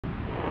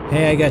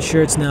Hey, I got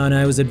shirts now and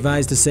I was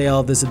advised to say all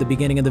of this at the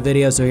beginning of the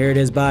video, so here it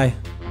is, bye.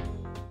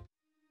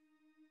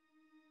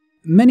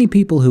 Many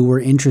people who were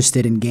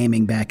interested in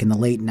gaming back in the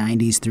late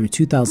 90s through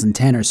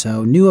 2010 or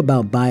so knew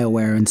about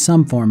Bioware in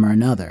some form or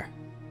another.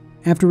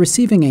 After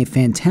receiving a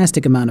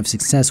fantastic amount of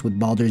success with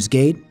Baldur's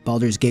Gate,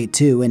 Baldur's Gate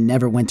 2, and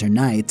Neverwinter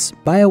Nights,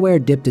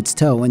 Bioware dipped its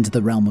toe into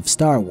the realm of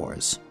Star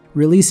Wars,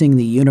 releasing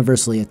the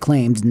universally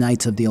acclaimed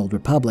Knights of the Old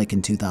Republic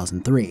in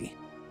 2003.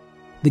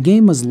 The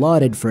game was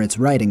lauded for its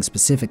writing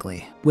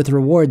specifically, with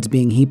rewards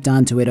being heaped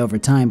onto it over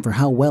time for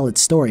how well its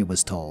story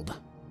was told.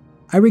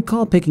 I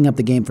recall picking up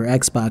the game for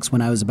Xbox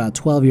when I was about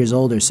 12 years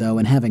old or so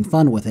and having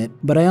fun with it,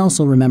 but I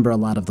also remember a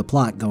lot of the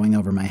plot going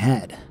over my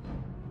head.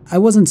 I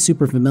wasn't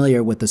super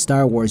familiar with the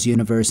Star Wars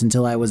universe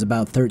until I was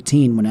about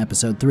 13 when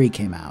Episode 3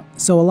 came out,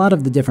 so a lot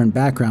of the different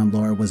background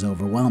lore was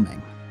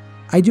overwhelming.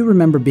 I do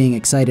remember being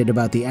excited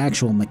about the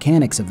actual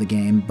mechanics of the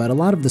game, but a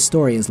lot of the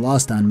story is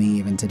lost on me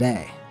even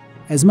today.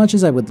 As much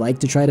as I would like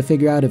to try to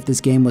figure out if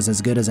this game was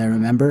as good as I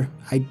remember,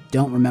 I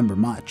don't remember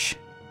much.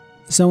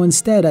 So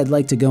instead, I'd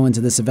like to go into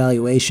this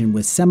evaluation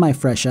with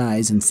semi-fresh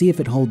eyes and see if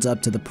it holds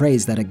up to the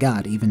praise that it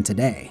got even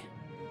today.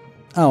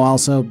 Oh,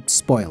 also,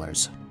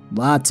 spoilers.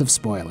 Lots of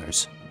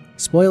spoilers.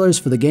 Spoilers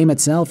for the game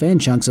itself and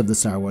chunks of the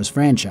Star Wars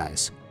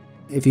franchise.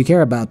 If you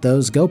care about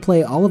those, go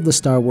play all of the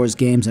Star Wars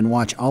games and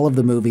watch all of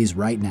the movies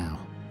right now.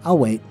 I'll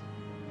wait.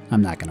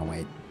 I'm not gonna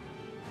wait.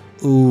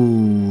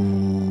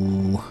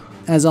 Ooh.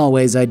 As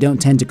always, I don't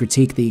tend to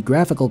critique the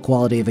graphical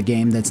quality of a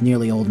game that's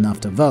nearly old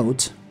enough to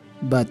vote,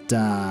 but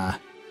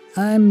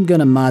I'm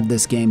gonna mod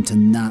this game to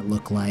not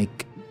look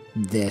like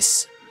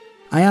this.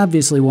 I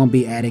obviously won't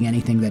be adding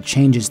anything that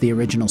changes the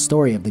original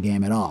story of the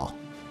game at all.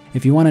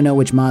 If you want to know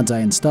which mods I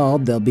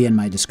installed, they'll be in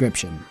my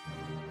description.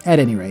 At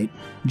any rate,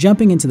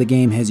 jumping into the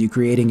game has you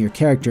creating your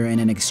character in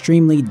an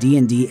extremely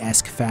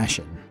D&D-esque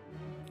fashion.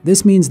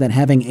 This means that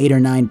having 8 or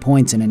 9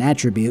 points in an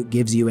attribute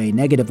gives you a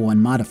 -1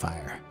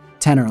 modifier.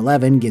 10 or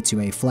 11 gets you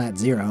a flat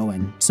 0,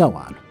 and so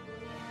on.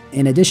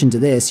 In addition to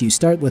this, you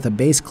start with a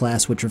base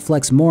class which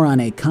reflects more on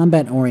a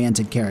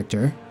combat-oriented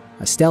character,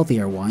 a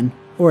stealthier one,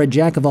 or a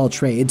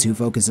jack-of-all-trades who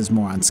focuses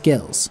more on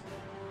skills.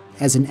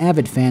 As an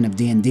avid fan of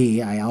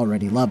D&D, I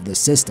already love this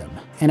system,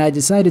 and I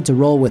decided to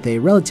roll with a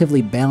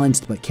relatively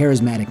balanced but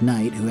charismatic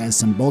knight who has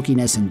some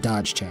bulkiness and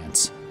dodge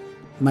chance.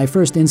 My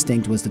first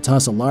instinct was to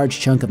toss a large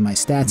chunk of my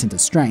stats into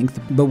strength,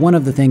 but one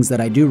of the things that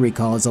I do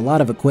recall is a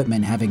lot of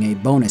equipment having a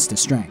bonus to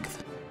strength.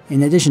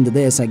 In addition to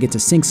this, I get to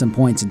sink some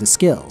points into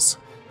skills.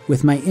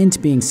 With my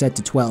int being set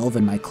to 12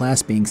 and my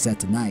class being set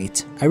to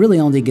knight, I really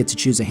only get to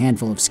choose a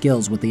handful of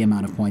skills with the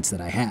amount of points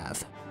that I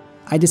have.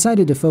 I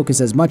decided to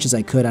focus as much as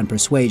I could on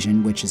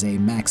persuasion, which is a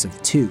max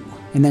of 2,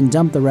 and then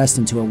dump the rest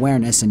into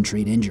awareness and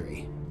treat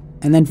injury.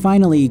 And then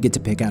finally you get to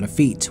pick out a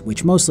feat,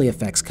 which mostly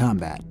affects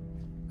combat.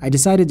 I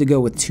decided to go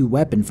with 2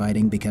 weapon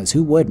fighting because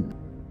who wouldn't?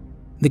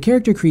 The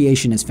character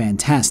creation is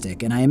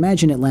fantastic, and I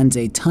imagine it lends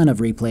a ton of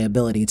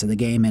replayability to the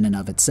game in and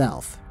of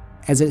itself,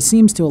 as it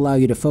seems to allow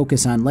you to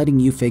focus on letting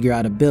you figure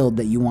out a build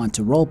that you want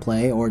to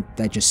roleplay or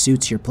that just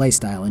suits your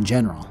playstyle in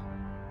general.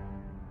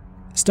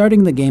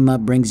 Starting the game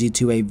up brings you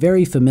to a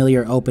very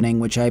familiar opening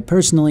which I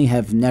personally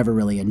have never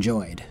really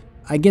enjoyed.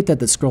 I get that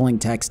the scrolling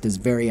text is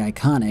very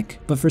iconic,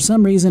 but for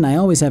some reason I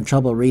always have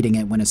trouble reading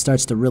it when it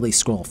starts to really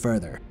scroll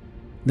further.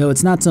 Though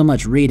it's not so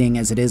much reading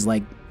as it is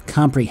like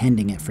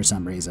comprehending it for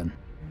some reason.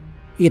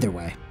 Either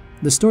way,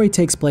 the story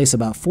takes place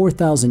about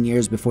 4,000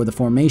 years before the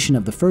formation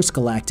of the First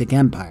Galactic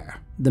Empire,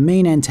 the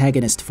main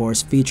antagonist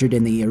force featured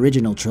in the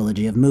original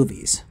trilogy of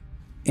movies.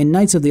 In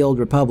Knights of the Old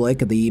Republic,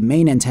 the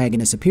main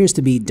antagonist appears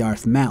to be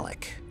Darth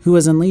Malak, who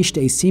has unleashed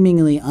a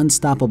seemingly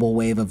unstoppable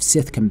wave of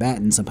Sith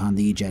combatants upon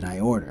the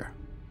Jedi Order.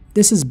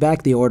 This has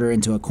backed the Order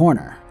into a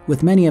corner,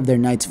 with many of their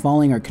knights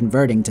falling or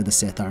converting to the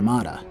Sith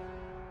Armada.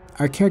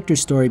 Our character's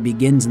story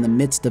begins in the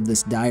midst of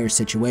this dire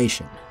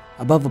situation,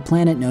 above a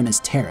planet known as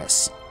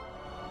Terrace.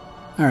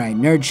 Alright,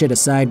 nerd shit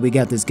aside, we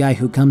got this guy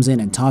who comes in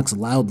and talks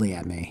loudly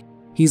at me.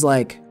 He's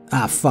like,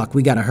 "Ah fuck,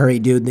 we gotta hurry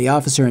dude, the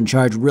officer in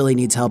charge really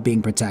needs help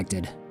being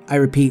protected. I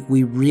repeat,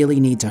 we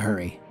really need to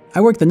hurry.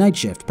 I work the night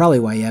shift, probably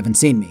why you haven't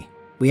seen me.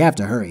 We have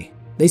to hurry.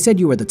 They said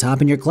you were the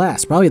top in your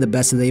class, probably the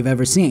best that they've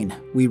ever seen.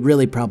 We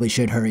really probably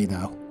should hurry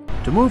though."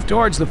 To move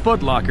towards the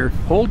footlocker,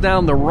 hold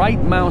down the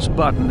right mouse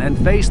button and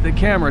face the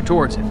camera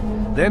towards it.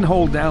 Then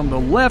hold down the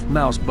left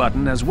mouse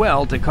button as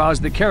well to cause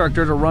the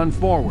character to run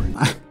forward.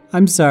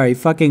 I'm sorry,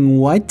 fucking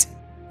what?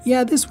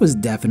 Yeah, this was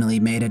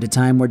definitely made at a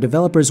time where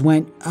developers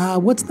went,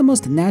 what's the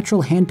most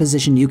natural hand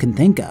position you can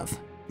think of?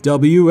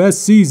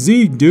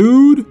 WSCZ,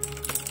 dude!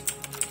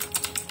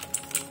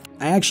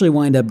 I actually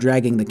wind up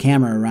dragging the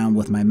camera around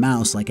with my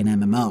mouse like an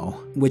MMO,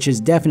 which is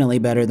definitely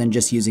better than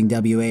just using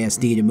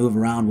WASD to move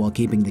around while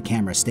keeping the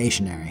camera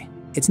stationary.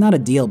 It's not a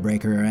deal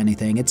breaker or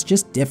anything, it's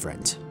just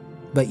different.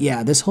 But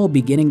yeah, this whole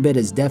beginning bit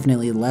is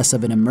definitely less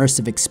of an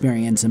immersive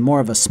experience and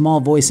more of a small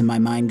voice in my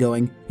mind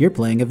going, "You're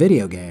playing a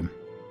video game."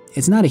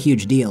 It's not a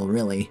huge deal,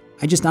 really.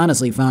 I just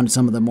honestly found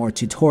some of the more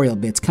tutorial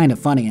bits kind of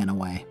funny in a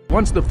way.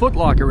 Once the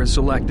footlocker is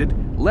selected,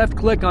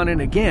 left-click on it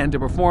again to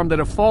perform the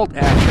default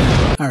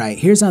action. Alright,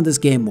 here's how this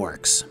game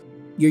works.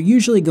 You're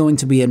usually going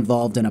to be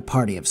involved in a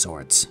party of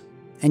sorts,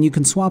 and you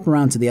can swap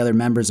around to the other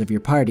members of your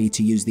party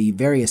to use the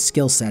various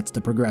skill sets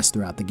to progress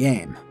throughout the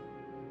game.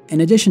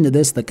 In addition to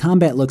this, the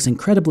combat looks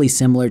incredibly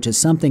similar to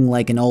something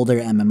like an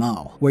older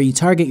MMO, where you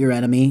target your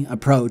enemy,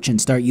 approach,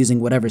 and start using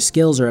whatever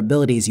skills or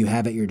abilities you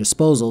have at your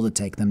disposal to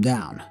take them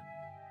down.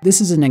 This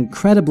is an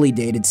incredibly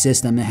dated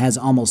system that has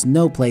almost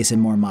no place in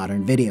more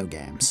modern video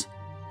games.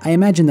 I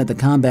imagine that the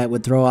combat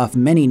would throw off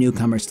many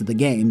newcomers to the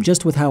game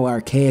just with how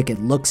archaic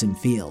it looks and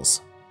feels.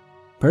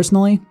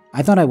 Personally,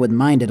 I thought I would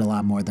mind it a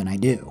lot more than I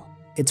do.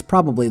 It's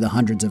probably the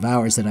hundreds of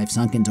hours that I've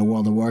sunk into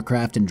World of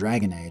Warcraft and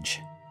Dragon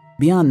Age.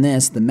 Beyond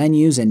this, the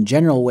menus and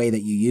general way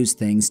that you use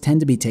things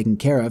tend to be taken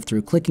care of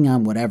through clicking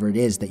on whatever it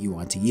is that you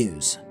want to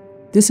use.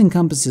 This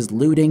encompasses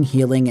looting,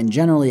 healing, and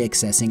generally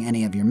accessing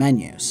any of your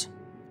menus.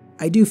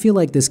 I do feel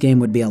like this game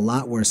would be a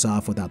lot worse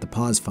off without the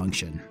pause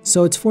function,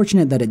 so it's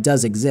fortunate that it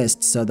does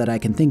exist so that I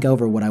can think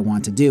over what I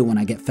want to do when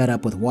I get fed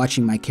up with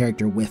watching my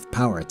character whiff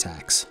power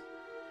attacks.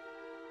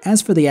 As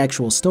for the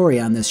actual story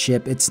on this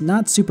ship, it's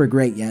not super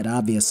great yet,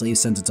 obviously,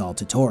 since it's all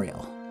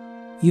tutorial.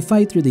 You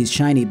fight through these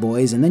shiny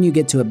boys, and then you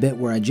get to a bit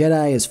where a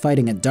Jedi is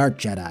fighting a Dark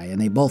Jedi, and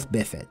they both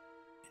biff it.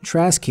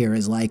 Trask here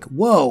is like,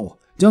 whoa,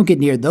 don't get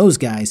near those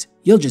guys,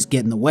 you'll just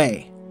get in the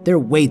way. They're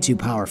way too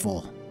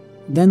powerful.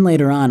 Then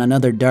later on,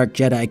 another Dark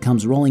Jedi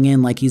comes rolling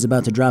in like he's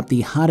about to drop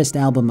the hottest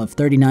album of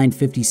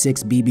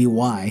 3956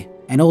 BBY,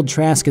 and old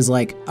Trask is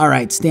like,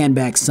 alright, stand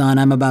back son,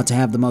 I'm about to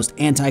have the most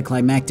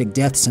anticlimactic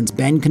death since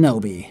Ben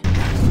Kenobi.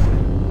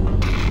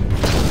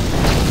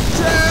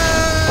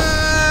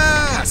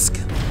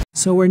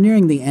 So we're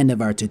nearing the end of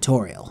our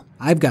tutorial.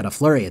 I've got a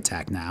flurry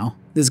attack now.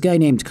 This guy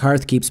named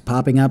Karth keeps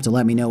popping up to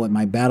let me know what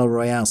my battle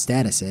royale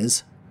status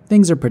is.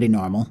 Things are pretty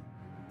normal.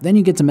 Then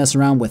you get to mess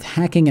around with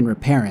hacking and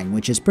repairing,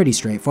 which is pretty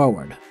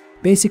straightforward.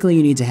 Basically,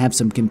 you need to have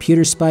some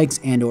computer spikes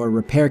and/or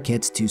repair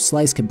kits to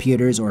slice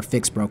computers or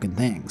fix broken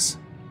things.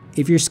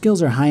 If your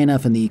skills are high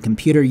enough in the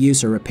computer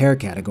use or repair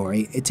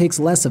category, it takes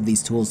less of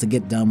these tools to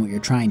get done what you're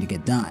trying to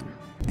get done.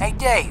 Hey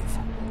Dave.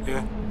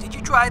 Yeah? Did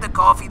you try the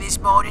coffee this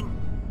morning?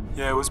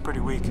 Yeah, it was pretty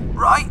weak.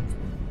 Right?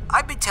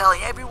 I've been telling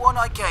everyone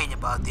I can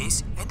about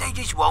this, and they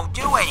just won't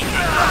do anything.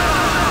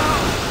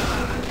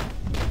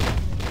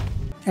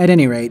 At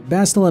any rate,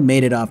 Bastila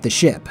made it off the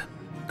ship.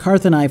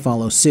 Karth and I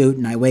follow suit,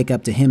 and I wake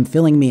up to him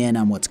filling me in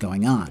on what's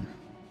going on.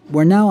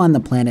 We're now on the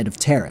planet of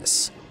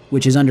Terrace,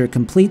 which is under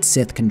complete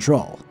Sith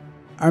control.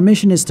 Our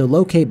mission is to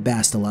locate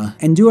Bastila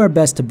and do our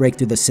best to break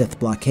through the Sith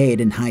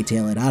blockade and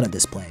hightail it out of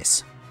this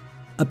place.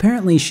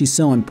 Apparently she's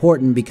so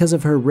important because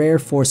of her rare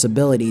Force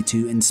ability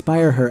to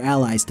inspire her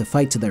allies to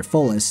fight to their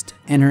fullest,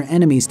 and her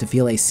enemies to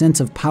feel a sense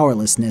of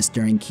powerlessness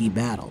during key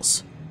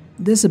battles.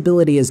 This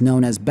ability is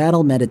known as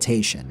Battle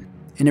Meditation,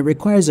 and it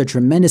requires a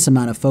tremendous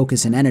amount of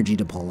focus and energy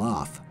to pull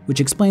off,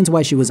 which explains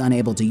why she was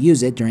unable to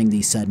use it during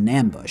the sudden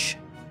ambush.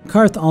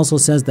 Karth also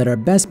says that our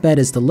best bet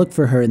is to look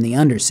for her in the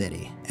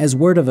Undercity, as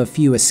word of a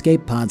few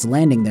escape pods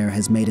landing there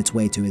has made its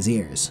way to his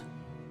ears.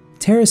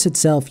 Terrace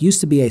itself used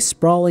to be a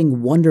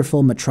sprawling,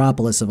 wonderful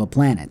metropolis of a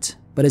planet,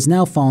 but has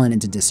now fallen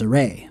into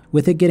disarray,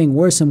 with it getting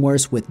worse and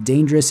worse with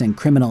dangerous and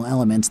criminal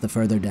elements the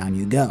further down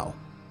you go.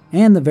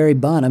 And the very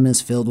bottom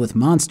is filled with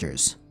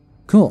monsters.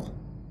 Cool.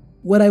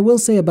 What I will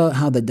say about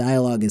how the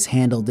dialogue is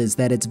handled is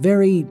that it's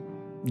very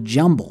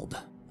jumbled.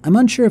 I'm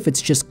unsure if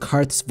it's just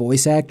Karth's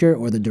voice actor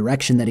or the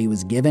direction that he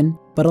was given,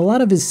 but a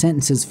lot of his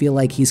sentences feel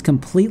like he's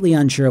completely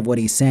unsure of what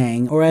he's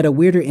saying or at a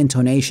weirder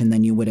intonation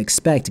than you would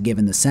expect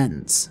given the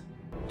sentence.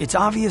 It's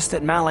obvious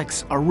that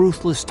Malik's a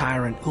ruthless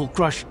tyrant who'll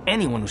crush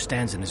anyone who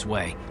stands in his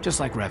way,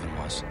 just like Revan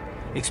was.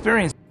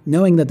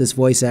 Knowing that this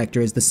voice actor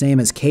is the same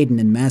as Kaidan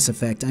in Mass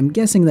Effect, I'm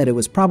guessing that it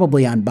was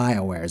probably on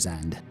Bioware's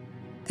end.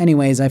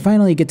 Anyways, I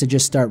finally get to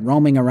just start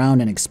roaming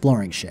around and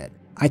exploring shit.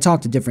 I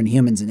talk to different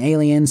humans and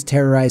aliens,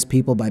 terrorize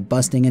people by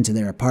busting into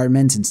their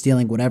apartments and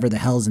stealing whatever the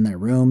hell's in their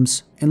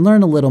rooms, and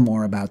learn a little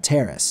more about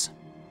Terrace.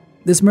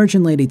 This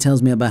merchant lady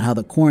tells me about how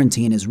the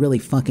quarantine is really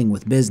fucking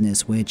with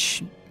business,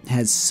 which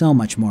has so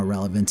much more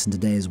relevance in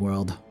today's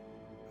world.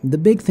 The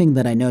big thing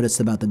that I noticed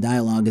about the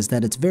dialogue is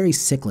that it's very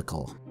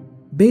cyclical.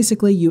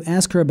 Basically, you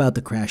ask her about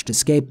the crashed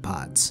escape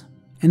pods,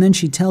 and then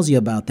she tells you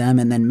about them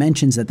and then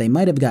mentions that they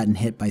might have gotten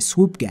hit by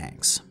swoop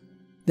gangs.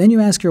 Then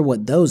you ask her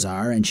what those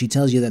are, and she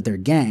tells you that they're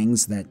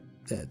gangs that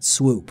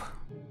swoop.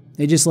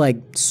 They just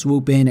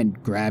swoop in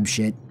and grab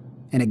shit.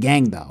 And a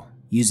gang though,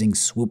 using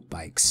swoop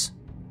bikes.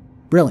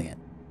 Brilliant.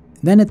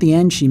 Then at the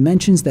end she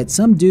mentions that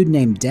some dude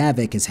named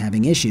Davik is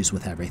having issues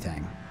with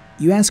everything.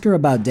 You ask her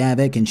about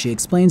Davik and she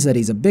explains that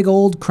he's a big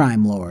old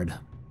crime lord.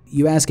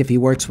 You ask if he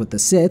works with the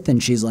Sith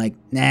and she's like,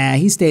 nah,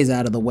 he stays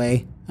out of the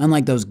way,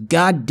 unlike those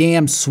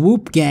goddamn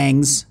swoop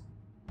gangs.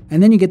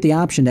 And then you get the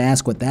option to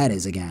ask what that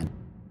is again.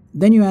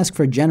 Then you ask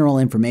for general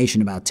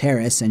information about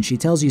Terrace and she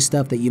tells you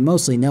stuff that you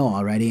mostly know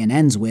already and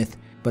ends with,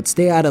 but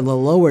stay out of the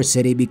lower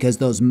city because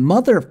those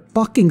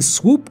motherfucking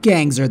swoop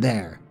gangs are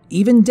there.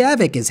 Even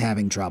Davik is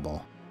having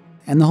trouble.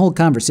 And the whole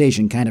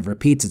conversation kind of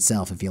repeats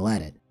itself if you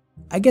let it.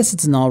 I guess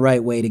it's an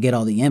alright way to get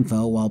all the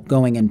info while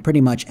going in pretty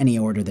much any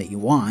order that you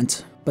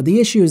want. But the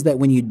issue is that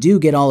when you do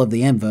get all of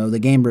the info, the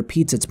game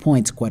repeats its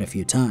points quite a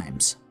few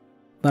times.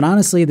 But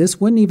honestly, this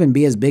wouldn't even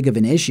be as big of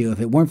an issue if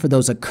it weren't for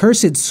those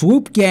accursed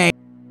swoop gangs.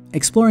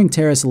 Exploring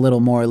Terrace a little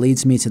more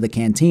leads me to the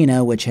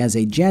cantina, which has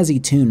a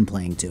jazzy tune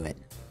playing to it.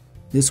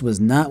 This was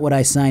not what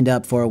I signed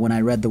up for when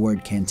I read the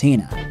word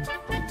cantina.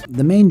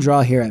 The main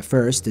draw here at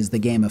first is the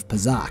game of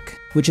Pazak,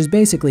 which is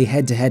basically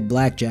head-to-head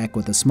blackjack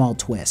with a small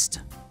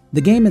twist.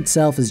 The game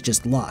itself is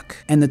just luck,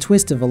 and the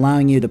twist of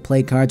allowing you to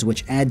play cards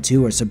which add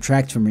to or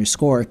subtract from your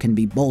score can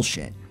be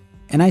bullshit.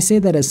 And I say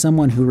that as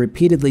someone who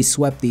repeatedly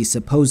swept the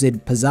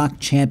supposed Pazak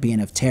champion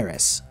of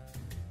Terrace.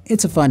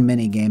 It's a fun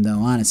minigame though,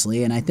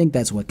 honestly, and I think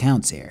that's what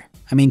counts here.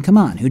 I mean, come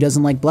on, who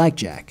doesn't like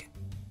blackjack?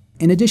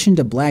 In addition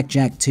to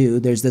Blackjack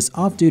 2, there's this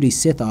off-duty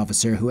Sith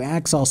officer who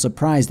acts all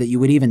surprised that you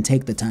would even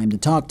take the time to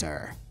talk to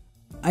her.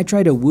 I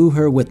try to woo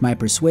her with my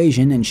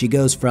persuasion and she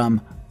goes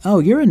from, "Oh,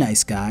 you're a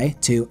nice guy,"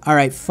 to,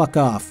 "Alright, fuck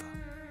off."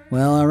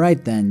 Well,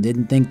 alright then,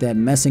 didn't think that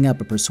messing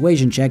up a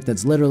persuasion check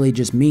that's literally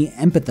just me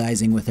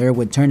empathizing with her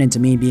would turn into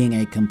me being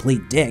a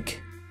complete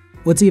dick.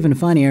 What's even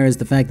funnier is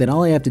the fact that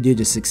all I have to do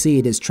to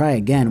succeed is try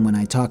again when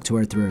I talk to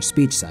her through her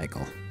speech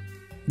cycle.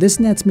 This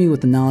nets me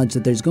with the knowledge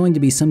that there's going to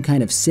be some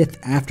kind of Sith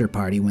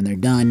after-party when they're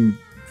done,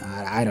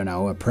 I don't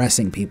know,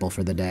 oppressing people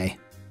for the day.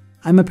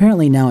 I'm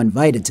apparently now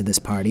invited to this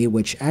party,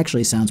 which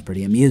actually sounds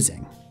pretty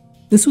amusing.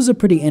 This was a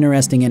pretty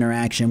interesting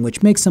interaction,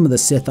 which makes some of the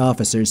Sith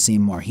officers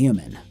seem more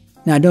human.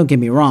 Now don't get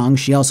me wrong,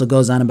 she also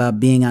goes on about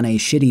being on a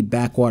shitty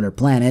backwater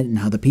planet and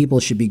how the people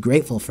should be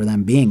grateful for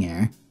them being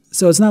here.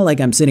 So it's not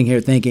like I'm sitting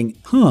here thinking,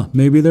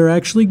 maybe they're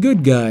actually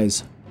good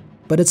guys.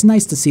 But it's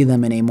nice to see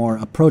them in a more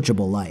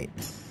approachable light.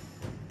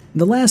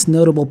 The last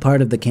notable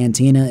part of the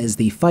cantina is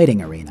the fighting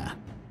arena.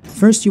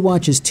 First you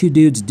watch as two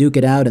dudes duke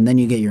it out and then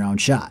you get your own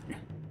shot.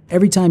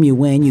 Every time you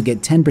win, you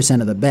get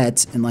 10% of the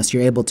bets unless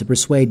you're able to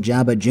persuade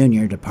Jabba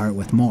Jr. to part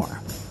with more.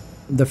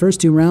 The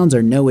first 2 rounds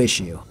are no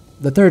issue.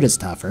 The third is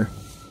tougher.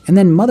 And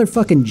then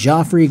motherfucking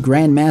Joffrey,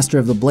 Grandmaster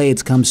of the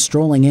Blades, comes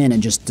strolling in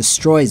and just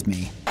destroys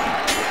me.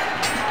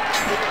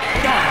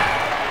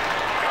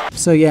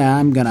 So yeah,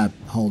 I'm gonna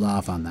hold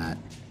off on that.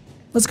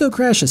 Let's go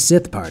crash a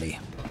Sith party.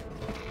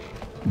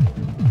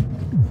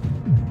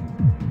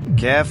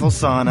 Careful,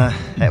 Sana.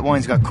 That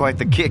wine's got quite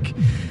the kick.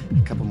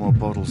 A couple more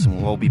bottles and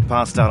we'll all be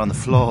passed out on the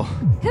floor.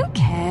 Who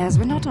cares?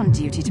 We're not on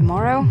duty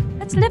tomorrow.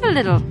 Let's live a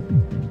little.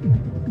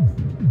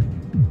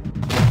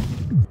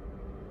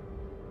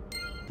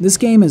 This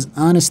game is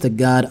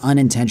honest-to-God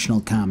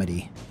unintentional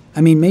comedy.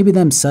 I mean, maybe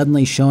them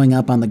suddenly showing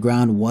up on the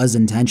ground was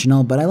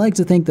intentional, but I like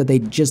to think that they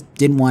just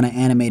didn't want to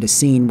animate a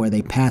scene where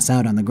they pass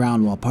out on the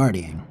ground while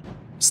partying.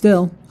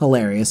 Still,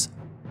 hilarious.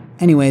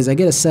 Anyways, I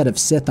get a set of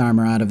Sith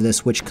armor out of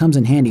this, which comes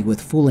in handy with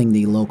fooling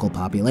the local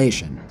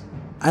population.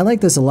 I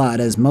like this a lot,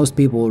 as most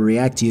people will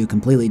react to you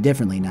completely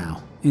differently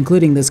now,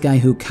 including this guy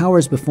who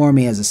cowers before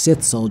me as a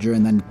Sith soldier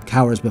and then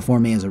cowers before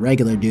me as a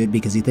regular dude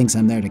because he thinks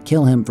I'm there to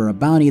kill him for a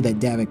bounty that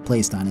Davik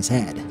placed on his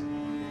head.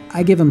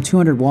 I give him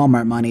 200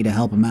 Walmart money to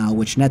help him out,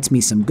 which nets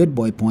me some good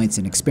boy points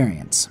and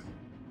experience.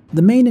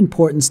 The main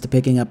importance to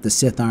picking up the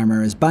Sith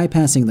armor is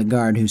bypassing the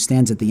guard who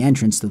stands at the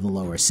entrance to the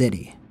lower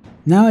city.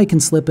 Now I can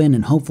slip in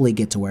and hopefully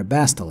get to where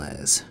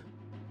Bastila is.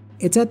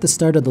 It's at the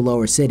start of the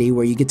lower city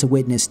where you get to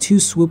witness 2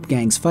 swoop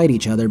gangs fight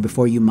each other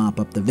before you mop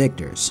up the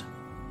victors.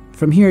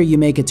 From here you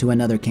make it to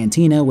another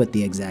cantina with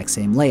the exact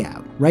same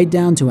layout, right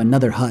down to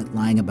another hut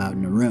lying about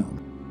in a room.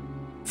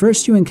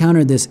 First you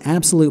encounter this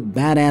absolute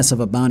badass of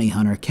a bounty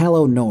hunter,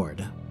 Calo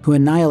Nord, who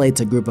annihilates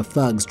a group of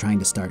thugs trying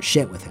to start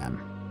shit with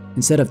him.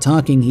 Instead of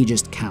talking, he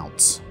just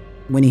counts.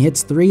 When he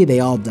hits 3, they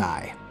all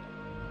die.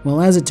 Well,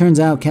 as it turns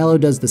out, Calo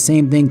does the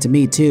same thing to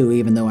me too,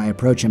 even though I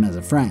approach him as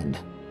a friend.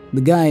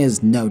 The guy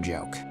is no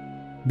joke.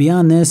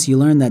 Beyond this, you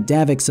learn that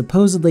Davik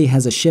supposedly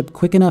has a ship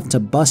quick enough to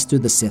bust through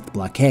the Sith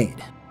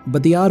blockade,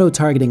 but the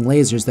auto-targeting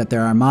lasers that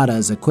their armada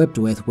is equipped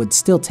with would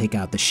still take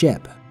out the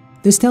ship.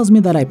 This tells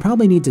me that I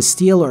probably need to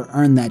steal or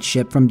earn that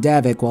ship from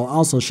Davik while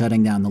also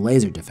shutting down the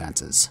laser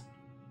defenses.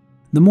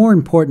 The more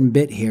important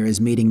bit here is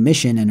meeting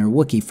Mission and her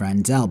Wookiee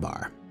friend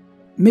Zalbar.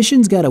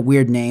 Mission's got a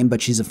weird name,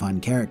 but she's a fun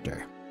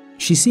character.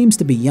 She seems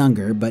to be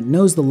younger, but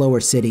knows the lower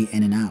city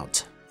in and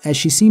out, as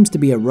she seems to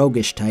be a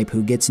roguish type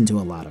who gets into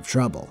a lot of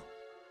trouble.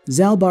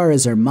 Zalbar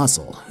is her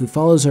muscle, who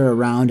follows her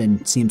around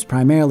and seems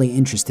primarily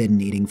interested in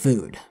eating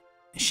food.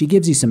 She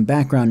gives you some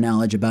background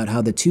knowledge about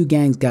how the 2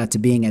 gangs got to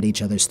being at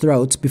each other's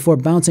throats before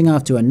bouncing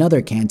off to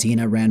another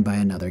cantina ran by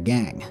another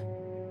gang.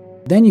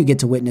 Then you get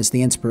to witness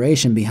the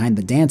inspiration behind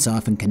the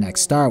dance-off in Kinect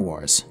Star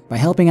Wars, by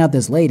helping out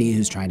this lady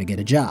who's trying to get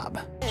a job.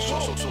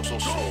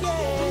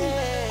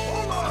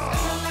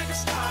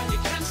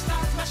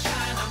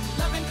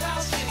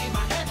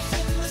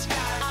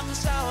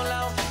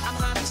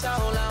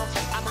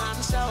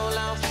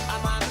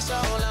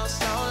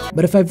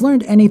 But if I've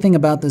learned anything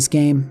about this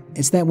game,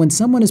 it's that when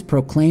someone is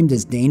proclaimed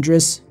as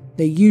dangerous,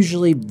 they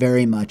usually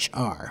very much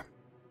are.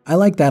 I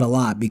like that a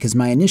lot because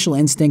my initial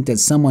instinct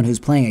as someone who's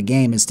playing a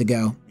game is to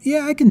go,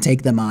 yeah, I can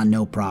take them on,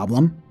 no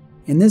problem.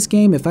 In this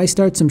game, if I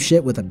start some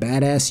shit with a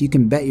badass, you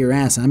can bet your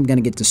ass I'm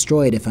gonna get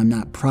destroyed if I'm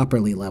not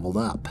properly leveled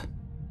up.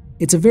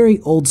 It's a very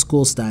old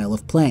school style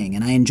of playing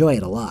and I enjoy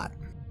it a lot.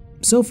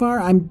 So far,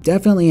 I'm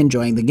definitely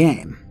enjoying the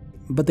game,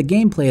 but the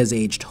gameplay has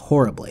aged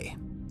horribly.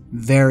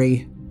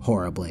 Very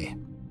horribly.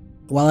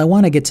 While I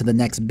want to get to the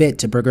next bit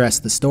to progress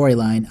the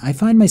storyline, I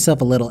find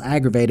myself a little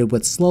aggravated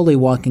with slowly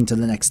walking to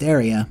the next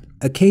area,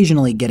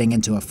 occasionally getting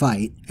into a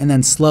fight, and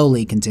then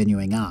slowly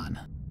continuing on.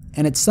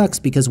 And it sucks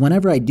because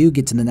whenever I do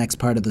get to the next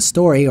part of the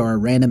story or a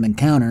random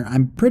encounter,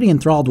 I'm pretty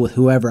enthralled with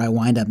whoever I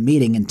wind up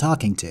meeting and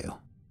talking to.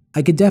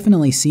 I could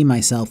definitely see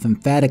myself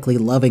emphatically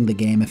loving the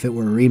game if it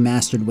were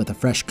remastered with a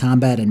fresh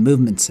combat and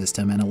movement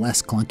system and a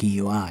less clunky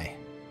UI.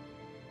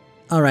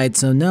 Alright,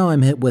 so now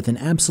I'm hit with an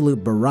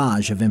absolute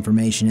barrage of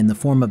information in the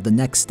form of the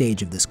next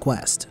stage of this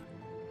quest.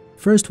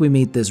 First we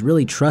meet this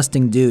really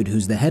trusting dude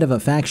who's the head of a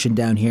faction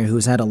down here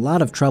who's had a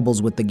lot of troubles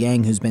with the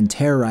gang who's been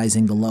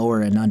terrorizing the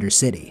lower and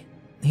undercity.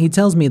 He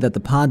tells me that the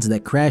pods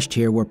that crashed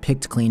here were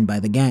picked clean by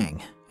the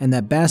gang, and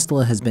that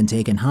Bastila has been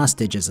taken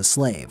hostage as a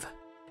slave.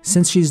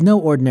 Since she's no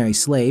ordinary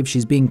slave,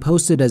 she's being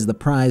posted as the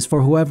prize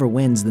for whoever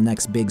wins the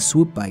next big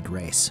swoop bike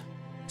race.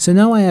 So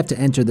now I have to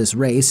enter this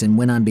race and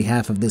win on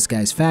behalf of this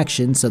guy's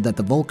faction so that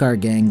the Volcar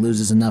gang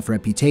loses enough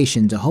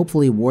reputation to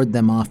hopefully ward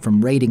them off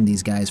from raiding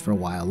these guys for a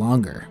while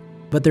longer.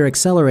 But their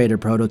accelerator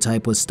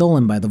prototype was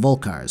stolen by the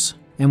Volcars,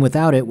 and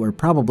without it we're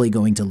probably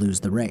going to lose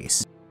the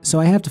race. So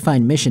I have to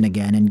find Mission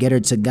again and get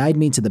her to guide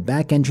me to the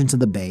back entrance of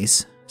the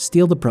base,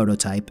 steal the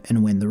prototype,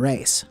 and win the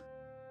race.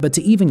 But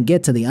to even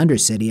get to the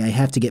Undercity I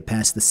have to get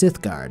past the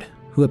Sith Guard,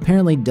 who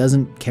apparently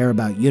doesn't care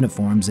about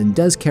uniforms and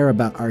does care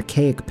about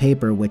archaic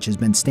paper which has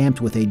been stamped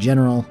with a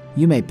general,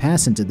 "You may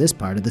pass into this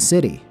part of the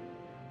city."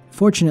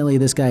 Fortunately,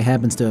 this guy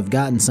happens to have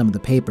gotten some of the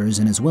papers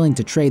and is willing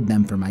to trade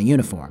them for my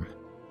uniform.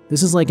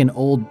 This is like an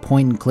old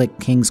point-and-click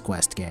King's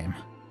Quest game.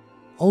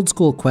 Old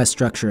school quest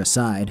structure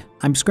aside,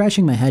 I'm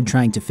scratching my head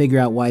trying to figure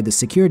out why the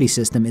security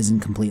system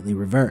isn't completely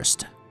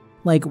reversed.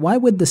 Like, why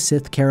would the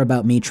Sith care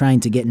about me trying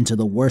to get into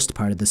the worst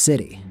part of the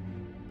city?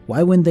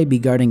 Why wouldn't they be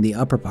guarding the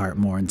upper part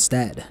more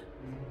instead?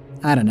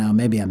 I don't know,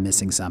 maybe I'm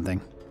missing something.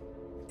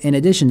 In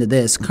addition to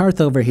this, Carth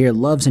over here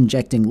loves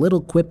injecting little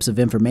quips of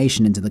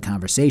information into the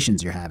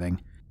conversations you're having,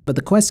 but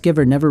the quest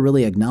giver never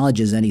really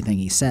acknowledges anything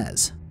he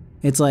says.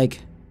 It's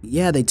like,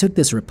 yeah, they took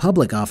this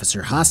Republic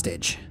officer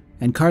hostage.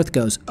 And Carth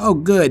goes, oh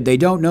good, they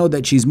don't know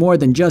that she's more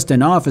than just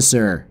an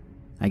officer.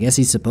 I guess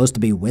he's supposed to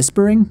be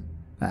whispering?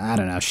 I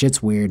don't know,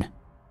 shit's weird.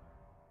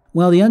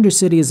 Well, the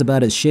Undercity is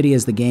about as shitty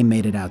as the game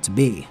made it out to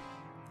be.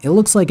 It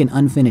looks like an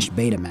unfinished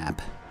beta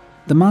map.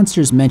 The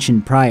monsters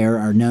mentioned prior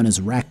are known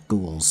as rak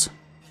ghouls.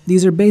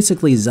 These are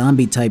basically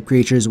zombie-type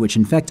creatures which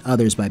infect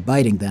others by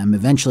biting them,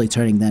 eventually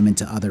turning them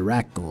into other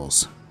rak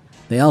ghouls.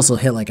 They also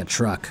hit like a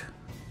truck.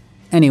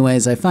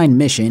 Anyways, I find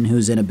Mission,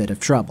 who's in a bit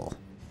of trouble.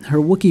 Her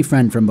Wookiee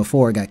friend from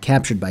before got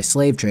captured by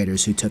slave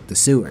traders who took the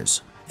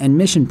sewers, and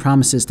Mission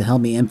promises to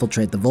help me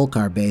infiltrate the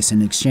Volcar base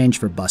in exchange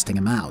for busting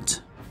him out.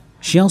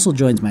 She also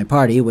joins my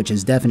party, which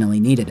is definitely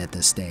needed at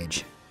this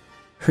stage.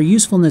 Her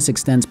usefulness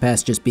extends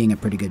past just being a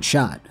pretty good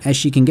shot, as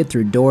she can get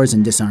through doors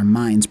and disarm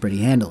mines pretty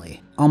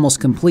handily,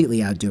 almost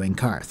completely outdoing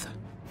Carth.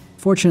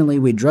 Fortunately,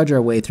 we drudge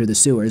our way through the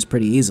sewers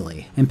pretty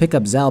easily, and pick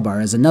up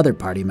Zalbar as another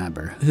party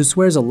member, who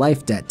swears a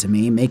life debt to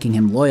me, making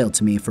him loyal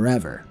to me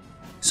forever.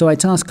 So I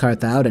toss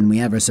Carth out and we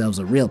have ourselves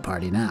a real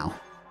party now.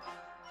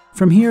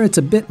 From here it's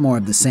a bit more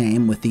of the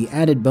same, with the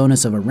added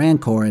bonus of a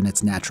Rancor in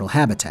its natural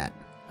habitat,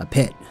 a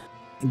pit.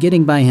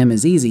 Getting by him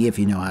is easy if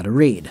you know how to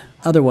read.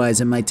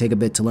 Otherwise, it might take a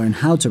bit to learn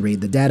how to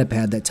read the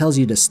datapad that tells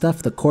you to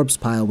stuff the corpse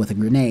pile with a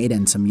grenade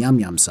and some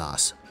yum-yum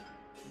sauce.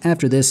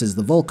 After this is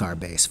the Volcar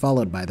base,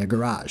 followed by their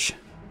garage.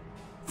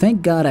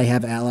 Thank God I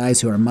have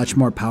allies who are much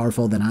more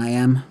powerful than I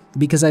am,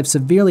 because I've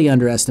severely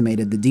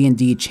underestimated the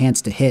D&D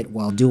chance to hit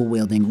while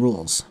dual-wielding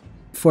rules.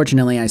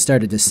 Fortunately, I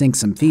started to sink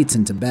some feats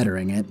into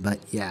bettering it, but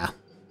yeah.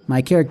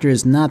 My character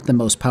is not the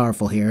most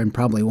powerful here and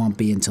probably won't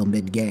be until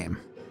mid-game.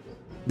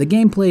 The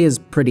gameplay is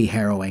pretty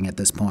harrowing at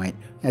this point,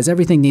 as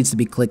everything needs to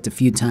be clicked a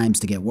few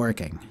times to get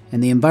working,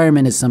 and the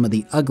environment is some of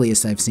the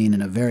ugliest I've seen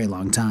in a very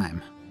long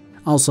time.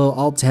 Also,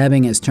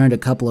 alt-tabbing has turned a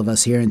couple of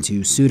us here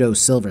into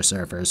pseudo-silver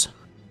surfers.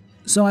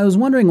 So I was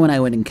wondering when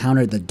I would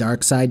encounter the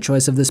dark side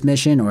choice of this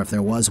mission, or if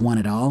there was one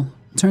at all.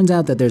 Turns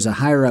out that there's a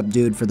higher-up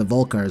dude for the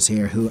Volcars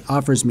here who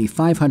offers me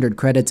 500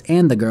 credits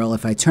and the girl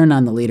if I turn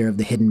on the leader of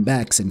the Hidden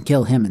Becks and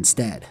kill him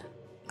instead.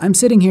 I'm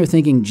sitting here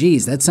thinking,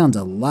 geez, that sounds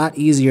a lot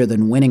easier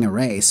than winning a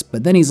race,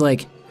 but then he's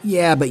like,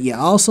 yeah, but you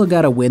also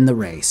gotta win the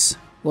race.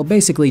 We'll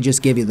basically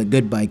just give you the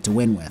good bike to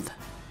win with.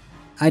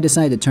 I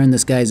decide to turn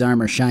this guy's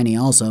armor shiny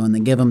also and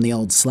then give him the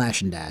old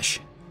slash and dash.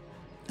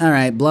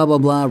 Alright, blah blah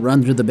blah,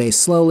 run through the base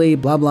slowly,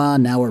 blah blah,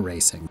 now we're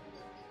racing.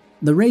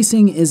 The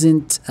racing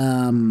isn't,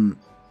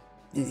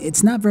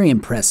 it's not very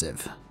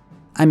impressive.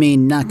 I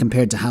mean, not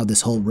compared to how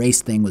this whole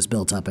race thing was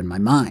built up in my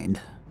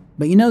mind.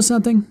 But you know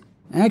something?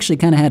 I actually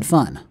kinda had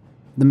fun.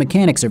 The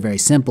mechanics are very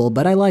simple,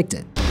 but I liked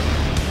it.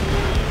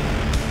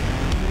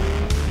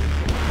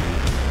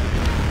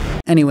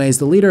 Anyways,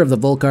 the leader of the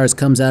Volcars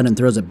comes out and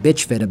throws a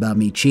bitch fit about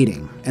me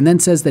cheating, and then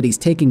says that he's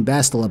taking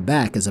Bastila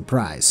back as a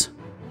prize.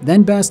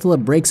 Then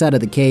Bastila breaks out of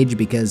the cage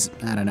because,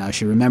 I don't know,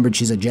 she remembered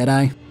she's a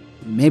Jedi?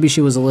 Maybe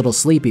she was a little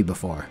sleepy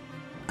before.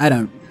 I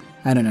don't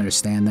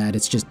understand that,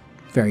 it's just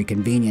very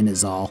convenient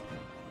is all.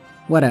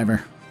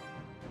 Whatever.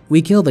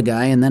 We kill the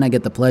guy, and then I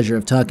get the pleasure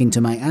of talking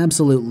to my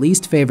absolute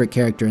least favorite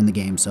character in the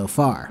game so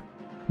far.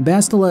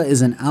 Bastila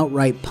is an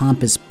outright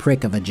pompous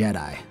prick of a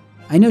Jedi.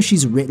 I know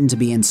she's written to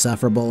be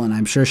insufferable, and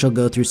I'm sure she'll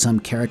go through some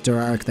character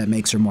arc that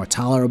makes her more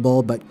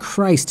tolerable, but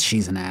Christ,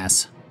 she's an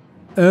ass.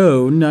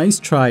 Oh, nice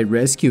try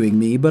rescuing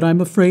me, but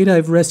I'm afraid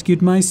I've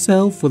rescued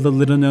myself with a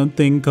little-known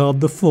thing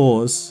called the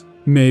Force.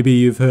 Maybe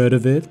you've heard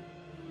of it?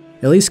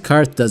 At least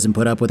Karth doesn't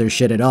put up with her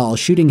shit at all,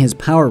 shooting his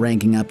power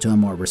ranking up to a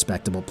more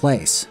respectable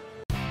place.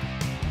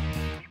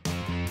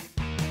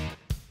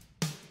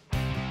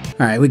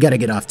 Alright, we gotta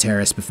get off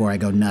Terrace before I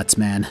go nuts,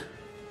 man.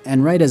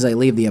 And right as I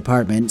leave the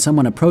apartment,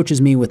 someone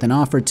approaches me with an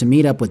offer to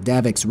meet up with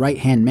Davik's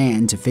right-hand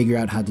man to figure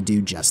out how to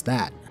do just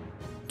that.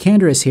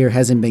 Canderous here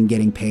hasn't been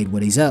getting paid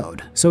what he's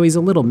owed, so he's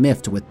a little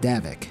miffed with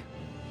Davik.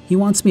 He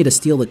wants me to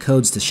steal the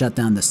codes to shut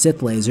down the Sith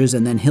lasers,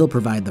 and then he'll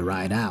provide the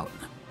ride out.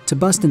 To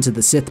bust into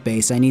the Sith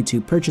base, I need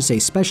to purchase a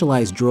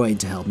specialized droid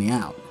to help me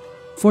out.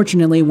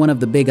 Fortunately, one of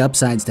the big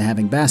upsides to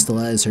having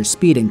Bastila is her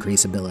speed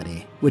increase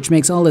ability, which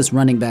makes all this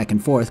running back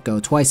and forth go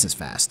twice as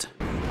fast.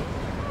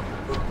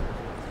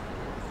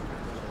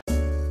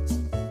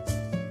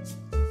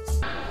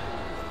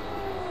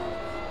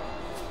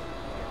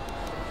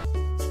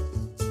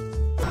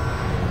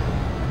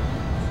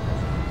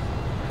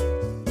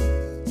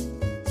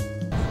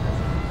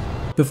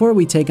 Before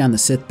we take on the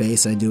Sith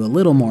base, I do a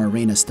little more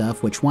arena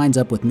stuff, which winds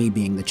up with me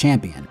being the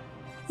champion.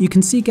 You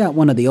can seek out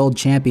one of the old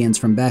champions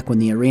from back when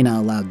the arena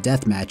allowed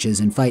death matches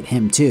and fight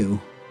him too,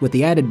 with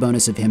the added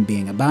bonus of him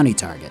being a bounty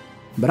target.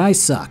 But I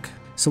suck,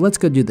 so let's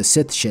go do the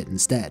Sith shit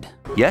instead.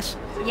 Yes?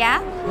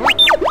 Yeah?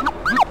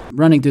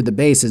 Running through the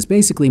base is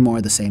basically more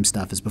of the same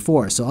stuff as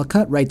before, so I'll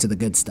cut right to the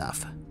good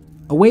stuff.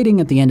 Awaiting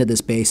at the end of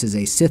this base is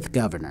a Sith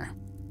governor.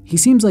 He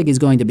seems like he's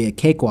going to be a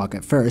cakewalk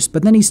at first,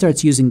 but then he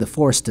starts using the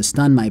Force to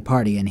stun my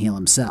party and heal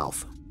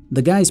himself.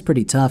 The guy's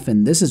pretty tough,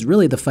 and this is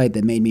really the fight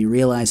that made me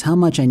realize how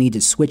much I need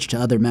to switch to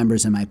other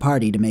members in my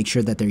party to make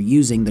sure that they're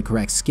using the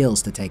correct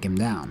skills to take him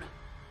down.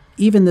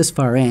 Even this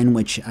far in,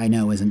 which I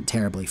know isn't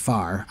terribly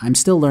far, I'm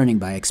still learning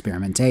by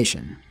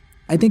experimentation.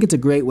 I think it's a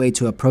great way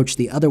to approach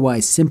the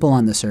otherwise simple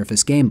on the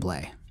surface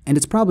gameplay, and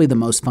it's probably the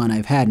most fun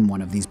I've had in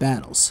one of these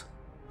battles.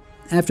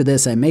 After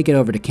this, I make it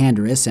over to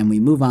Canderous and we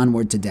move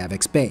onward to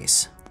Davik's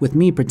base, with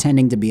me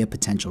pretending to be a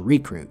potential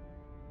recruit.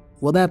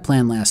 Well, that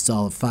plan lasts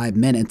all of 5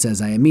 minutes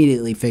as I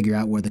immediately figure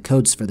out where the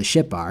codes for the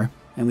ship are,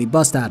 and we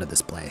bust out of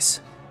this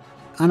place.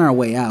 On our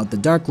way out, the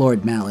Dark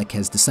Lord Malak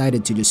has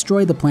decided to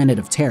destroy the planet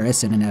of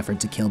Terrace in an effort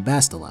to kill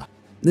Bastila.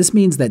 This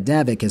means that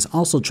Davik is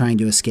also trying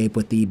to escape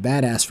with the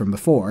badass from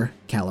before,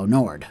 Calo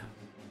Nord.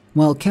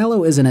 Well,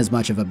 Calo isn't as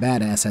much of a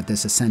badass at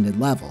this ascended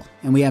level,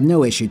 and we have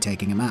no issue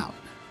taking him out.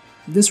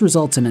 This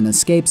results in an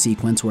escape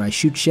sequence where I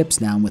shoot ships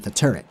down with a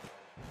turret.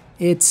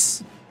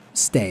 It's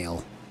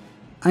stale.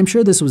 I'm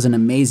sure this was an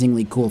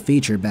amazingly cool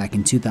feature back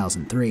in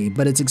 2003,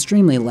 but it's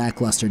extremely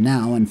lackluster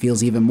now and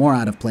feels even more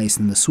out of place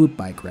than the swoop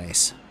bike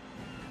race.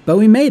 But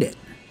we made it!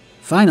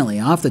 Finally,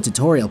 off the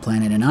tutorial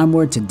planet and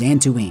onward to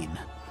Dantooine.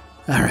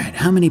 Alright,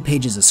 how many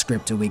pages of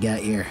script do we got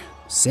here?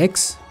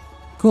 6?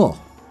 Cool.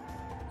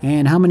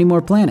 And how many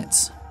more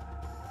planets?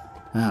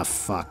 Ah,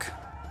 fuck.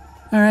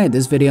 Alright,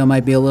 this video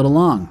might be a little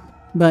long,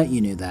 but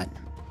you knew that.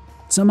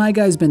 So my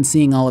guy's been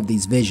seeing all of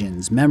these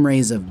visions,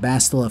 memories of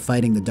Bastila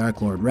fighting the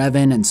Dark Lord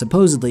Revan and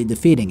supposedly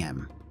defeating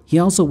him. He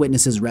also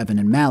witnesses Revan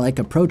and Malak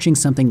approaching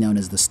something known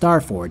as the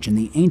Starforge in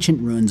the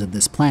ancient ruins of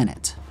this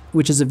planet,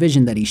 which is a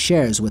vision that he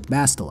shares with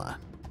Bastila.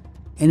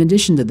 In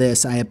addition to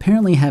this, I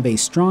apparently have a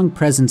strong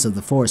presence of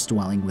the Force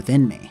dwelling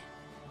within me.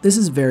 This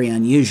is very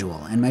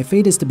unusual, and my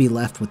fate is to be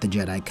left with the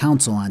Jedi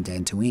Council on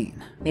Dantooine.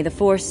 May the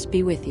Force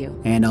be with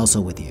you. And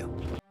also with you.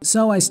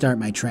 So I start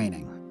my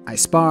training. I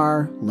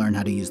spar, learn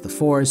how to use the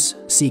Force,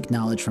 seek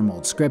knowledge from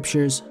old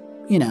scriptures,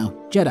 you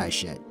know, Jedi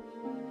shit.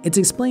 It's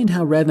explained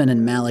how Revan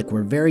and Malak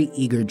were very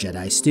eager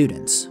Jedi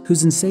students,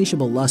 whose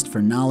insatiable lust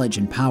for knowledge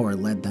and power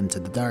led them to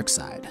the dark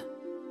side.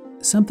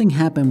 Something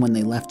happened when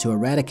they left to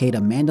eradicate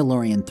a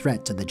Mandalorian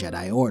threat to the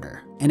Jedi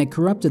Order, and it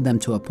corrupted them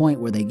to a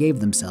point where they gave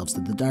themselves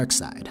to the dark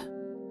side.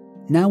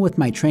 Now with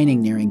my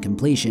training nearing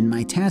completion,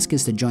 my task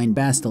is to join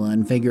Bastila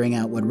in figuring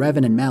out what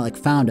Revan and Malak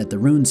found at the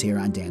ruins here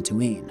on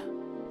Dantooine.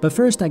 But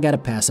first I gotta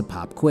pass a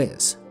pop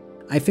quiz.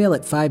 I fail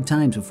it 5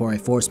 times before I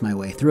force my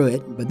way through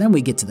it, but then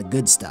we get to the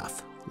good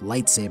stuff,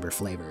 lightsaber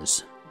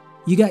flavors.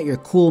 You got your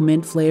cool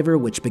mint flavor,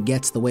 which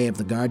begets the way of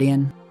the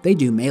Guardian. They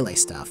do melee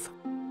stuff.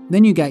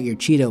 Then you got your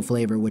Cheeto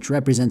flavor, which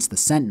represents the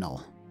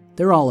Sentinel.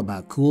 They're all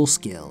about cool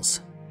skills.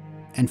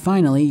 And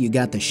finally, you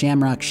got the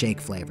Shamrock Shake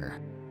flavor.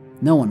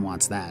 No one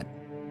wants that.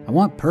 I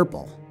want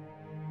purple.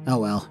 Oh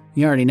well,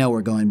 you already know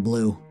we're going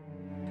blue.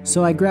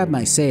 So I grab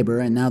my saber,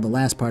 and now the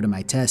last part of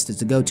my test is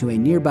to go to a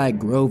nearby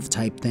grove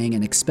type thing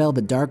and expel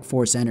the dark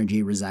force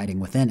energy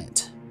residing within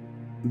it.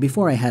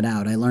 Before I head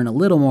out, I learn a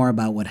little more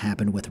about what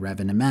happened with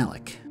Revan and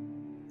Malak.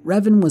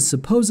 Revan was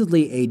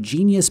supposedly a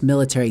genius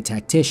military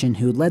tactician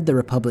who led the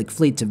Republic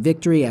fleet to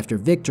victory after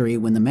victory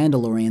when the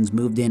Mandalorians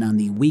moved in on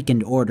the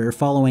weakened order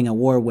following a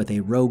war with a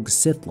rogue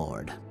Sith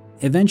Lord.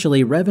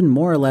 Eventually, Revan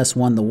more or less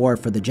won the war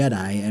for the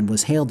Jedi and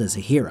was hailed as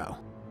a hero.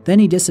 Then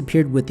he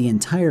disappeared with the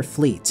entire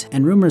fleet,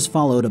 and rumors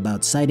followed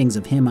about sightings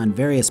of him on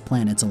various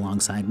planets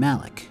alongside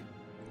Malak.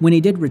 When he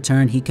did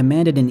return, he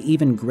commanded an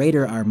even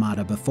greater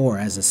armada before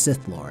as a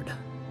Sith Lord.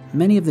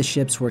 Many of the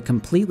ships were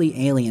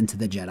completely alien to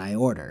the Jedi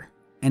Order,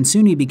 and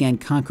soon he began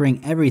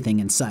conquering everything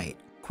in sight,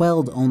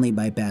 quelled only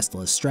by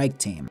Bastila's strike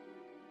team.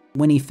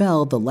 When he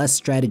fell, the less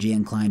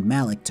strategy-inclined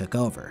Malak took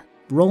over,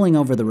 rolling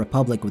over the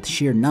Republic with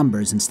sheer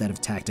numbers instead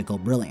of tactical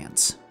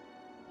brilliance.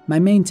 My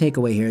main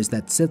takeaway here is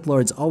that Sith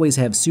Lords always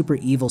have super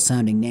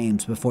evil-sounding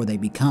names before they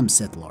become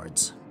Sith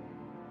Lords.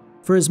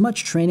 For as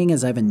much training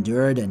as I've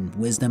endured and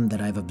wisdom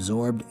that I've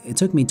absorbed, it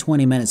took me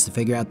 20 minutes to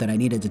figure out that I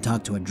needed to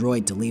talk to a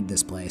droid to leave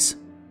this place.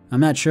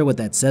 I'm not sure what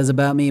that says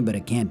about me, but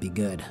it can't be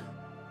good.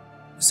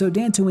 So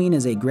Dantooine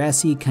is a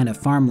grassy, kind of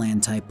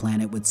farmland type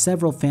planet with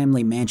several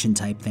family mansion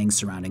type things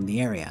surrounding the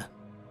area.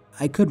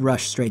 I could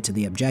rush straight to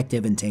the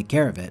objective and take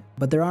care of it,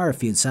 but there are a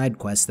few side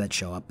quests that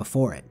show up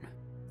before it.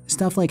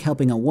 Stuff like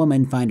helping a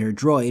woman find her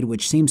droid,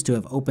 which seems to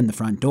have opened the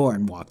front door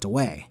and walked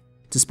away,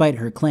 despite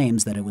her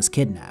claims that it was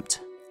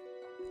kidnapped.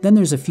 Then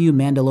there's a few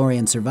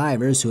Mandalorian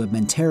survivors who have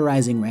been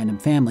terrorizing random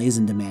families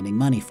and demanding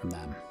money from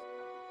them.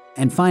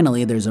 And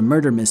finally, there's a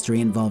murder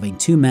mystery involving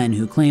two men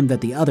who claim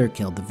that the other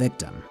killed the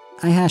victim.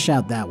 I hash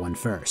out that one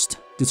first,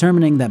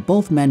 determining that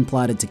both men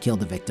plotted to kill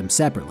the victim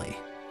separately.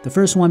 The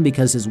first one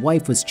because his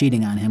wife was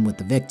cheating on him with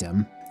the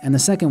victim, and the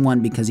second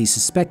one because he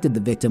suspected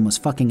the victim was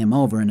fucking him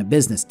over in a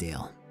business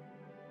deal.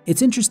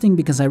 It's interesting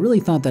because I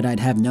really thought that I'd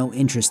have no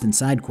interest in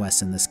side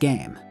quests in this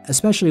game,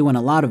 especially when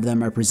a lot of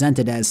them are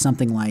presented as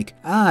something like,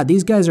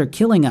 these guys are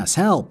killing us,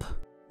 help!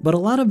 But a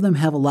lot of them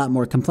have a lot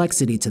more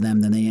complexity to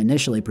them than they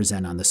initially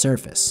present on the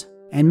surface,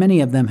 and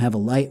many of them have a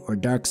light or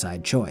dark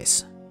side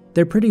choice.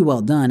 They're pretty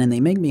well done, and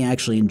they make me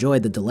actually enjoy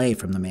the delay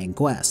from the main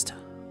quest.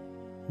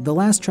 The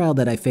last trial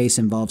that I face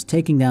involves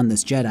taking down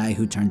this Jedi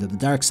who turned to the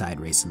dark side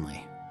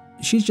recently.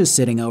 She's just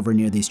sitting over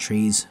near these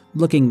trees,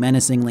 looking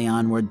menacingly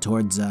onward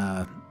towards,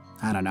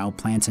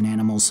 plants and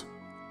animals.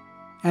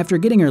 After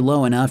getting her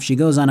low enough, she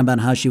goes on about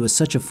how she was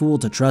such a fool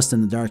to trust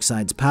in the dark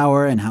side's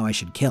power and how I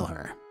should kill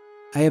her.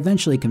 I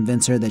eventually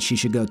convince her that she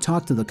should go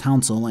talk to the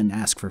council and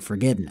ask for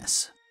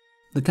forgiveness.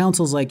 The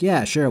council's like,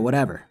 yeah, sure,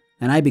 whatever,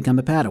 and I become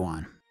a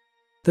Padawan.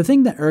 The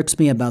thing that irks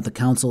me about the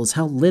council is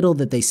how little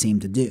that they seem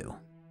to do.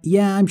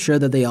 Yeah, I'm sure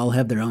that they all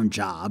have their own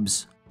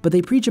jobs, but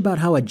they preach about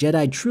how a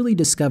Jedi truly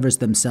discovers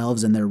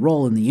themselves and their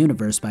role in the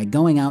universe by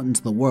going out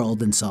into the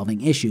world and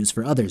solving issues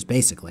for others,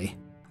 basically.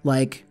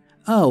 Like,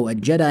 oh, a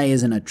Jedi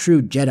isn't a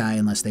true Jedi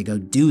unless they go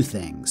do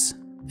things.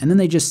 And then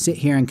they just sit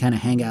here and kind of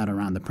hang out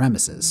around the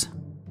premises.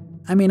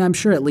 I mean, I'm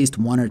sure at least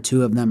one or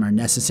two of them are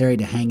necessary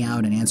to hang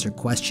out and answer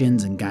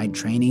questions and guide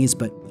trainees,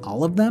 but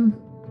all of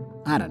them?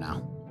 I don't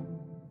know.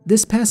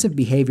 This passive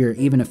behavior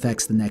even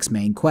affects the next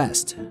main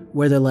quest,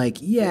 where they're like,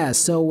 yeah,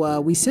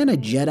 so we sent a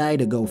Jedi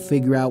to go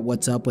figure out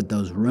what's up with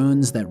those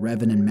runes that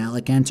Revan and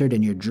Malak entered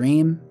in your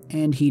dream,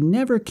 and he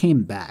never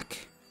came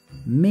back.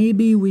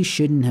 Maybe we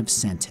shouldn't have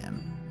sent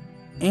him.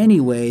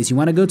 Anyways, you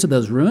want to go to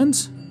those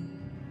ruins?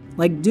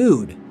 Like,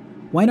 dude,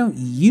 why don't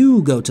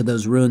you go to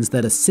those ruins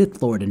that a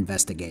Sith Lord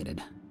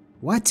investigated?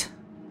 What?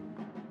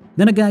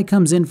 Then a guy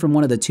comes in from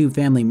one of the two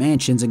family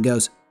mansions and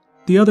goes,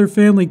 the other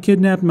family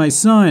kidnapped my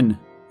son.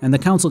 And the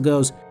council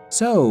goes,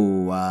 so,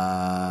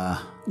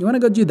 you want to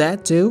go do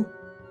that too?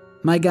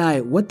 My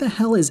guy, what the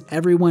hell is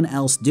everyone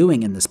else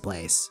doing in this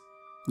place?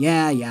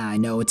 Yeah, I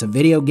know it's a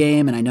video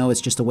game and I know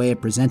it's just a way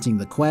of presenting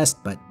the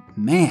quest, but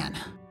man.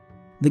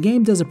 The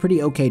game does a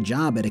pretty okay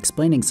job at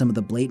explaining some of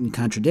the blatant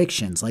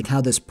contradictions, like how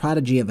this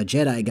prodigy of a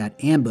Jedi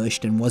got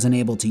ambushed and wasn't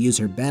able to use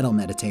her battle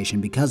meditation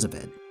because of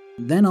it.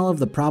 Then all of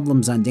the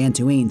problems on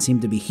Dantooine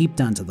seem to be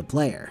heaped onto the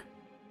player.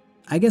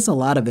 I guess a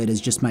lot of it is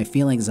just my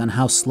feelings on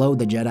how slow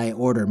the Jedi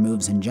Order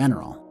moves in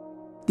general.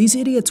 These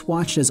idiots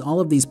watched as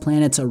all of these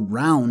planets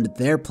around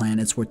their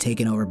planets were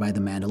taken over by the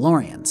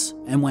Mandalorians,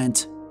 and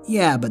went,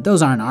 yeah, but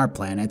those aren't our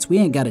planets, we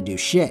ain't gotta do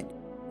shit.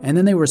 And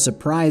then they were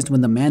surprised when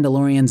the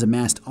Mandalorians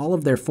amassed all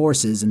of their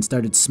forces and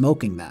started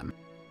smoking them.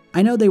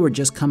 I know they were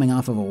just coming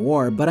off of a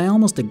war, but I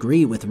almost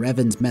agree with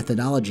Revan's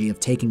methodology of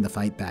taking the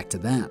fight back to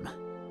them.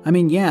 I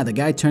mean, yeah, the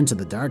guy turned to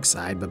the dark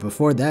side, but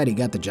before that he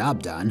got the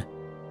job done.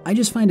 I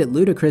just find it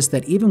ludicrous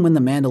that even when the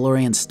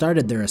Mandalorians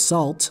started their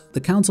assault, the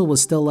council was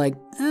still like,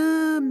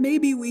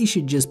 maybe we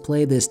should just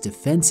play this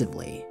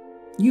defensively.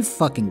 You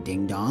fucking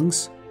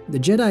ding-dongs. The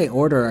Jedi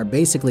Order are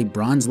basically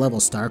bronze-level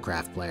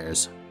StarCraft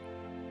players.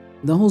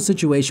 The whole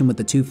situation with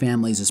the two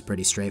families is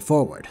pretty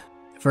straightforward.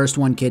 First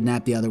one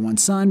kidnapped the other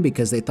one's son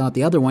because they thought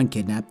the other one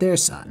kidnapped their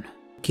son.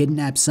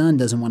 Kidnapped son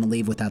doesn't want to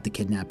leave without the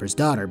kidnapper's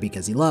daughter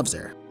because he loves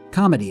her.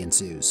 Comedy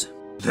ensues.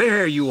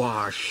 There you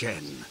are,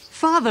 Shen.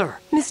 Father!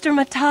 Mr.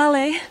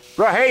 Matale!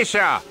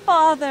 Rahesha!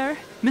 Father!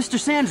 Mr.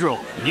 Sandro!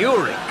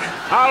 Yurik!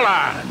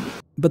 Alan!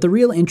 But the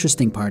real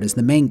interesting part is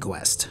the main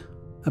quest.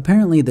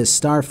 Apparently this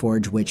Star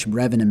Forge which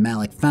Revan and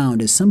Malik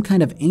found is some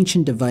kind of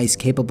ancient device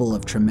capable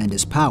of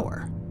tremendous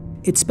power.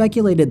 It's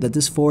speculated that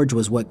this forge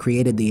was what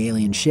created the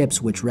alien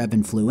ships which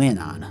Revan flew in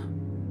on.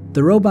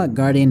 The robot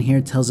guardian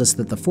here tells us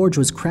that the forge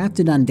was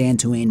crafted on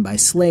Dantooine by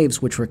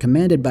slaves which were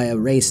commanded by a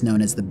race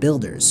known as the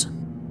Builders.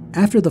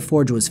 After the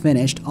forge was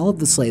finished, all of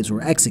the slaves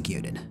were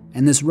executed,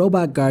 and this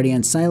robot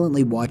guardian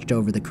silently watched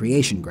over the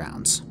creation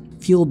grounds,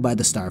 fueled by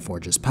the Star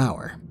Forge's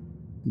power.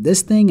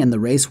 This thing and the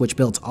race which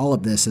built all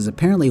of this is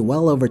apparently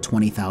well over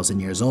 20,000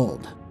 years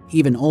old,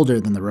 even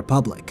older than the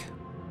Republic.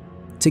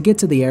 To get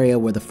to the area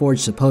where the forge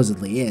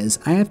supposedly is,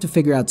 I have to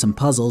figure out some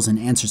puzzles and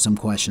answer some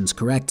questions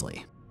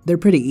correctly. They're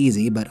pretty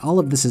easy, but all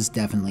of this is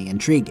definitely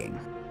intriguing.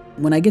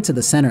 When I get to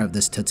the center of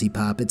this Tootsie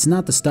Pop, it's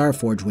not the Star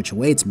Forge which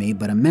awaits me,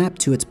 but a map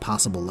to its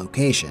possible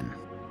location.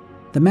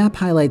 The map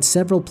highlights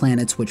several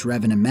planets which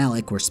Revan and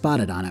Malik were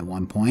spotted on at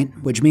one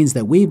point, which means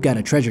that we've got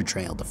a treasure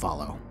trail to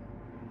follow.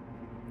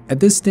 At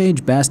this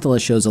stage,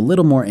 Bastila shows a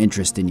little more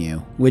interest in you,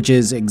 which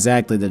is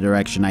exactly the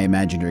direction I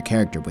imagined her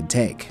character would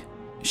take.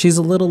 She's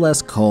a little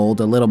less cold,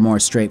 a little more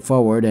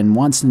straightforward, and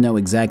wants to know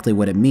exactly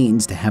what it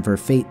means to have her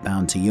fate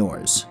bound to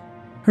yours.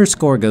 Her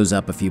score goes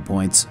up a few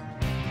points.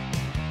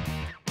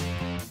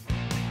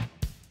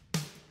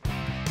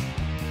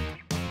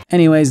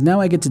 Anyways, now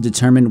I get to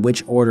determine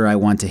which order I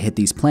want to hit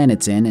these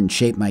planets in and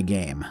shape my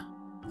game.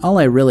 All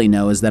I really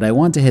know is that I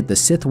want to hit the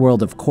Sith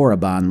world of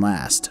Korriban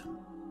last.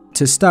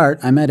 To start,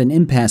 I'm at an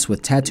impasse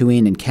with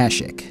Tatooine and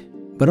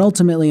Kashyyyk, but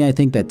ultimately I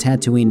think that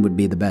Tatooine would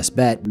be the best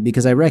bet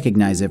because I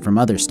recognize it from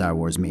other Star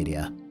Wars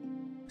media.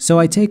 So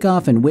I take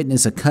off and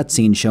witness a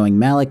cutscene showing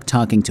Malik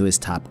talking to his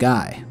top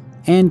guy,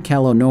 and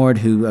Calo Nord,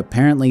 who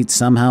apparently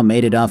somehow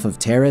made it off of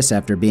Terrace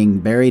after being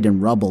buried in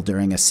rubble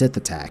during a Sith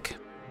attack.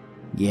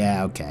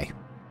 Yeah, okay.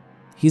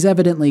 He's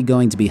evidently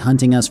going to be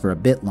hunting us for a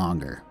bit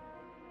longer.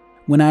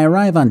 When I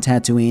arrive on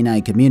Tatooine,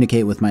 I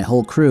communicate with my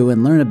whole crew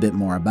and learn a bit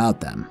more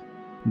about them.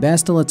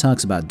 Bastila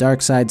talks about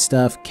dark side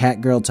stuff,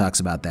 Catgirl talks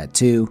about that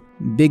too,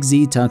 Big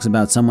Z talks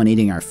about someone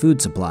eating our food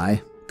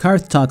supply,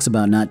 Karth talks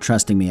about not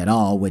trusting me at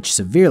all, which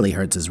severely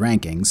hurts his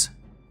rankings,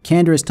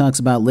 Canderous talks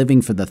about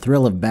living for the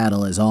thrill of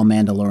battle as all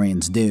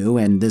Mandalorians do,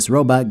 and this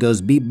robot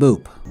goes beep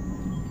boop.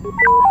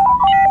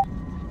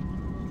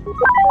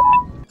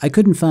 I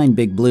couldn't find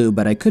Big Blue,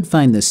 but I could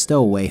find this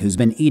stowaway who's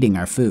been eating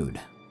our food.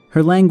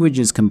 Her language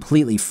is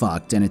completely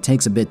fucked, and it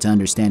takes a bit to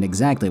understand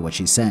exactly what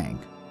she's saying.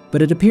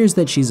 But it appears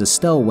that she's a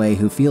stowaway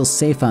who feels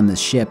safe on this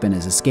ship and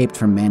has escaped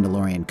from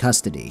Mandalorian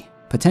custody,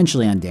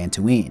 potentially on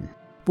Dantooine.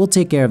 We'll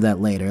take care of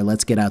that later,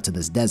 let's get out to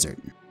this desert.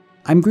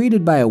 I'm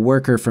greeted by a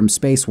worker from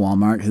Space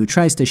Walmart who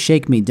tries to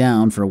shake me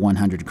down for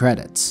 100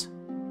 credits.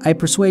 I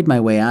persuade my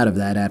way out of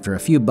that after a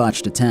few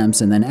botched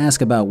attempts and then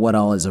ask about what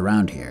all is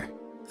around here.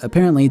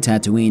 Apparently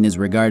Tatooine is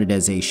regarded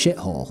as a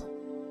shithole.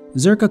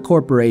 Zerka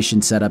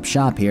Corporation set up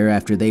shop here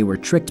after they were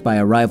tricked by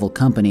a rival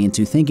company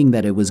into thinking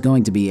that it was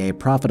going to be a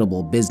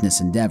profitable business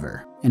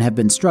endeavor, and have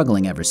been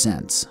struggling ever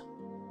since.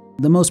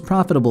 The most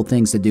profitable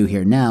things to do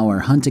here now are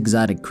hunt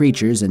exotic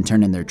creatures and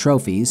turn in their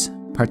trophies,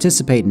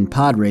 participate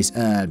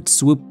in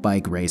swoop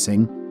bike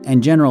racing,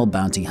 and general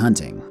bounty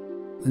hunting.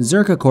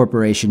 Zerka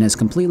Corporation has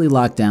completely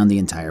locked down the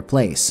entire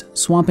place,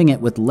 swamping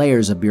it with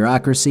layers of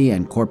bureaucracy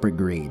and corporate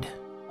greed.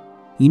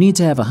 You need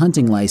to have a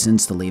hunting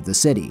license to leave the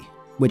city,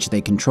 which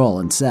they control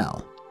and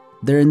sell.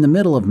 They're in the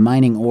middle of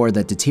mining ore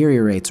that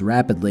deteriorates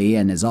rapidly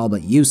and is all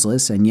but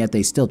useless, and yet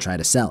they still try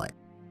to sell it.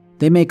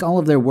 They make all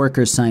of their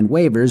workers sign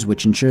waivers,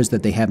 which ensures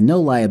that they have no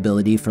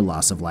liability for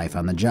loss of life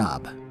on the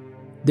job.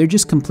 They're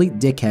just complete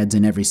dickheads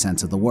in every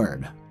sense of the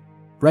word.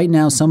 Right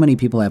now, so many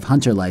people have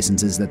hunter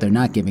licenses that they're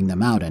not giving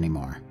them out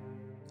anymore.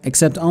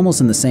 Except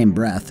almost in the same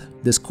breath,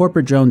 this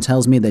corporate drone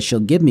tells me that she'll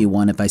give me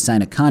one if I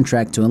sign a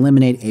contract to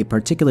eliminate a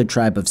particular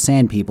tribe of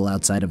sand people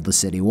outside of the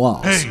city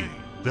walls. Hey!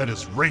 That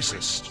is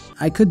racist.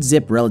 I could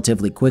zip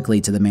relatively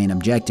quickly to the main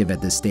objective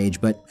at this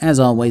stage, but as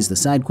always, the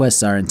side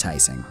quests are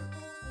enticing.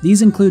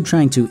 These include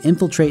trying to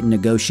infiltrate and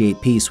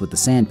negotiate peace with the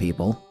Sand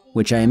People,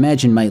 which I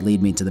imagine might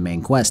lead me to the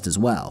main quest as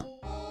well.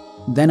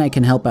 Then I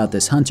can help out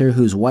this hunter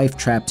whose wife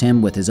trapped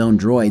him with his own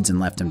droids and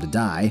left him to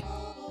die.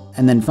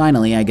 And then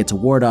finally, I get to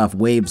ward off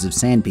waves of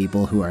Sand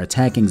People who are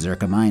attacking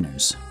Zerka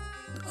miners.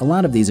 A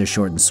lot of these are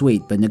short and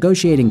sweet, but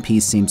negotiating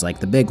peace seems like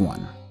the big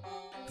one.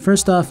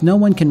 First off, no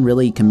one can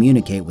really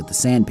communicate with the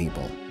Sand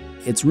People.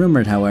 It's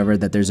rumored, however,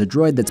 that there's a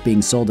droid that's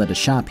being sold at a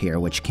shop here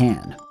which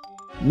can.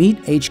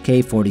 Meet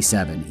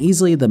HK-47,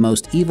 easily the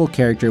most evil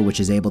character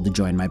which is able to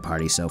join my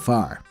party so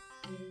far.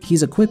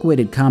 He's a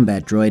quick-witted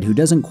combat droid who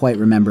doesn't quite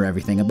remember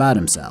everything about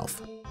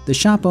himself. The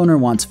shop owner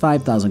wants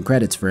 5,000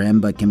 credits for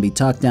him, but can be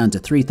talked down to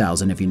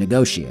 3,000 if you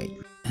negotiate.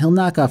 He'll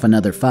knock off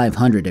another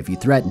 500 if you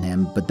threaten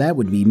him, but that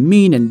would be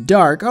mean and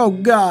dark, oh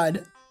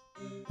god!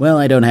 Well,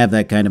 I don't have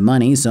that kind of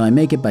money, so I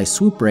make it by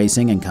swoop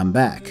racing and come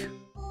back.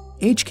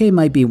 HK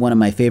might be one of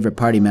my favorite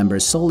party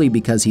members solely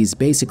because he's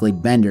basically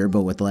Bender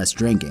but with less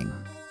drinking.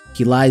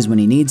 He lies when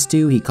he needs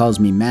to, he calls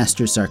me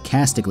master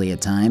sarcastically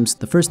at times,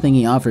 the first thing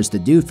he offers to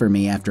do for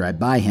me after I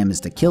buy him is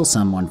to kill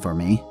someone for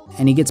me,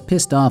 and he gets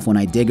pissed off when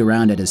I dig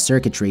around at his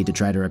circuitry to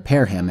try to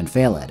repair him and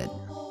fail at it.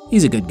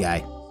 He's a good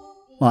guy.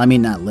 Well, I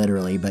mean, not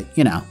literally, but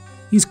you know,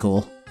 he's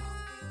cool.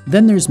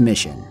 Then there's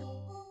Mission.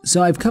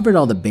 So I've covered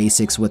all the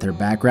basics with her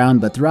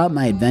background, but throughout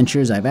my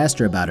adventures I've asked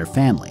her about her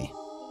family.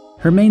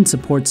 Her main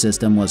support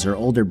system was her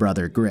older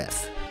brother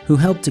Griff, who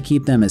helped to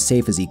keep them as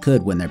safe as he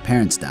could when their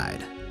parents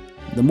died.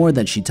 The more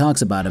that she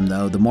talks about him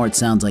though, the more it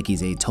sounds like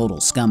he's a total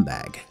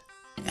scumbag.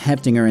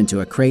 Hefting her into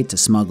a crate to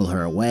smuggle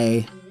her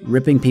away,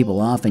 ripping people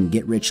off in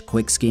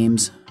get-rich-quick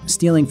schemes,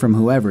 stealing from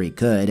whoever he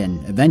could,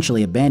 and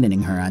eventually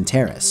abandoning her on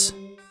Terrace.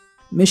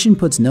 Mission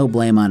puts no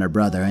blame on her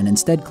brother and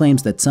instead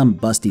claims that some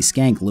busty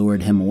skank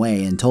lured him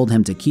away and told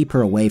him to keep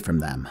her away from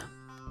them.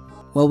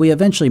 Well, we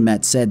eventually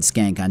met said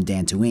skank on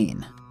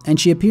Dantooine, and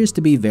she appears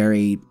to be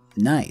very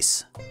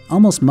nice,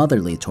 almost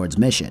motherly towards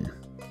Mission.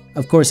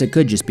 Of course, it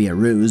could just be a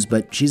ruse,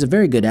 but she's a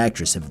very good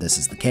actress if this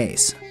is the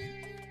case.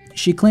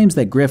 She claims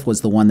that Griff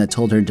was the one that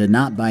told her to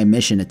not buy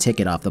Mission a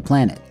ticket off the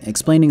planet,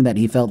 explaining that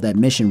he felt that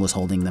Mission was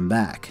holding them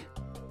back.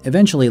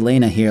 Eventually,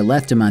 Lena here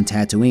left him on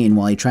Tatooine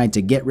while he tried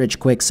to get rich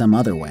quick some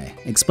other way,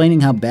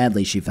 explaining how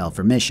badly she felt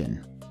for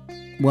Mission.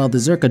 Well, the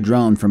Zerka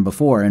drone from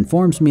before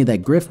informs me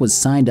that Griff was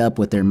signed up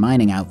with their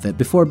mining outfit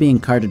before being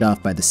carted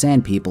off by the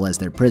Sand People as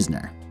their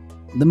prisoner.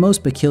 The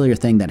most peculiar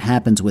thing that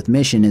happens with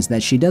Mission is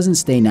that she doesn't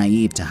stay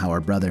naive to how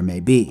her brother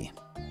may be.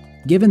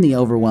 Given the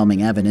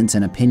overwhelming evidence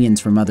and opinions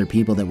from other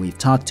people that we've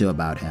talked to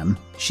about him,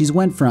 she's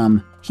went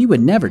from, he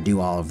would never do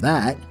all of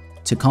that,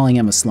 to calling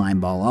him a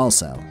slimeball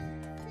also.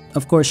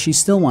 Of course, she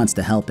still wants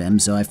to help him,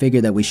 so I figure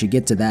that we should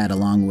get to that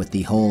along with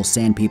the whole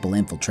Sand People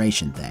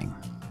infiltration thing.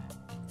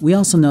 We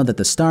also know that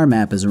the star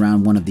map is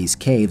around one of these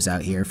caves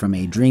out here from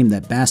a dream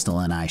that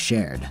Bastila and I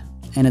shared,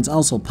 and it's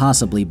also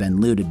possibly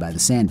been looted by the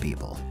Sand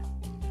People.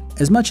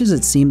 As much as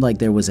it seemed like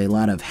there was a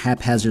lot of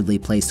haphazardly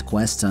placed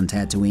quests on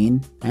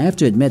Tatooine, I have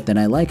to admit that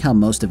I like how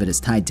most of it is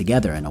tied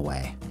together in a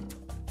way.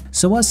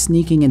 So us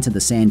sneaking into the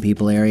Sand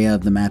People area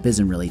of the map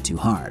isn't really too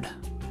hard.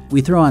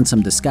 We throw on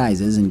some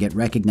disguises and get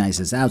recognized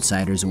as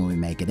outsiders when we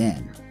make it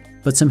in.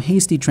 But some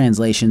hasty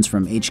translations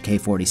from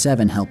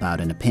HK-47 help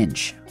out in a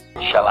pinch.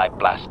 Shall I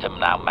blast him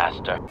now,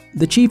 Master?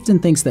 The chieftain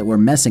thinks that we're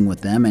messing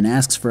with them and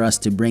asks for us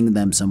to bring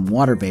them some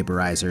water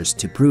vaporizers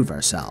to prove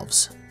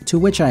ourselves. To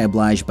which I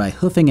oblige by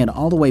hoofing it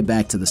all the way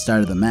back to the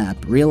start of the map,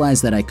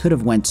 realize that I could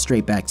have went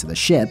straight back to the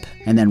ship,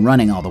 and then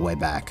running all the way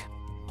back.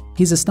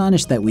 He's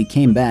astonished that we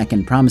came back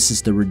and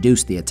promises to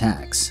reduce the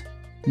attacks.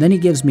 Then he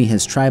gives me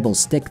his tribal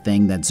stick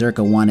thing that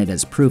Zerka wanted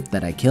as proof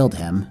that I killed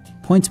him,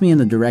 points me in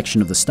the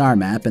direction of the star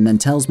map, and then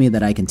tells me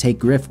that I can take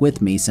Griff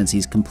with me since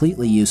he's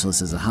completely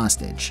useless as a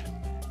hostage.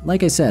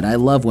 Like I said, I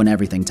love when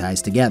everything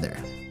ties together.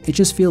 It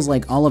just feels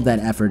like all of that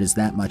effort is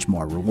that much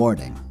more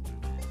rewarding.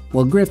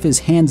 Well, Griff is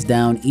hands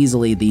down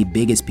easily the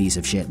biggest piece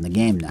of shit in the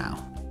game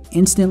now,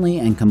 instantly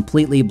and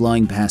completely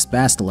blowing past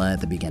Bastila at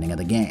the beginning of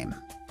the game.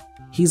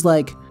 He's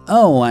like,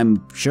 "Oh,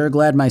 I'm sure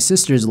glad my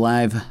sister's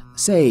alive.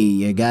 Say,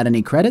 you got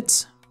any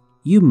credits?"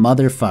 You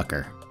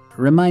motherfucker.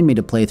 Remind me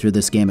to play through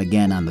this game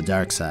again on the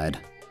dark side.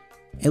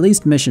 At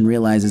least Mission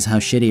realizes how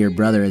shitty her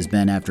brother has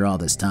been after all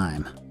this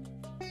time.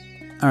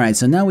 Alright,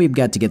 so now we've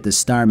got to get this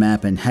star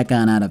map and heck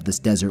on out of this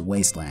desert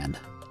wasteland.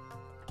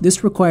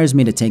 This requires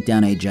me to take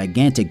down a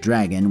gigantic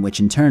dragon, which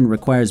in turn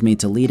requires me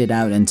to lead it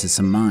out into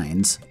some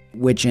mines,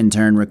 which in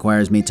turn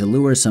requires me to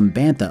lure some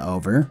bantha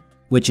over,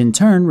 which in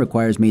turn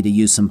requires me to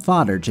use some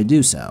fodder to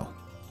do so.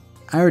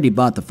 I already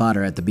bought the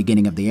fodder at the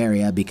beginning of the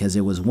area because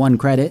it was 1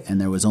 credit and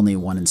there was only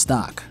 1 in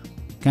stock.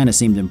 Kinda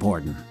seemed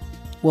important.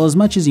 Well, as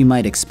much as you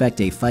might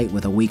expect a fight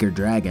with a weaker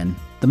dragon,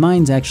 the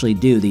mines actually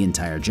do the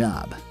entire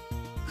job.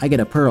 I get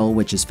a pearl,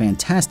 which is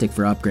fantastic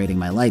for upgrading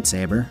my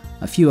lightsaber,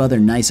 a few other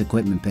nice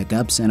equipment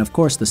pickups, and of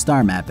course the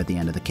star map at the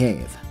end of the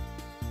cave.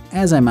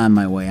 As I'm on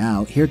my way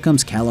out, here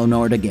comes Calo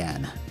Nord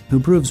again,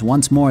 who proves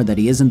once more that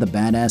he isn't the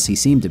badass he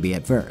seemed to be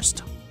at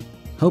first.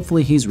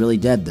 Hopefully he's really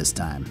dead this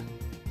time.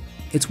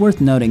 It's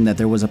worth noting that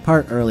there was a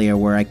part earlier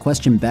where I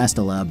questioned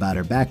Bastila about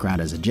her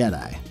background as a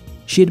Jedi.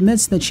 She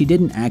admits that she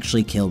didn't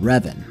actually kill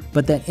Revan,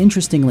 but that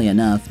interestingly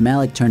enough,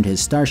 Malak turned his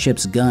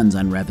starship's guns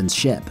on Revan's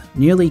ship,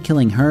 nearly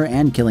killing her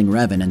and killing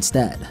Revan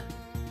instead.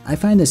 I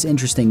find this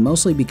interesting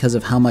mostly because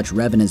of how much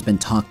Revan has been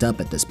talked up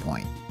at this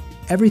point.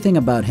 Everything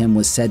about him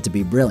was said to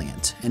be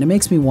brilliant, and it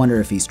makes me wonder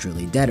if he's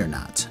truly dead or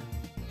not.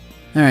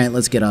 Alright,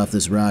 let's get off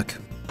this rock.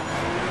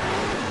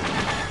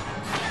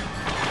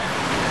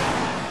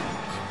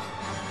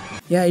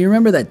 Yeah, you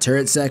remember that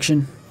turret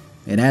section?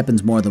 It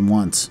happens more than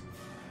once.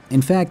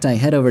 In fact, I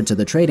head over to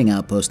the trading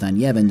outpost on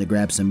Yevon to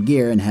grab some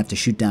gear and have to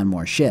shoot down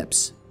more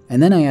ships.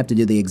 And then I have to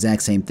do the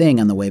exact same thing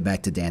on the way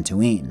back to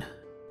Dantooine.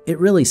 It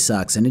really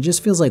sucks, and it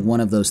just feels like one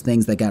of those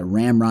things that got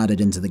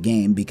ramrodded into the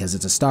game because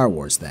it's a Star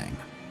Wars thing.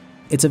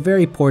 It's a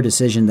very poor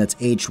decision that's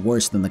aged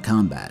worse than the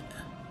combat.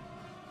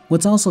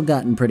 What's also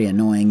gotten pretty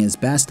annoying is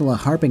Bastila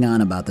harping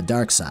on about the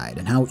dark side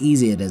and how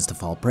easy it is to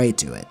fall prey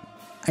to it.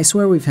 I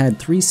swear we've had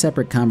 3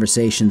 separate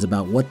conversations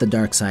about what the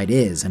dark side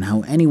is and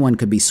how anyone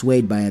could be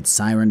swayed by its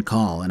siren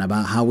call and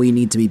about how we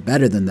need to be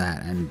better than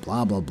that and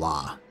blah blah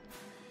blah.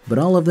 But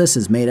all of this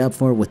is made up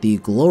for with the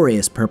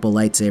glorious purple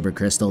lightsaber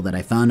crystal that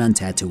I found on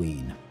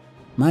Tatooine.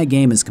 My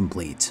game is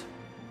complete.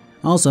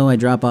 Also, I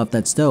drop off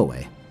that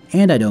stowaway,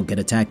 and I don't get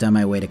attacked on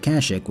my way to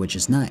Kashyyyk, which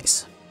is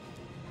nice.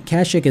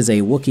 Kashyyyk is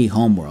a Wookiee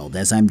homeworld,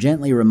 as I'm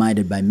gently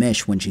reminded by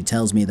Mish when she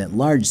tells me that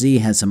Large Z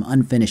has some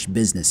unfinished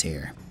business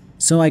here.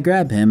 So I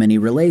grab him and he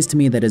relays to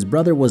me that his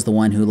brother was the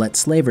one who let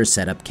slavers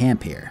set up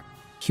camp here.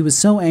 He was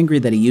so angry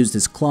that he used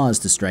his claws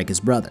to strike his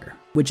brother,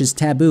 which is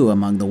taboo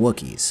among the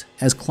Wookiees,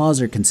 as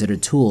claws are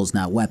considered tools,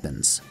 not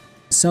weapons.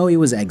 So he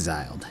was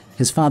exiled,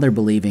 his father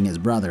believing his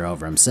brother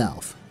over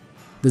himself.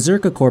 The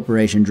Zerka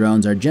Corporation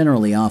drones are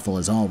generally awful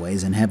as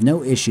always and have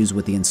no issues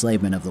with the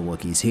enslavement of the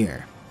Wookiees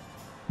here.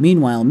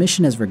 Meanwhile,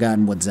 Mission has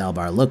forgotten what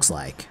Zalbar looks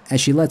like,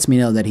 as she lets me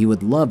know that he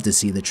would love to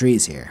see the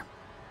trees here.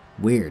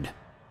 Weird.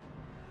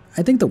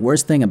 I think the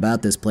worst thing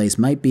about this place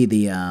might be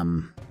the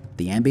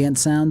ambient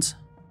sounds.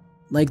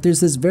 Like,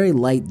 there's this very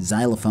light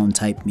xylophone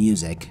type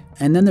music,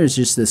 and then there's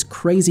just this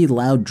crazy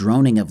loud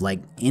droning of like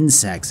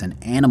insects and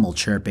animal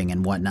chirping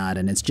and whatnot,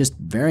 and it's just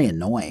very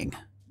annoying.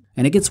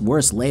 And it gets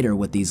worse later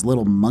with these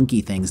little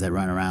monkey things that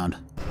run around.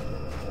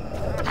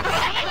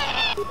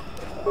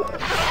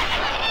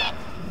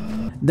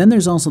 Then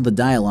there's also the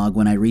dialogue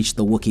when I reach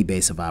the Wookiee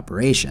base of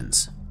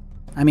operations.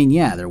 I mean,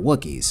 yeah, they're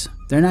Wookiees.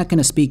 They're not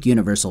gonna speak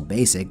Universal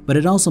Basic, but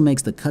it also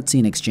makes the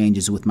cutscene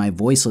exchanges with my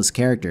voiceless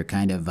character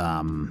kind of,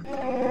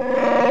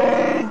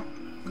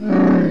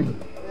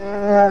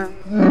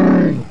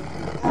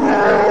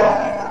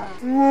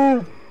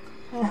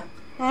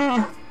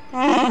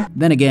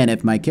 Then again,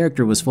 if my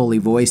character was fully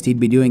voiced, he'd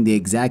be doing the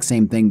exact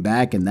same thing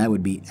back, and that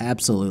would be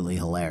absolutely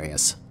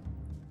hilarious.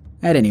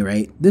 At any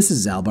rate, this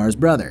is Zalbar's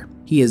brother.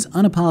 He is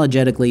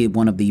unapologetically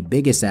one of the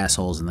biggest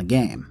assholes in the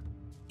game.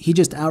 He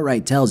just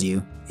outright tells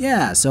you,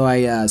 yeah, so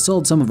I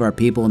sold some of our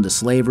people into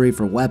slavery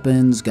for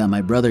weapons, got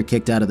my brother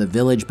kicked out of the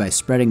village by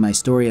spreading my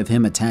story of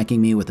him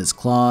attacking me with his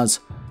claws,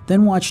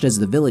 then watched as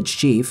the village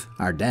chief,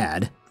 our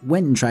dad,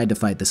 went and tried to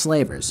fight the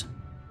slavers.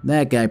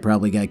 That guy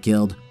probably got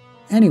killed.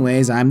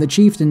 Anyways, I'm the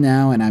chieftain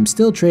now, and I'm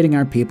still trading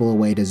our people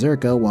away to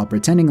Zerka while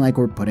pretending like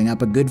we're putting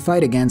up a good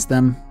fight against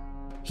them.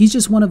 He's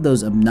just one of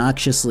those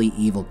obnoxiously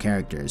evil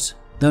characters,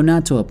 though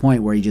not to a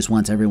point where he just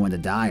wants everyone to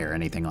die or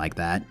anything like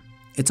that.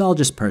 It's all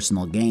just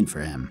personal gain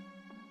for him.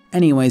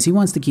 Anyways, he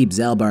wants to keep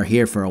Zalbar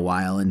here for a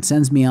while and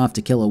sends me off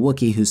to kill a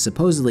Wookiee who's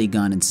supposedly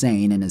gone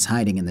insane and is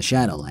hiding in the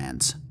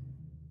Shadowlands.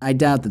 I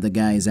doubt that the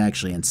guy is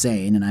actually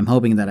insane, and I'm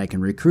hoping that I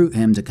can recruit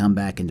him to come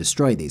back and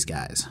destroy these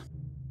guys.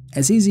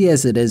 As easy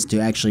as it is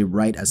to actually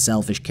write a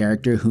selfish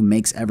character who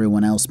makes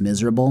everyone else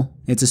miserable,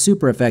 it's a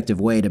super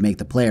effective way to make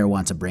the player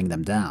want to bring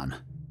them down.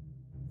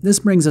 This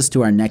brings us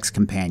to our next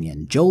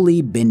companion,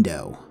 Jolee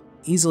Bindo,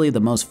 easily the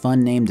most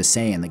fun name to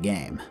say in the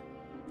game.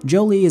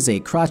 Jolee is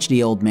a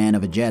crotchety old man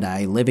of a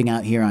Jedi living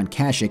out here on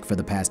Kashyyyk for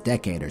the past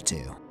decade or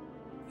two.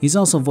 He's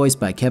also voiced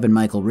by Kevin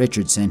Michael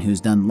Richardson, who's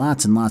done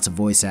lots and lots of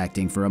voice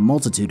acting for a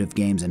multitude of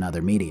games and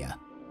other media.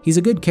 He's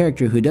a good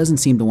character who doesn't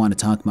seem to want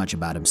to talk much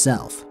about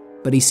himself,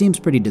 but he seems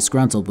pretty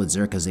disgruntled with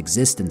Zerka's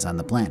existence on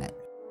the planet.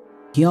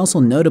 He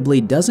also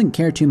notably doesn't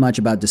care too much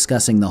about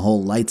discussing the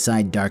whole light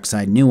side, dark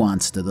side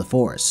nuance to the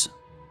Force.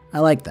 I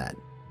like that.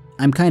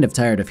 I'm kind of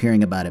tired of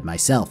hearing about it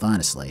myself,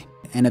 honestly,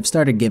 and have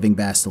started giving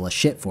Bastila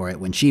shit for it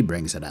when she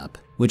brings it up,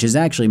 which has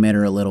actually made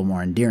her a little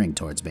more endearing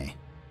towards me.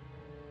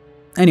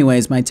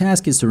 Anyways, my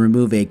task is to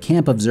remove a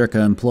camp of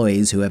Zerka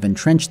employees who have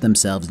entrenched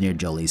themselves near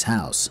Jolee's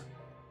house.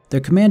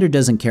 Their commander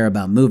doesn't care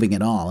about moving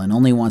at all and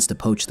only wants to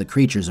poach the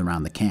creatures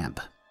around the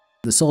camp.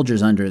 The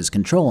soldiers under his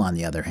control, on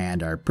the other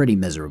hand, are pretty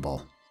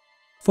miserable.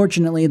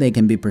 Fortunately, they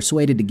can be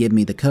persuaded to give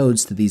me the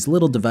codes to these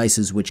little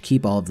devices which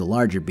keep all of the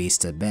larger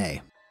beasts at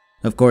bay.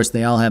 Of course,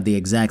 they all have the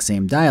exact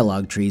same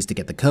dialogue trees to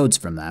get the codes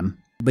from them,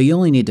 but you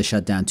only need to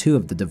shut down 2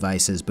 of the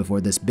devices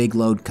before this big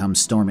load comes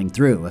storming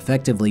through,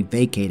 effectively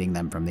vacating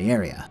them from the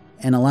area,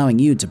 and allowing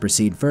you to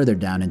proceed further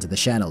down into the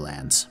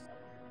Shadowlands.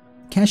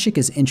 Kashyyyk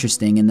is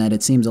interesting in that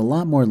it seems a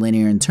lot more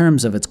linear in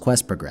terms of its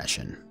quest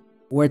progression.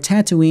 Where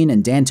Tatooine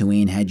and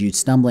Dantooine had you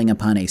stumbling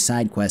upon a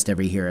side quest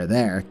every here or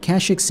there,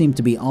 Kashyyyk seemed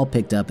to be all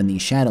picked up in the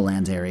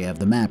Shadowlands area of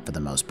the map for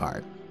the most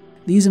part.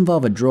 These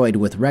involve a droid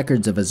with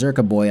records of a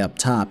Zerka boy up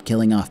top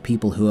killing off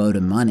people who owed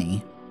him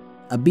money,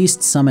 a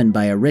beast summoned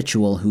by a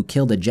ritual who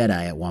killed a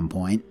Jedi at one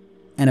point,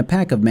 and a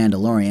pack of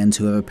Mandalorians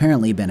who have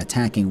apparently been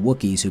attacking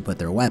Wookiees who put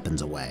their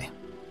weapons away.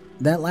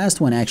 That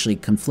last one actually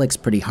conflicts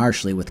pretty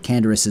harshly with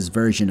Canderous'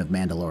 version of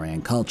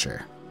Mandalorian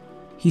culture.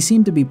 He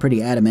seemed to be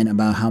pretty adamant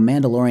about how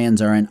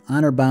Mandalorians are an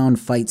honor-bound,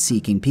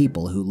 fight-seeking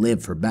people who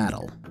live for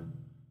battle.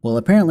 Well,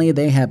 apparently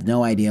they have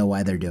no idea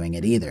why they're doing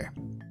it either.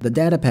 The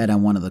datapad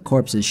on one of the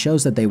corpses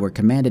shows that they were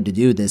commanded to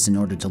do this in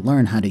order to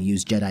learn how to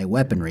use Jedi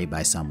weaponry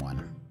by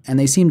someone, and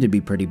they seem to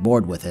be pretty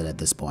bored with it at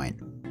this point.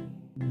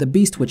 The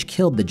beast which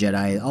killed the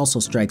Jedi also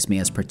strikes me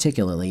as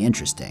particularly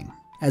interesting,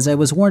 as I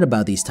was warned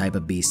about these type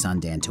of beasts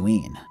on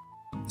Dantooine.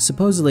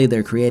 Supposedly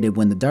they're created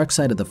when the dark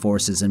side of the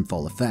Force is in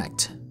full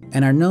effect,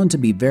 and are known to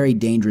be very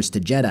dangerous to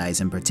Jedis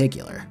in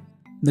particular.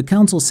 The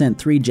Council sent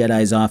 3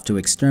 Jedis off to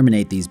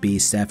exterminate these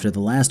beasts after the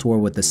last war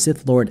with the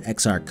Sith Lord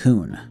Exar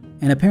Kun,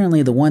 and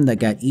apparently the one that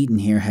got eaten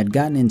here had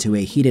gotten into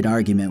a heated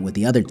argument with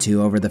the other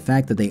 2 over the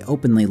fact that they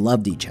openly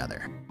loved each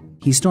other.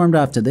 He stormed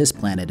off to this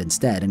planet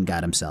instead and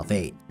got himself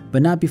ate,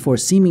 but not before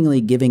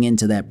seemingly giving in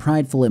to that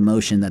prideful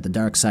emotion that the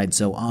dark side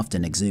so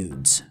often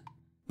exudes.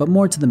 But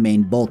more to the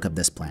main bulk of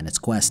this planet's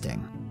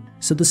questing.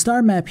 So the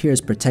star map here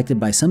is protected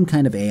by some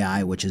kind of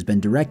AI which has been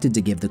directed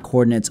to give the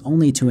coordinates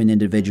only to an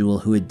individual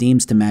who it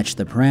deems to match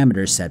the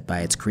parameters set by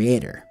its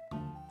creator.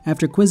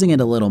 After quizzing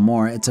it a little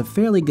more, it's a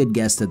fairly good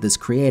guess that this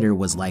creator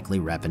was likely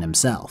Revan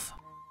himself.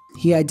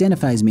 He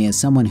identifies me as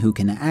someone who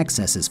can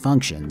access his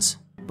functions,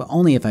 but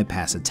only if I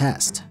pass a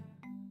test.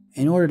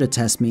 In order to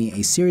test me,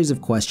 a series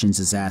of questions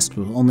is asked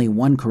with only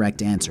one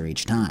correct answer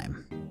each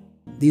time.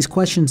 These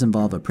questions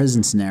involve a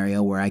prison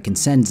scenario where I can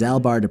send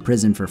Zalbar to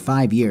prison for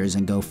 5 years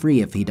and go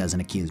free if he doesn't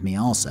accuse me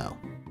also.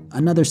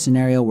 Another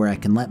scenario where I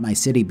can let my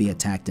city be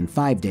attacked in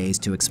 5 days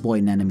to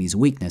exploit an enemy's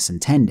weakness in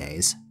 10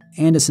 days.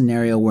 And a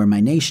scenario where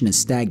my nation is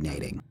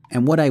stagnating,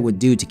 and what I would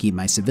do to keep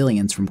my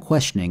civilians from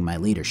questioning my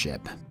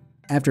leadership.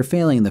 After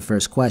failing the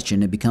first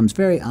question, it becomes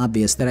very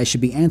obvious that I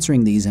should be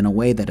answering these in a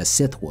way that a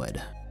Sith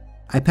would.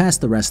 I pass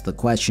the rest of the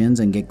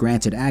questions and get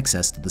granted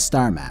access to the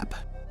star map.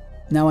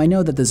 Now I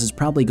know that this is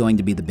probably going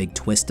to be the big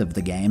twist of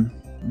the game,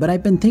 but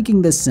I've been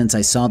thinking this since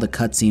I saw the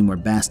cutscene where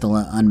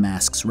Bastila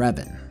unmasks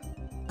Revan.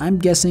 I'm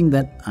guessing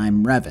that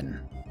I'm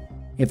Revan.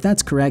 If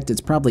that's correct, it's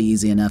probably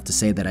easy enough to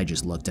say that I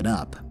just looked it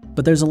up,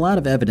 but there's a lot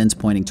of evidence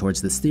pointing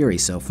towards this theory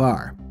so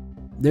far.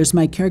 There's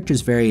my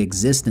character's very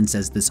existence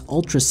as this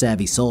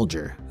ultra-savvy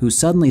soldier who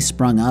suddenly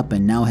sprung up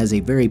and now has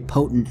a very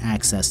potent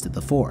access to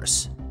the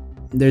Force.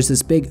 There's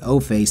this big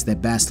O-face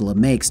that Bastila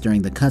makes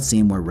during the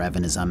cutscene where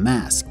Revan is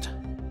unmasked.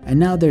 And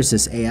now there's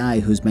this AI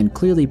who's been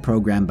clearly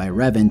programmed by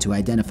Revan to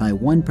identify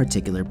one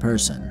particular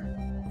person.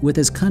 With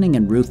as cunning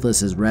and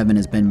ruthless as Revan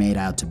has been made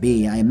out to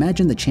be, I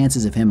imagine the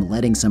chances of him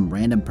letting some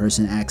random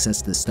person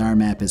access the star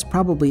map is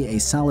probably a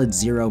solid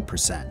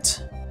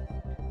 0%.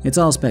 It's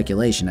all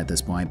speculation at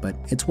this point, but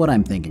it's what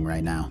I'm thinking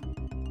right now.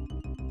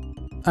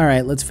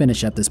 Alright, let's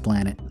finish up this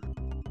planet.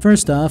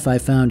 First off, I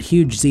found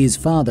Huge Z's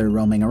father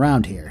roaming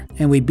around here,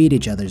 and we beat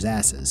each other's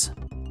asses.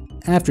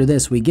 After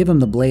this, we give him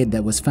the blade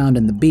that was found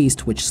in the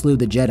beast which slew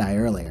the Jedi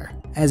earlier,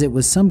 as it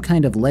was some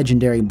kind of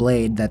legendary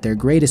blade that their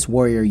greatest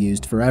warrior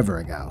used forever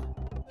ago.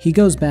 He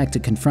goes back to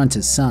confront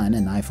his son,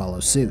 and I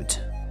follow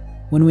suit.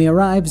 When we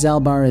arrive,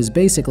 Zalbar is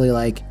basically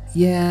like,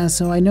 yeah,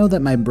 so I know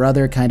that my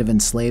brother kind of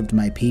enslaved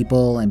my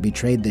people and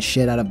betrayed the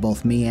shit out of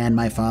both me and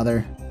my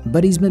father,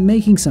 but he's been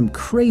making some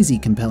crazy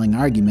compelling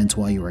arguments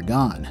while you were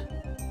gone.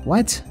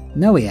 What?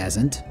 No, he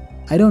hasn't.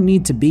 I don't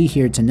need to be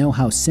here to know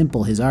how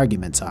simple his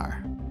arguments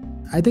are.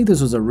 I think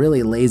this was a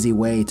really lazy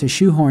way to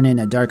shoehorn in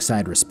a dark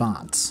side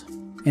response,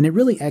 and it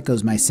really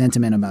echoes my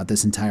sentiment about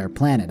this entire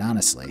planet,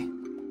 honestly.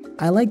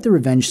 I like the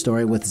revenge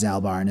story with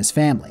Zalbar and his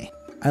family.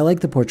 I like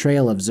the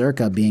portrayal of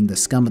Zerka being the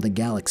scum of the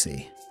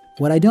galaxy.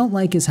 What I don't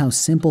like is how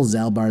simple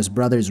Zalbar's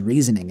brother's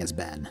reasoning has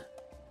been.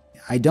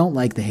 I don't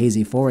like the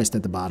hazy forest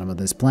at the bottom of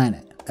this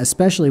planet,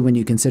 especially when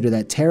you consider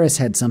that Terrace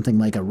had something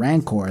like a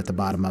Rancor at the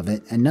bottom of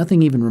it, and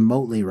nothing even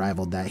remotely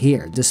rivaled that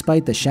here,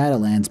 despite the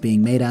Shadowlands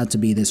being made out to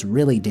be this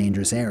really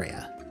dangerous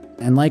area.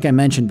 And like I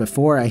mentioned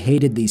before, I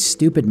hated these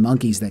stupid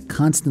monkeys that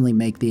constantly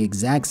make the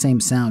exact same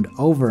sound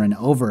over and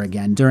over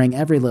again during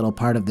every little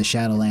part of the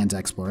Shadowlands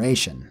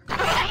exploration.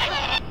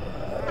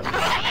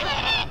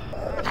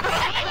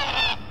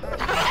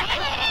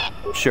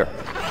 Sure.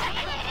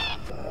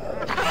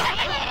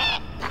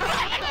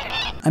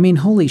 I mean,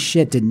 holy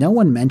shit, did no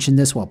one mention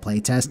this while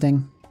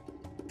playtesting?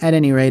 At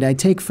any rate, I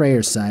take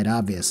Freyr's side,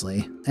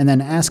 obviously, and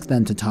then ask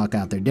them to talk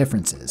out their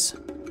differences.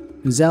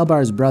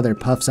 Zalbar's brother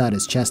puffs out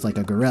his chest like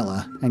a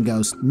gorilla and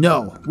goes,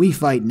 "No, we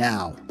fight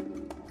now."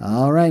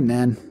 Alright,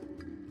 man.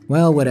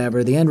 Well,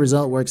 whatever, the end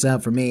result works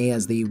out for me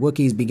as the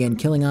Wookiees begin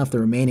killing off the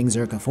remaining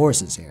Zerka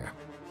forces here.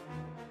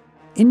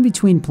 In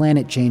between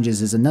planet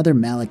changes is another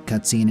Malik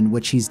cutscene in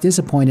which he's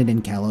disappointed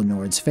in Calo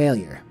Nord's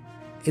failure.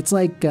 It's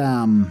like,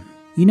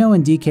 you know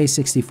in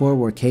DK64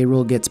 where K.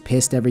 Rool gets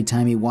pissed every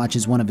time he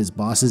watches one of his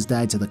bosses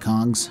die to the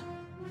Kongs?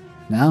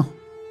 No?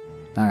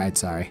 Alright,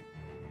 sorry.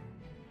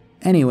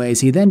 Anyways,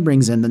 he then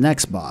brings in the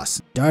next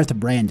boss, Darth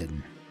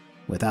Brandon,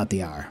 without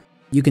the R.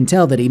 You can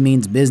tell that he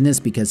means business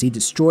because he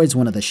destroys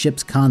one of the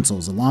ship's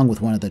consoles along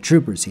with one of the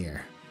troopers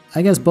here.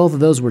 I guess both of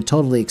those were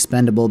totally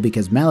expendable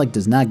because Malik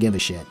does not give a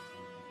shit.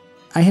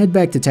 I head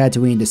back to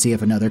Tatooine to see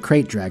if another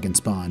crate dragon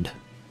spawned.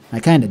 I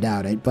kinda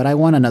doubt it, but I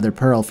want another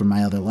pearl for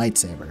my other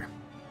lightsaber.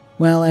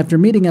 Well, after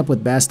meeting up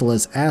with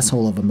Bastila's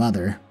asshole of a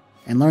mother,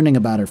 and learning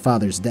about her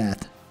father's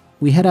death,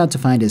 we head out to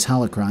find his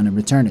holocron and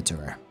return it to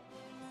her.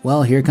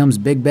 Well, here comes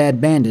Big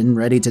Bad Bandon,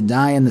 ready to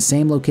die in the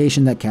same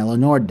location that Calo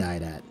Nord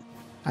died at.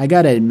 I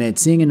gotta admit,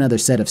 seeing another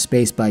set of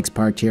space bikes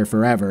parked here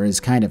forever is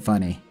kind of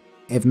funny.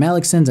 If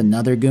Malik sends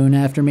another goon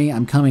after me,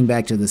 I'm coming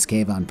back to this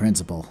cave on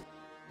principle.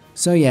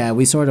 So yeah,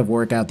 we sort of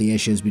work out the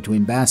issues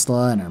between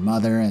Bastila and her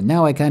mother, and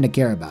now I kinda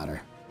care about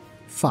her.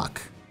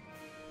 Fuck.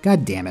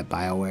 God damn it,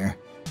 Bioware.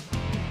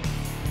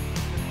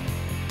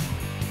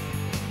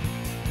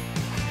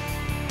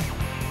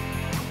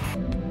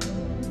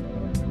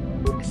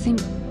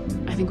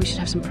 I think we should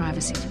have some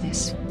privacy for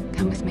this.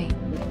 Come with me.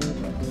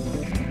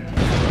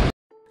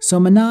 So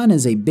Manon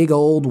is a big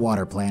old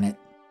water planet.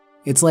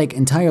 It's like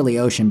entirely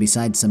ocean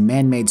besides some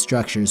man-made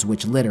structures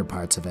which litter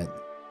parts of it.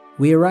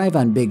 We arrive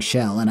on Big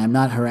Shell and I'm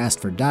not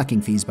harassed for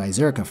docking fees by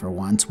Zerka for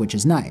once, which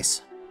is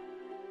nice.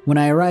 When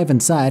I arrive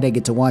inside, I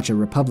get to watch a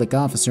Republic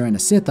officer and a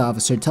Sith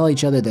officer tell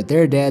each other that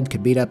their dad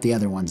could beat up the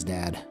other one's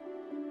dad.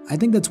 I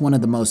think that's one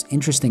of the most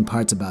interesting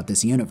parts about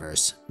this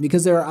universe,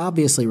 because there are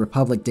obviously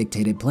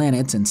Republic-dictated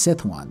planets and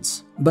Sith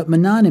ones. But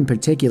Manon in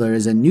particular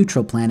is a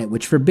neutral planet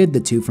which forbid the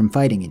two from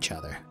fighting each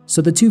other.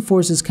 So the two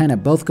forces kind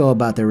of both go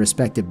about their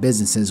respective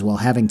businesses while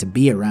having to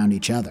be around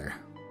each other.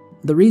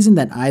 The reason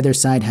that either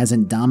side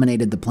hasn't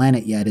dominated the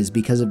planet yet is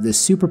because of this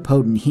super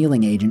potent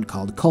healing agent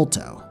called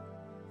Kolto.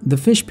 The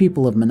fish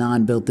people of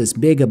Manon built this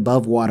big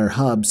above-water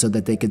hub so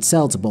that they could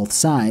sell to both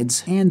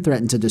sides, and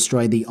threaten to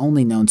destroy the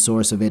only known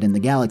source of it in the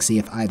galaxy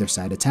if either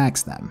side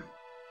attacks them.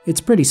 It's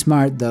pretty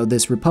smart, though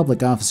this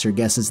Republic officer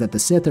guesses that the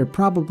Sith are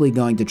probably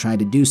going to try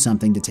to do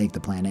something to take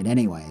the planet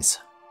anyways.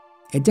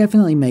 It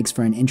definitely makes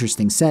for an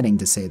interesting setting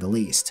to say the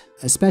least,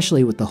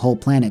 especially with the whole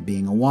planet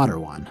being a water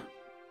one.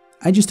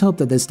 I just hope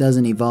that this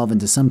doesn't evolve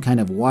into some kind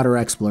of water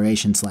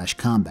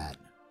exploration/combat.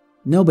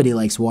 Nobody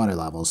likes water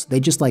levels,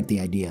 they just like the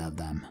idea of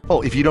them.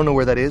 Oh, if you don't know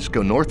where that is,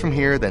 go north from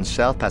here, then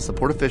south past the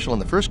port official in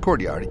the first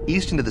courtyard,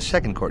 east into the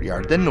second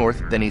courtyard, then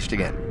north, then east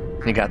again.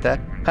 You got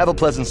that? Have a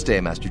pleasant stay,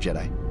 Master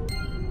Jedi.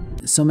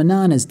 So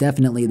Manon is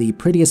definitely the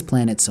prettiest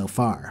planet so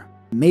far.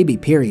 Maybe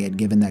period,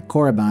 given that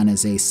Korriban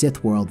is a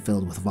Sith world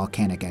filled with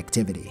volcanic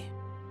activity.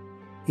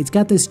 It's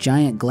got this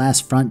giant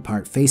glass front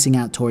part facing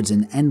out towards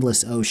an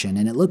endless ocean,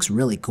 and it looks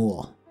really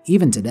cool,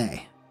 even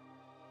today.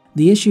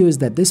 The issue is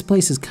that this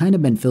place has kind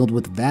of been filled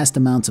with vast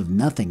amounts of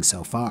nothing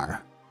so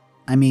far.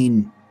 I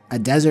mean, a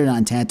desert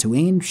on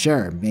Tatooine?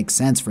 Sure, makes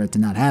sense for it to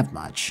not have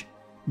much.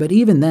 But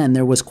even then,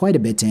 there was quite a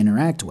bit to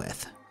interact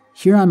with.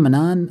 Here on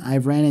Manon,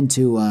 I've ran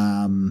into,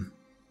 a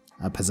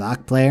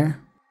Pazak player,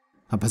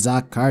 a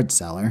Pazak card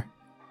seller,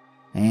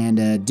 and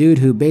a dude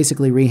who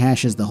basically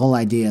rehashes the whole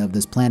idea of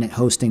this planet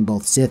hosting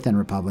both Sith and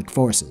Republic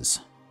forces.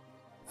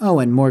 Oh,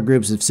 and more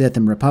groups of Sith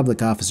and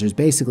Republic officers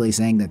basically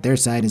saying that their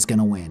side is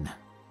gonna win.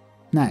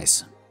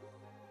 Nice.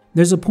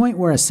 There's a point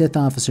where a Sith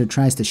officer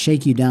tries to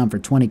shake you down for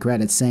 20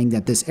 credits saying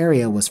that this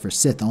area was for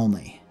Sith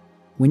only.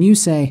 When you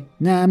say,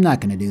 nah, I'm not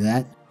gonna do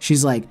that,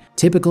 she's like,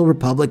 typical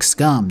Republic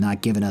scum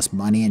not giving us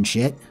money and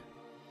shit.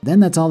 Then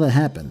that's all that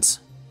happens.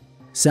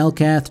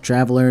 Selkath,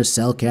 Traveler,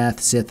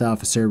 Selkath, Sith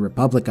officer,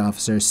 Republic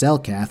officer,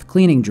 Selkath,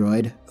 cleaning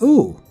droid,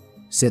 ooh,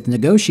 Sith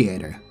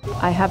negotiator.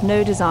 I have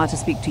no desire to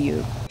speak to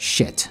you.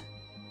 Shit.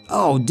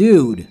 Oh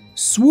dude,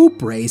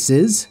 swoop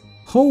races?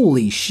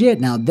 Holy shit,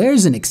 now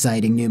there's an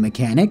exciting new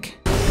mechanic.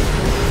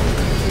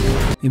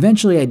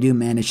 Eventually I do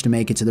manage to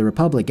make it to the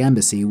Republic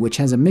Embassy, which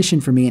has a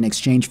mission for me in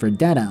exchange for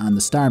data on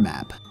the star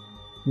map.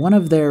 One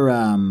of their,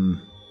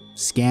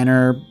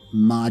 scanner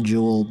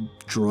module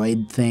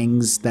droid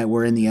things that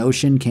were in the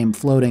ocean came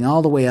floating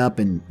all the way up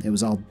and it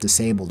was all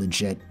disabled and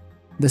shit.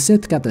 The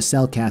Sith got the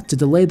Selkath to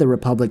delay the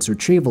Republic's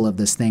retrieval of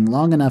this thing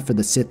long enough for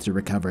the Sith to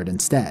recover it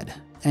instead,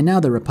 and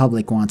now the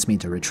Republic wants me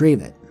to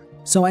retrieve it.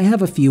 So I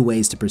have a few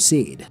ways to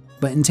proceed,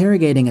 but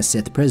interrogating a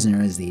Sith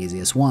prisoner is the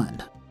easiest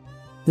one.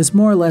 This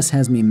more or less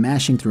has me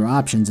mashing through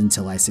options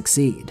until I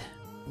succeed,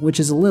 which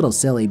is a little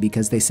silly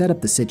because they set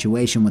up the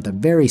situation with a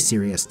very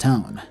serious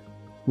tone.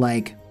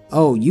 Like,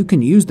 oh, you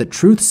can use the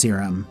truth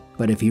serum,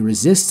 but if he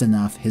resists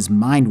enough, his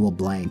mind will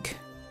blank.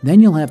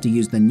 Then you'll have to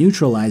use the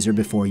neutralizer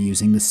before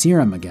using the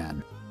serum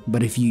again.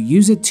 But if you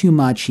use it too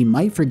much, he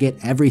might forget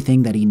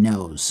everything that he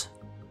knows.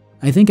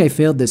 I think I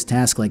failed this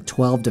task like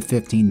 12 to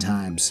 15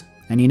 times,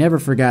 and he never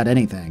forgot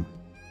anything.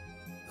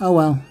 Oh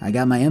well, I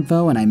got my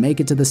info and I make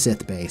it to the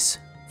Sith base,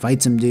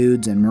 fight some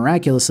dudes, and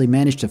miraculously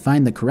manage to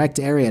find the correct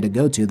area to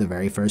go to the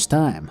very first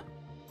time.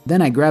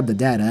 Then I grab the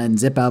data and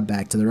zip out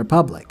back to the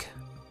Republic.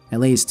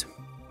 At least,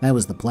 that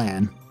was the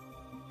plan.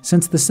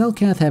 Since the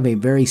Selkath have a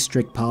very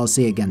strict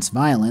policy against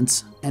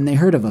violence, and they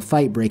heard of a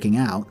fight breaking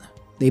out,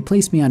 they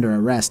place me under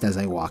arrest as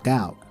I walk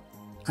out.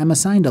 I'm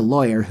assigned a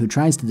lawyer who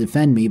tries to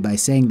defend me by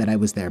saying that I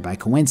was there by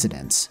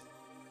coincidence.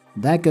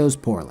 That goes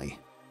poorly.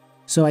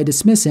 So I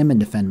dismiss him and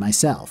defend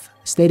myself,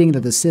 stating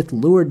that the Sith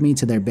lured me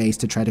to their base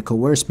to try to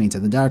coerce me to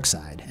the dark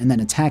side, and then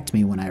attacked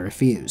me when I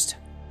refused.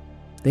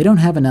 They don't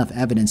have enough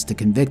evidence to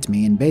convict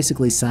me and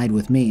basically side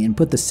with me and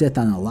put the Sith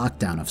on a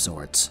lockdown of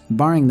sorts,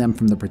 barring them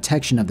from the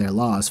protection of their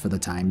laws for the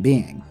time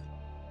being.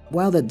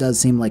 While that does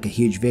seem like a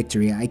huge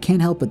victory, I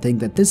can't help but think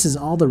that this is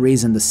all the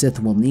reason the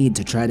Sith will need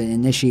to try to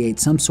initiate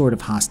some sort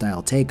of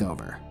hostile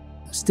takeover.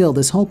 Still,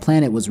 this whole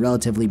planet was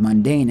relatively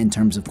mundane in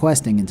terms of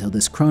questing until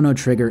this Chrono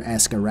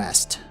Trigger-esque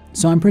arrest,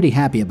 so I'm pretty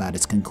happy about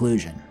its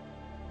conclusion.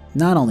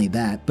 Not only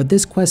that, but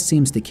this quest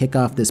seems to kick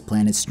off this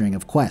planet's string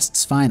of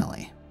quests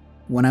finally.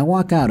 When I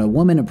walk out, a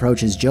woman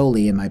approaches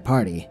Jolie in my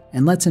party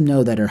and lets him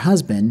know that her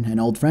husband, an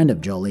old friend of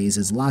Jolie's,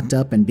 is locked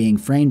up and being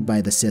framed by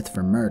the Sith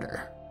for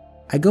murder.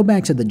 I go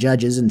back to the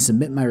judges and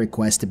submit my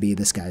request to be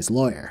this guy's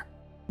lawyer.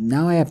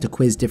 Now I have to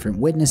quiz different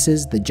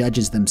witnesses, the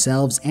judges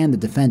themselves, and the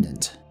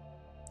defendant.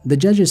 The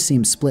judges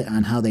seem split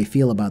on how they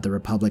feel about the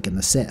Republic and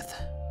the Sith.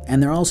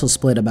 And they're also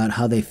split about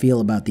how they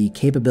feel about the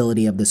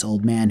capability of this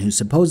old man who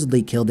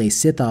supposedly killed a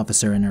Sith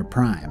officer in her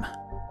prime.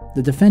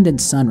 The defendant,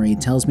 Sunry,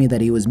 tells me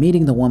that he was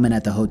meeting the woman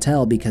at the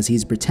hotel because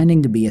he's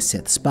pretending to be a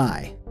Sith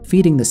spy,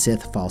 feeding the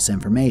Sith false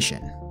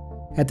information.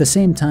 At the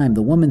same time,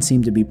 the woman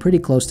seemed to be pretty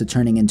close to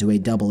turning into a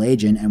double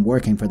agent and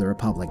working for the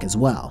Republic as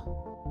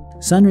well.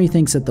 Sunry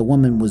thinks that the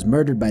woman was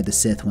murdered by the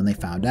Sith when they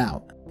found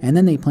out, and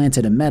then they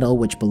planted a medal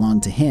which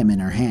belonged to him in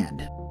her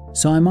hand.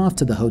 So I'm off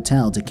to the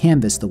hotel to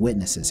canvass the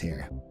witnesses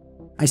here.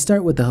 I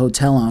start with the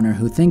hotel owner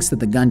who thinks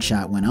that the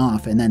gunshot went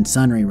off and then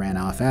Sunry ran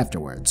off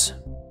afterwards.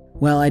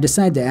 Well, I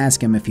decide to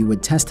ask him if he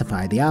would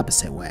testify the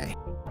opposite way.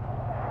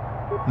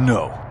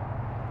 No.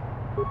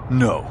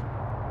 No.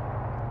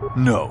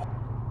 No.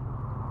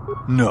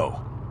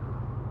 No.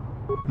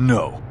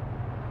 No.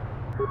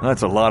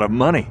 That's a lot of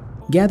money.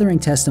 Gathering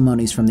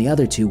testimonies from the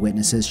other two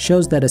witnesses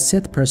shows that a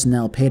Sith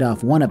personnel paid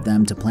off one of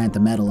them to plant the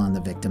medal on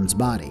the victim's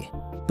body,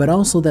 but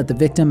also that the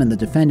victim and the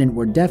defendant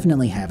were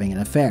definitely having an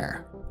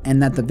affair,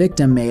 and that the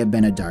victim may have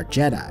been a Dark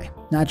Jedi,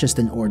 not just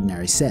an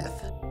ordinary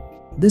Sith.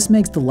 This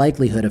makes the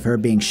likelihood of her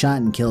being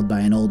shot and killed by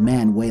an old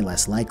man way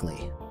less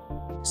likely.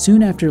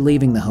 Soon after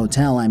leaving the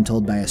hotel, I'm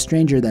told by a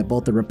stranger that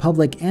both the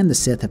Republic and the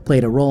Sith have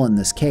played a role in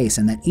this case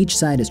and that each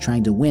side is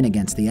trying to win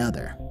against the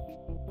other.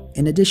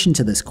 In addition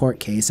to this court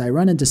case, I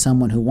run into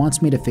someone who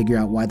wants me to figure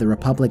out why the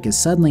Republic is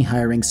suddenly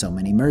hiring so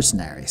many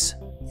mercenaries,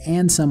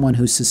 and someone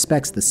who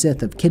suspects the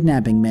Sith of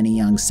kidnapping many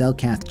young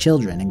Selkath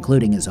children,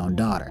 including his own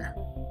daughter.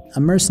 A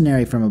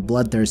mercenary from a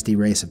bloodthirsty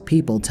race of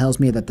people tells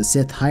me that the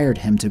Sith hired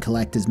him to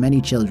collect as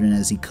many children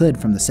as he could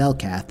from the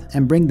Selkath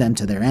and bring them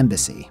to their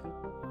embassy.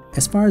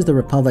 As far as the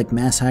Republic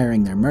mass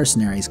hiring their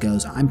mercenaries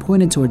goes, I'm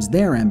pointed towards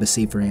their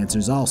embassy for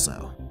answers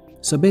also.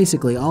 So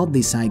basically all of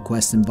these side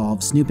quests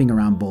involve snooping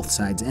around both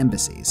sides'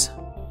 embassies.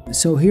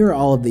 So here are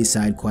all of these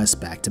side quests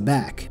back to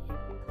back.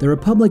 The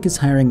Republic is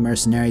hiring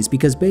mercenaries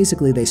because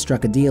basically they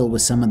struck a deal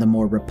with some of the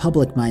more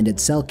Republic-minded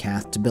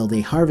Selkath to build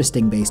a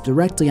harvesting base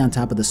directly on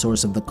top of the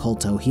source of the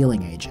Kolto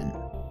healing agent.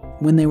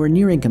 When they were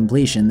nearing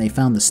completion, they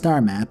found the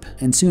star map,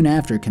 and soon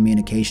after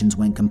communications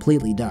went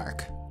completely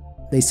dark.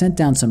 They sent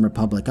down some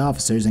Republic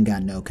officers and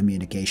got no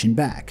communication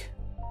back.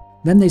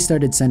 Then they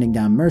started sending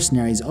down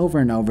mercenaries over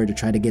and over to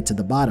try to get to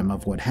the bottom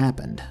of what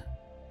happened.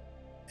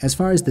 As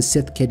far as the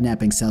Sith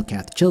kidnapping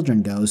Selkath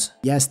children goes,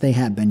 yes, they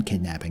have been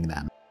kidnapping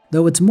them,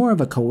 though it's more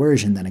of a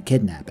coercion than a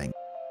kidnapping.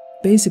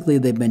 Basically,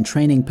 they've been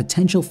training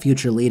potential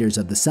future leaders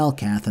of the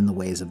Selkath in the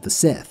ways of the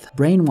Sith,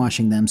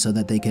 brainwashing them so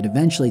that they could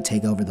eventually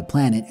take over the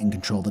planet and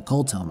control the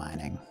Kolto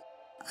mining.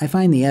 I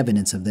find the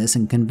evidence of this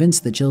and convince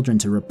the children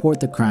to report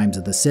the crimes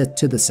of the Sith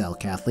to the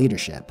Selkath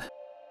leadership.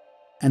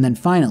 And then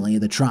finally,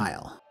 the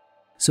trial.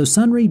 So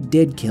Sunry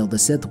did kill the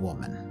Sith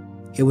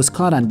woman. It was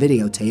caught on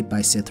videotape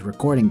by Sith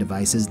recording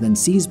devices, then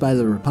seized by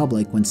the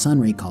Republic when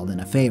Sunry called in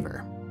a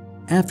favor.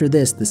 After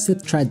this, the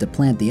Sith tried to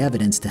plant the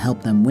evidence to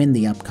help them win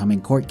the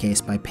upcoming court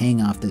case by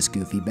paying off this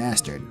goofy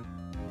bastard.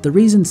 The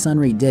reason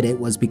Sunry did it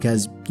was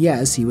because,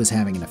 yes, he was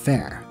having an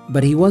affair,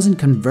 but he wasn't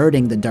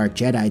converting the Dark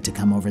Jedi to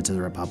come over to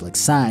the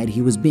Republic's side,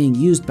 he was being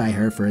used by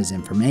her for his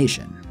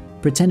information,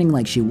 pretending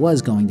like she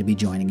was going to be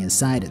joining his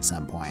side at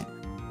some point.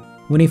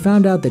 When he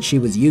found out that she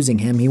was using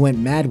him, he went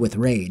mad with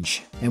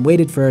rage, and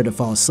waited for her to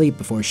fall asleep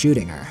before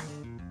shooting her.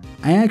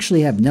 I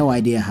actually have no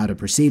idea how to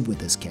proceed with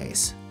this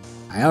case.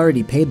 I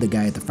already paid the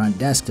guy at the front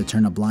desk to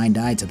turn a blind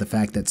eye to the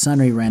fact that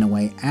Sunry ran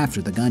away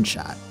after the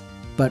gunshot.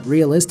 But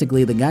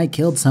realistically, the guy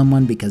killed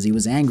someone because he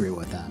was angry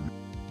with them.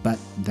 But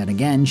then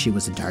again, she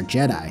was a Dark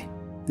Jedi.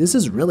 This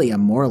is really a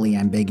morally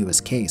ambiguous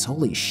case,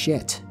 holy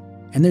shit.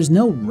 And there's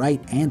no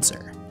right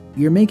answer.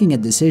 You're making a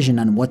decision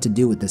on what to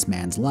do with this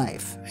man's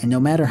life, and no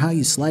matter how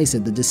you slice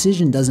it, the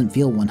decision doesn't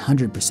feel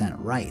 100%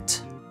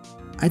 right.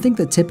 I think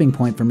the tipping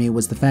point for me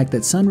was the fact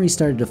that Sunry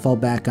started to fall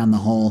back on the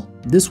whole,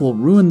 this will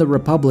ruin the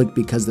Republic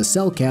because the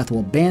Selkath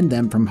will ban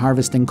them from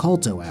harvesting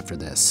Kolto after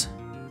this.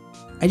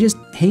 I just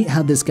hate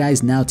how this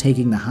guy's now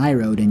taking the high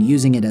road and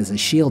using it as a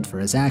shield for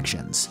his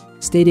actions,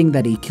 stating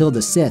that he killed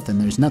a Sith and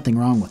there's nothing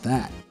wrong with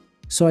that.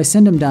 So I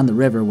send him down the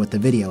river with the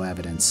video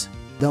evidence,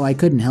 though I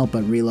couldn't help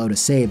but reload a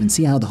save and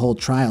see how the whole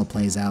trial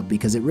plays out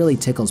because it really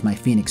tickles my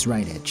Phoenix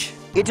Wright itch.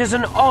 It is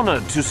an honor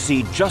to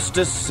see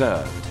justice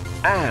served,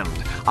 and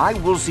I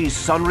will see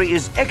Sunry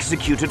is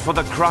executed for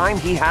the crime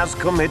he has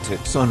committed.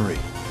 Sunry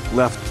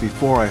left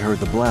before I heard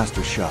the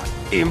blaster shot.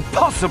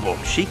 Impossible!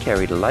 She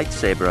carried a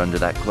lightsaber under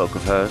that cloak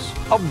of hers.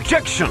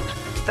 Objection!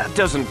 That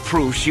doesn't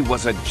prove she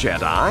was a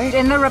Jedi.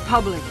 In the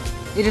Republic,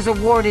 it is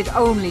awarded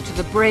only to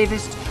the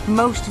bravest,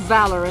 most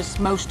valorous,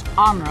 most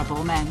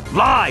honorable men.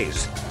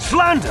 Lies!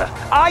 Slander!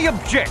 I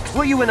object!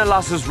 Were you in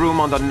Alassa's room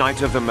on the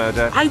night of the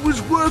murder? I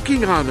was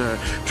working on her,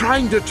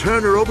 trying to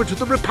turn her over to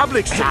the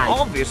Republic's side. An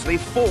obviously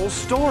false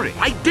story.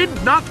 I did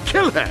not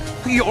kill her!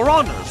 Your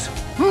honors!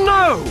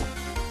 No!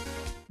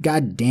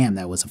 God damn,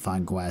 that was a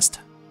fun quest.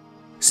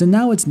 So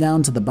now it's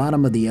down to the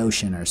bottom of the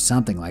ocean or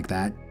something like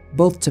that,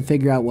 both to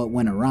figure out what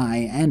went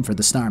awry and for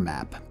the star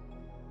map.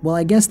 Well,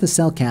 I guess the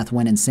Selkath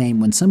went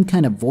insane when some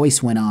kind of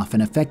voice went off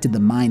and affected the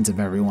minds of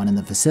everyone in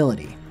the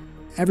facility.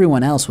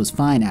 Everyone else was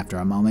fine after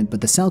a moment,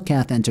 but the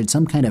Selkath entered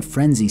some kind of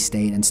frenzy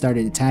state and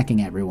started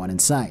attacking everyone in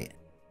sight.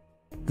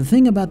 The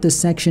thing about this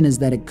section is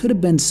that it could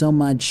have been so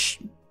much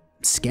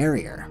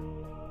scarier.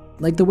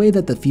 Like the way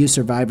that the few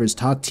survivors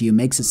talk to you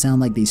makes it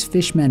sound like these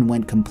fishmen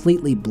went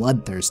completely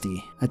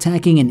bloodthirsty,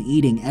 attacking and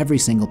eating every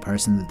single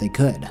person that they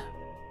could.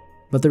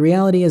 But the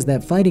reality is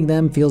that fighting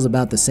them feels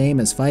about the same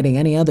as fighting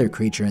any other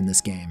creature in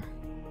this game.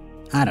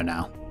 I don't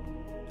know.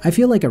 I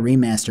feel like a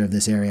remaster of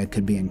this area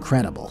could be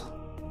incredible.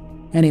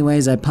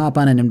 Anyways, I pop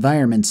on an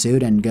environment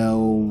suit and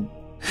go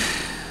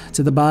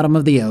to the bottom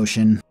of the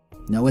ocean.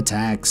 No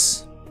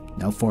attacks,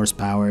 no force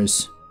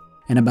powers,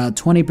 and about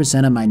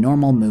 20% of my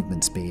normal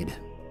movement speed.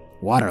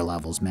 Water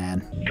levels,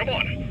 man. Come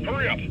on,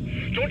 hurry up.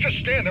 Don't just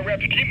stand there, we have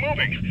to keep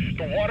moving.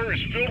 The water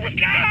is filled with...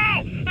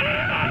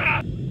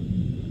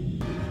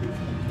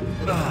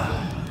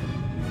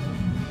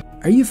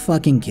 Are you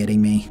fucking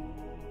kidding me?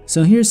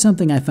 So here's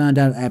something I found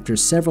out after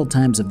several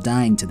times of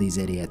dying to these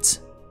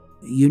idiots.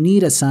 You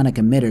need a sonic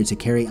emitter to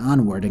carry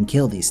onward and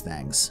kill these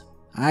things.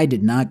 I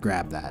did not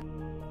grab that.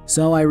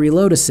 So I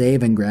reload a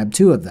save and grab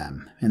 2 of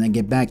them, and then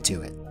get back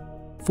to it.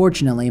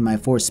 Fortunately, my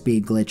force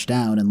speed glitched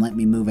out and let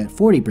me move at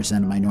 40%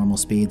 of my normal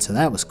speed, so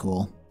that was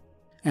cool.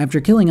 After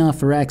killing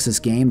off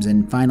Firaxis Games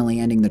and finally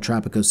ending the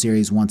Tropico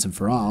series once and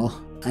for all,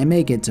 I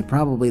make it to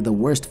probably the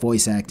worst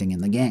voice acting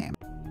in the game.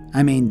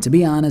 I mean, to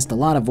be honest, a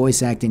lot of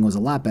voice acting was a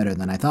lot better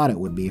than I thought it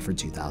would be for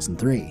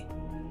 2003.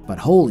 But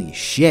holy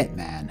shit,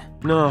 man.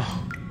 No.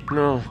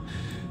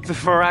 The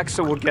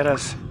Firaxa will get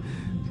us.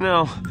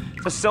 No,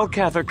 the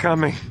Selkath are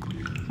coming.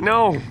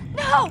 No!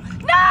 No!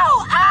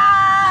 No!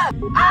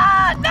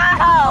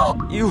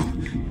 You...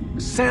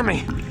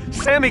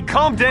 Sammy,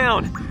 calm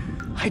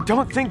down! I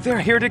don't think they're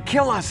here to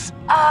kill us.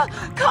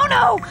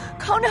 Kono,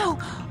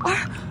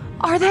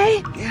 are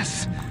they?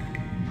 Yes,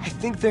 I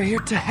think they're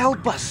here to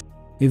help us.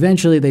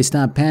 Eventually they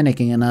stopped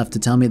panicking enough to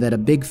tell me that a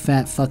big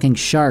fat fucking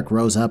shark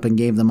rose up and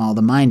gave them all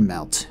the mind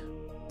melt.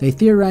 They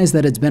theorized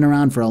that it's been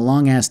around for a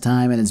long ass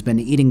time and has been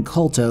eating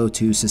Kolto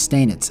to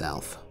sustain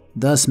itself,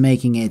 thus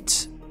making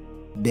it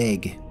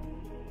big.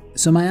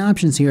 So my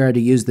options here are to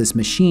use this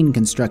machine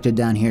constructed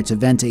down here to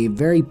vent a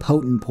very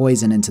potent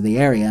poison into the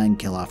area and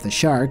kill off the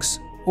sharks,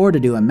 or to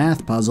do a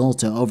math puzzle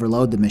to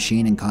overload the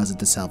machine and cause it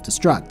to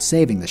self-destruct,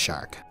 saving the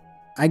shark.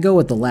 I go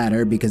with the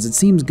latter because it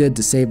seems good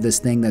to save this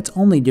thing that's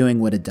only doing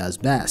what it does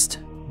best,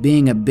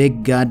 being a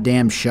big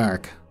goddamn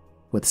shark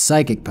with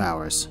psychic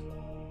powers.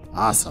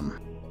 Awesome.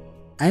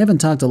 I haven't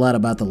talked a lot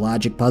about the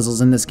logic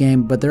puzzles in this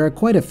game, but there are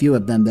quite a few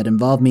of them that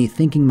involve me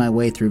thinking my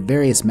way through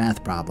various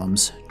math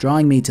problems,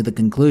 drawing me to the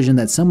conclusion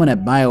that someone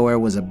at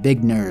Bioware was a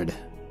big nerd.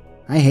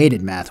 I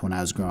hated math when I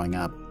was growing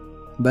up,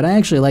 but I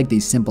actually like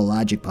these simple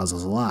logic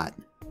puzzles a lot.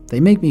 They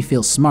make me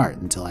feel smart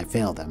until I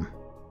fail them.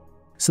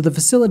 So the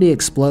facility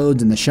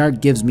explodes and the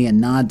shark gives me a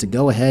nod to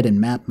go ahead and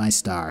map my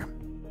star.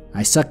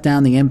 I suck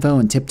down the info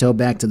and tiptoe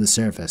back to the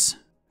surface.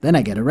 Then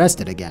I get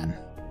arrested again.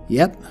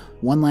 Yep,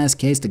 one last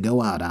case to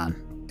go out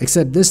on.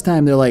 Except this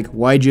time they're like,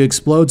 "Why'd you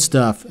explode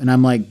stuff?" And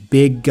I'm like,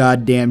 "Big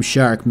goddamn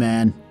shark,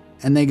 man."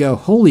 And they go,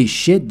 "Holy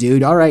shit,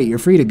 dude, alright, you're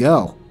free to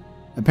go."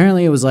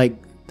 Apparently it was like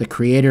the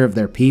creator of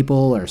their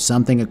people or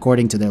something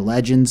according to their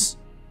legends.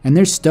 And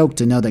they're stoked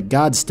to know that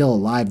God's still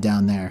alive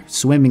down there,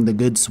 swimming the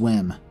good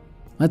swim.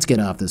 Let's get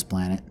off this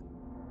planet.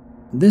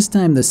 This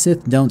time the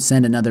Sith don't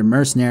send another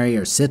mercenary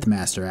or Sith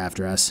master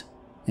after us.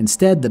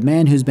 Instead, the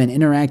man who's been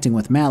interacting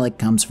with Malik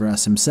comes for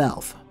us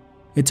himself.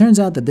 It turns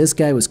out that this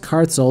guy was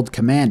Karth's old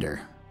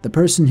commander, the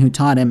person who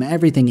taught him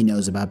everything he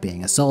knows about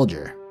being a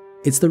soldier.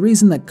 It's the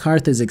reason that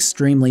Karth is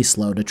extremely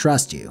slow to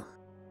trust you.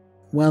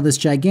 Well, this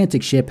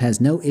gigantic ship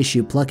has no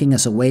issue plucking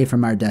us away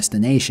from our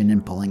destination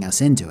and pulling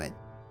us into it.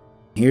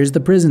 Here's the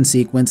prison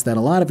sequence that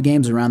a lot of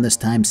games around this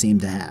time seem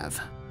to have.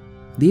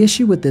 The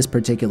issue with this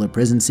particular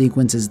prison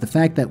sequence is the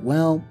fact that,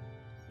 well,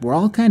 we're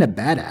all kind of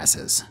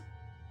badasses.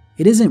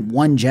 It isn't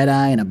one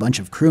Jedi and a bunch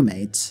of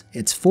crewmates,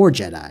 it's 4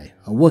 Jedi,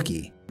 a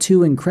Wookiee,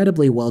 2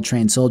 incredibly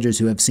well-trained soldiers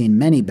who have seen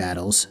many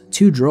battles,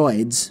 2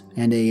 droids,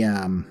 and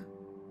a,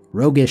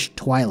 roguish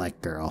Twi'lek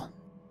girl.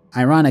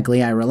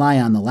 Ironically, I rely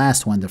on the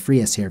last one to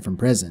free us here from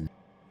prison.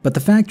 But the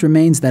fact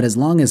remains that as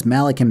long as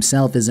Malik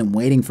himself isn't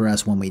waiting for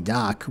us when we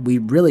dock, we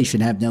really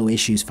should have no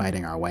issues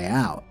fighting our way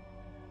out.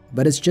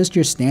 But it's just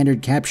your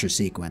standard capture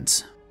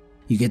sequence.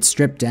 You get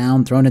stripped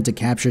down, thrown into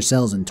capture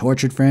cells, and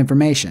tortured for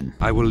information.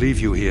 I will leave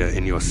you here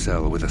in your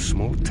cell with a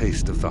small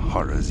taste of the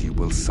horrors you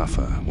will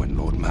suffer when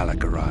Lord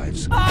Malik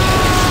arrives.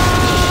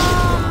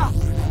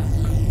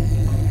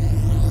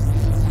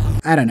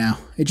 I don't know,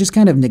 it just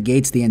kind of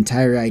negates the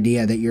entire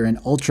idea that you're an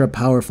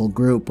ultra-powerful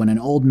group when an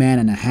old man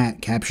in a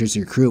hat captures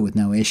your crew with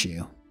no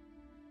issue.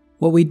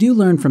 What we do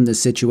learn from this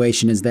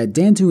situation is that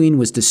Dantooine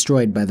was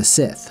destroyed by the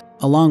Sith,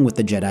 along with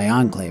the Jedi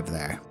Enclave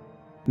there.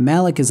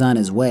 Malik is on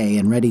his way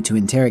and ready to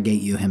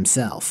interrogate you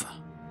himself.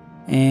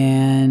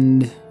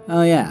 And...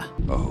 oh yeah.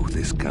 Oh,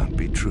 this can't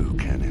be true,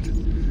 can it?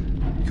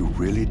 You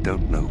really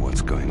don't know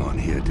what's going on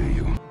here, do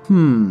you?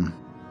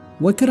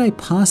 What could I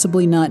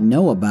possibly not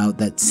know about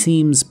that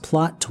seems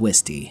plot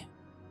twisty?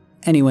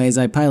 Anyways,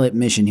 I pilot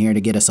mission here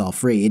to get us all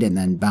freed and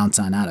then bounce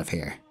on out of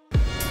here.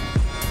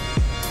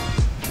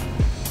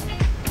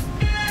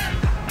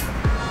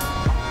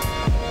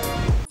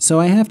 So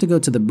I have to go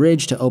to the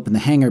bridge to open the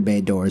hangar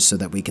bay doors so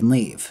that we can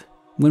leave.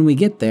 When we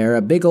get there,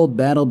 a big old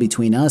battle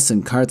between us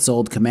and Karth's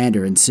old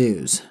commander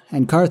ensues,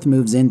 and Karth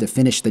moves in to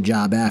finish the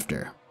job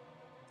after.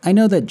 I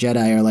know that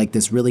Jedi are like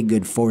this really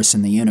good force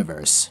in the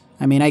universe.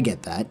 I mean, I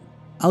get that.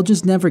 I'll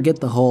just never get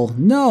the whole,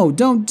 no,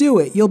 don't do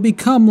it, you'll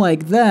become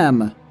like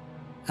them.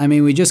 I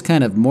mean, we just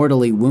kind of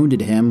mortally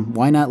wounded him,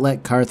 why not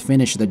let Karth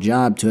finish the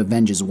job to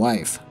avenge his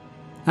wife?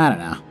 I don't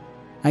know.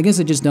 I guess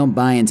I just don't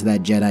buy into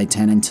that Jedi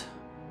tenet.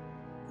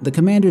 The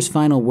commander's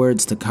final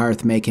words to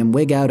Karth make him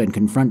wig out and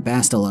confront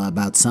Bastila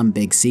about some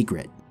big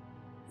secret.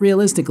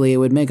 Realistically, it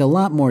would make a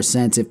lot more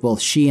sense if both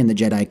she and the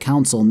Jedi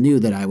Council knew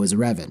that I was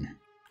Revan.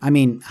 I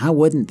mean, how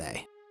wouldn't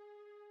they?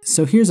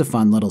 So here's a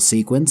fun little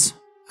sequence.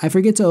 I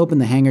forget to open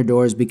the hangar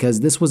doors because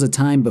this was a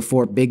time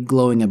before big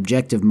glowing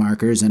objective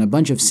markers and a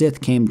bunch of Sith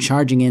came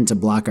charging in to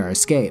block our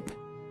escape.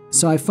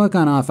 So I fuck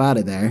on off out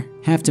of there,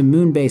 have to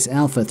moonbase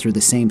Alpha through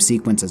the same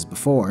sequence as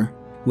before,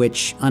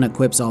 which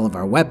unequips all of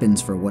our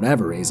weapons for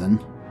whatever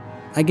reason.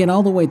 I get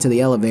all the way to the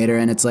elevator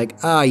and it's like,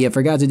 you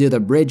forgot to do the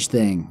bridge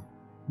thing.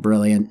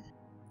 Brilliant.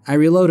 I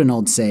reload an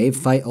old save,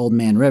 fight Old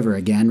Man River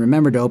again,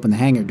 remember to open the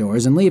hangar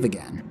doors, and leave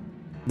again.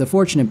 The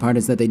fortunate part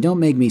is that they don't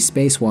make me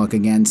spacewalk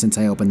again since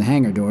I opened the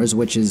hangar doors,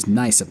 which is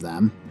nice of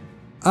them.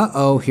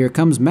 Uh-oh, here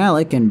comes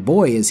Malik, and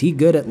boy is he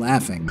good at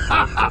laughing.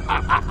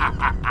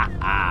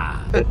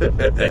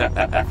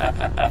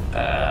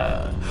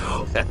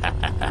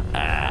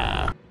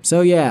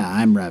 So yeah,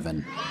 I'm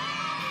Revan.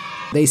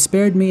 They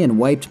spared me and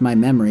wiped my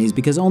memories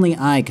because only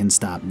I can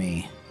stop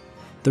me.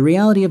 The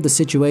reality of the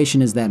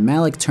situation is that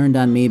Malik turned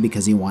on me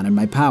because he wanted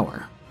my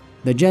power.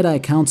 The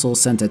Jedi Council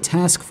sent a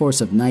task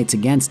force of knights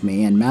against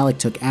me and Malik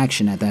took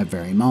action at that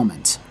very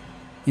moment.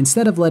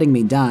 Instead of letting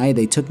me die,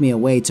 they took me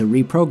away to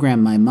reprogram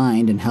my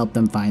mind and help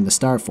them find the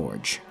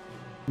Starforge.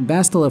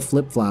 Bastila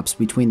flip-flops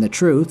between the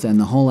truth and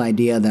the whole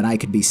idea that I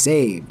could be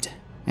saved,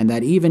 and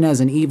that even as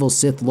an evil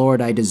Sith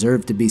Lord I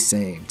deserved to be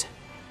saved.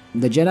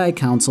 The Jedi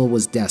Council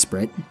was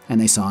desperate, and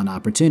they saw an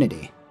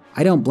opportunity.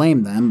 I don't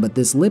blame them, but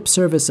this lip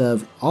service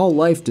of, all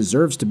life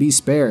deserves to be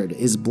spared,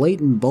 is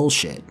blatant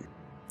bullshit.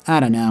 I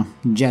don't know,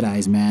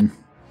 Jedis, man.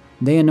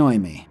 They annoy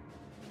me.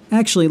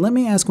 Actually, let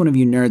me ask one of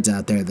you nerds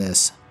out there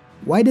this.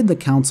 Why did the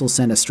Council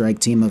send a strike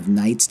team of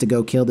knights to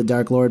go kill the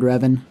Dark Lord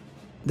Revan?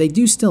 They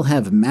do still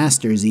have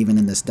masters even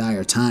in this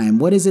dire time.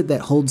 What is it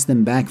that holds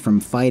them back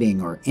from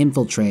fighting or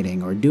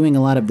infiltrating or doing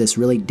a lot of this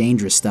really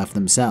dangerous stuff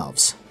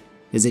themselves?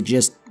 Is it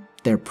just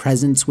their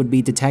presence would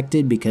be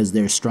detected because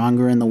they're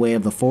stronger in the way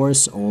of the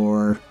Force,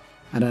 or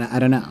I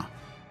don't know.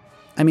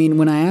 I mean,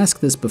 when I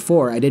asked this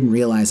before, I didn't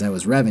realize I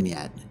was Revan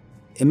yet.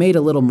 It made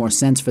a little more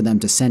sense for them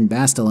to send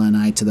Bastila and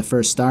I to the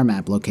first star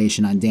map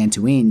location on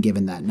Dantooine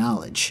given that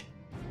knowledge.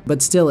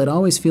 But still, it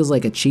always feels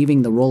like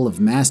achieving the role of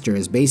master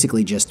is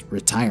basically just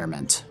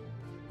retirement.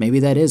 Maybe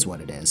that is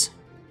what it is.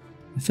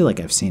 I feel like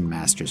I've seen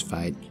masters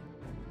fight.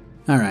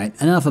 Alright,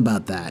 enough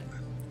about that.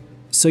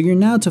 So you're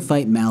now to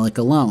fight Malik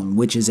alone,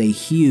 which is a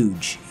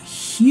huge,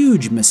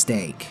 huge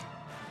mistake.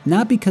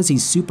 Not because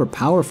he's super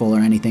powerful or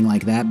anything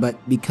like that, but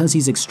because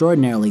he's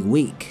extraordinarily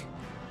weak.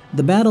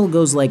 The battle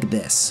goes like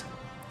this.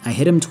 I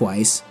hit him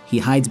twice, he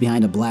hides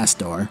behind a blast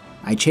door,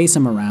 I chase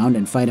him around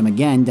and fight him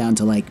again down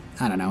to like,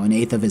 I don't know,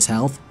 1/8 of his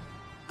health.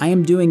 I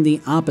am doing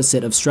the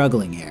opposite of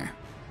struggling here.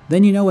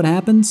 Then you know what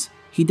happens?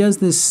 He does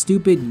this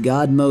stupid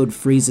God mode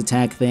freeze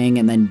attack thing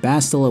and then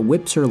Bastila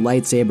whips her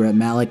lightsaber at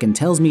Malik and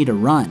tells me to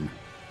run.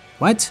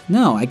 What?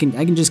 No, I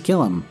can just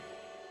kill him.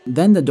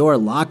 Then the door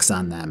locks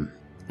on them,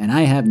 and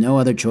I have no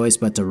other choice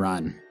but to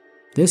run.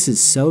 This is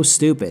so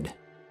stupid.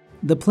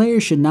 The player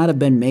should not have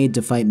been made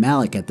to fight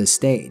Malik at this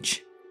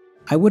stage.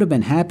 I would have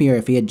been happier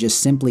if he had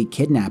just simply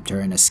kidnapped her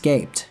and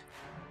escaped.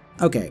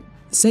 Okay,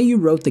 say you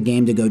wrote the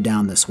game to go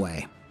down this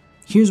way.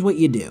 Here's what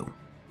you do.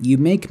 You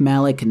make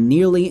Malik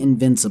nearly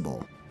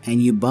invincible,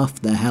 and you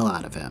buff the hell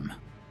out of him.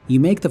 You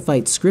make the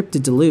fight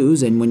scripted to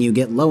lose, and when you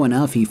get low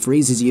enough, he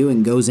freezes you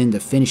and goes in to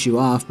finish you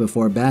off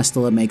before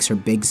Bastila makes her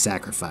big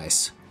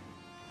sacrifice.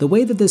 The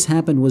way that this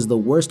happened was the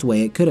worst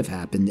way it could have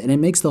happened, and it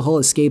makes the whole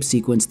escape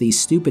sequence the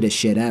stupidest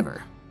shit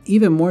ever.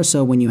 Even more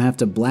so when you have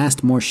to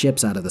blast more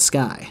ships out of the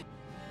sky.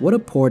 What a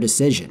poor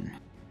decision.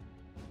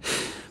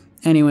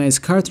 Anyways,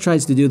 Karth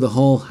tries to do the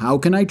whole, how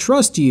can I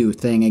trust you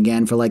thing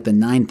again for like the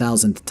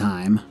 9,000th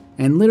time,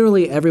 and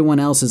literally everyone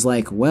else is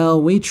like,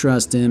 well, we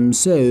trust him,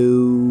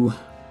 so...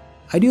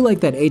 I do like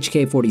that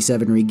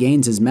HK-47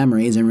 regains his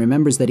memories and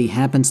remembers that he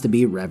happens to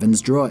be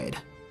Revan's droid.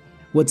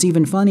 What's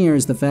even funnier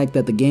is the fact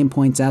that the game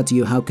points out to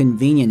you how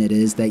convenient it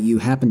is that you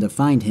happen to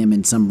find him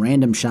in some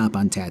random shop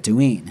on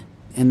Tatooine.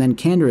 And then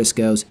Canderous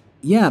goes,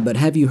 yeah, but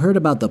have you heard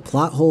about the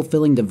plot hole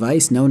filling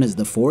device known as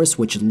the Force,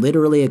 which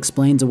literally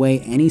explains away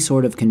any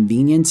sort of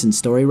convenience in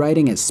story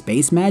writing as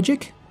space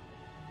magic?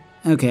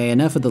 Okay,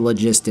 enough of the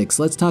logistics,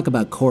 let's talk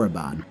about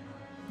Korriban.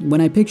 When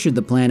I pictured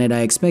the planet, I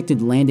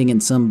expected landing in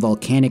some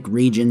volcanic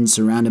region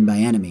surrounded by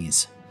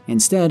enemies.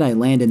 Instead, I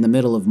land in the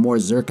middle of more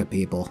Zerka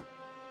people.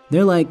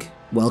 They're like,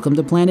 "Welcome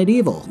to Planet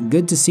Evil.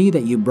 Good to see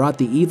that you brought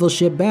the evil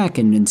ship back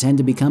and intend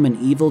to become an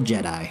evil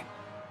Jedi."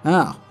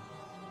 Oh.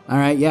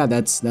 Alright, yeah,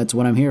 that's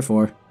what I'm here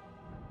for.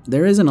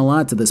 There isn't a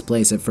lot to this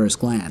place at first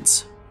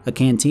glance. A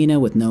cantina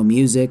with no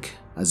music,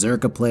 a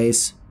Zerka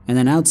place, and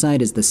then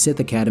outside is the Sith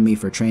Academy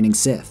for training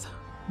Sith.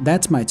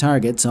 That's my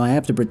target, so I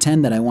have to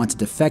pretend that I want to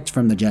defect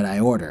from the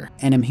Jedi Order,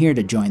 and am here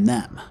to join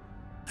them.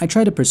 I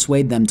try to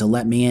persuade them to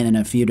let me in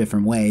a few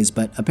different ways,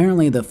 but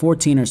apparently the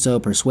 14 or so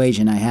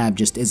persuasion I have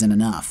just isn't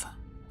enough.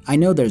 I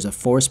know there's a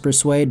force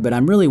persuade, but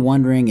I'm really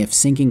wondering if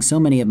sinking so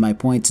many of my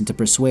points into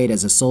persuade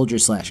as a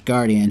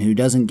soldier/guardian who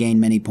doesn't gain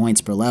many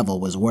points per level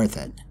was worth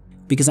it,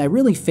 because I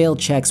really fail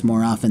checks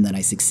more often than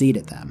I succeed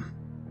at them.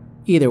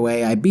 Either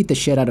way, I beat the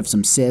shit out of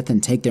some Sith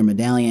and take their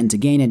medallion to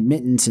gain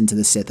admittance into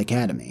the Sith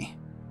Academy.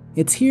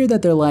 It's here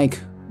that they're like,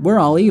 "We're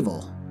all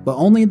evil, but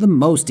only the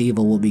most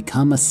evil will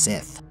become a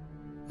Sith."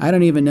 I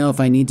don't even know if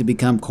I need to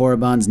become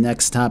Korriban's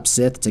next top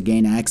Sith to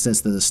gain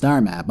access to the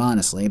star map,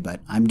 honestly, but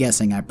I'm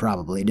guessing I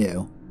probably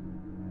do.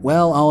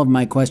 Well, all of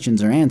my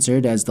questions are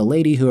answered as the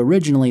lady who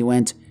originally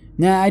went,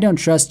 "Nah, I don't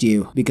trust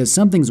you because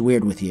something's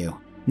weird with you,"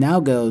 now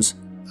goes,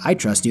 "I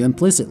trust you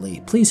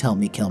implicitly. Please help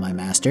me kill my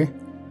master."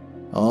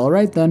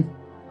 Alright then.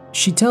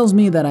 She tells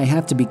me that I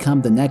have to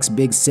become the next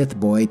big Sith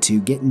boy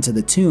to get into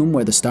the tomb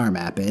where the star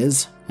map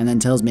is, and then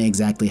tells me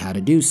exactly how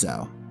to do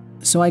so.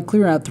 So I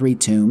clear out 3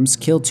 tombs,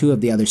 kill 2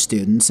 of the other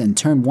students, and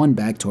turn 1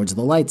 back towards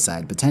the light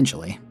side,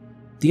 potentially.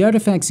 The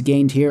artifacts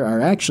gained here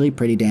are actually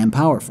pretty damn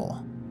powerful,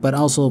 but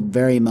also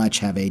very much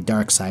have a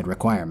dark side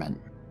requirement.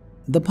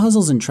 The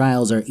puzzles and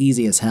trials are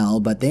easy as hell,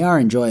 but they are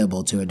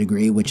enjoyable to a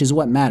degree, which is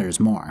what matters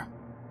more.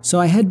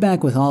 So I head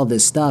back with all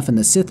this stuff and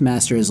the Sith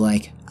Master is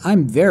like,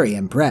 "I'm very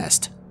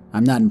impressed."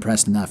 I'm not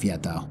impressed enough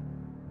yet though.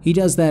 He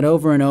does that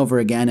over and over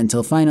again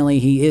until finally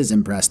he is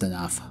impressed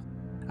enough.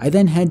 I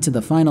then head to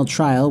the final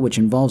trial, which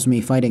involves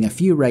me fighting a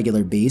few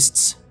regular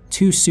beasts,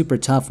 2 super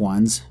tough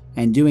ones,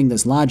 and doing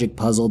this logic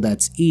puzzle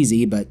that's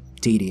easy but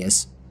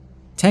tedious.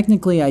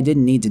 Technically I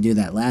didn't need to do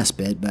that last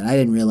bit, but I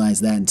didn't realize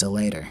that until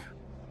later.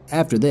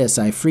 After this,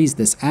 I freeze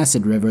this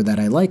acid river that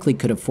I likely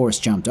could have force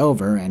jumped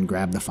over and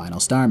grab the final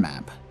star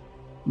map.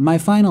 My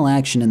final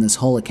action in this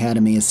whole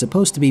academy is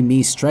supposed to be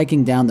me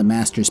striking down the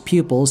master's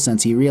pupil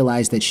since he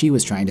realized that she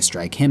was trying to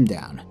strike him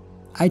down.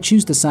 I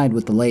choose to side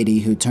with the lady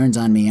who turns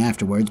on me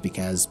afterwards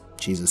because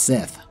she's a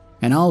Sith,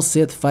 and all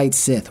Sith fight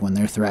Sith when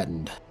they're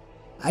threatened.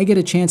 I get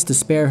a chance to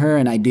spare her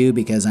and I do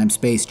because I'm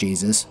Space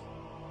Jesus.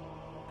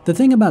 The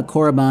thing about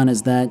Korriban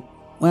is that,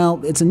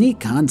 well, it's a neat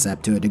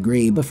concept to a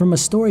degree, but from a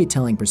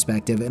storytelling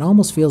perspective it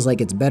almost feels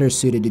like it's better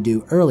suited to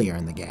do earlier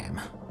in the game.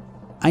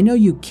 I know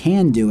you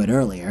can do it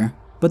earlier,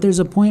 but there's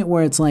a point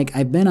where it's like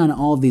I've been on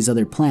all of these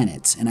other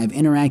planets, and I've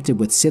interacted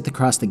with Sith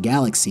across the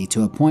galaxy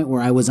to a point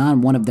where I was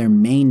on one of their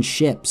main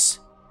ships,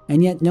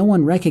 and yet no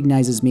one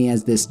recognizes me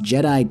as this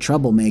Jedi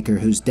troublemaker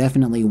who's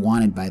definitely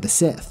wanted by the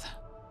Sith.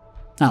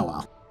 Oh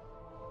well.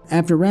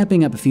 After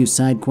wrapping up a few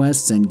side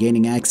quests and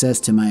gaining access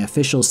to my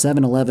official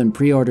 7-Eleven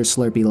pre-order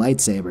Slurpee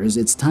lightsabers,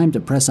 it's time to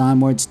press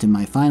onwards to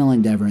my final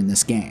endeavor in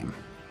this game.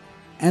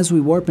 As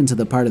we warp into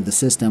the part of the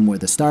system where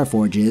the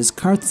Starforge is,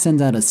 Carth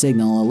sends out a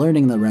signal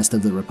alerting the rest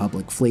of the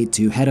Republic fleet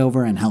to head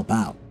over and help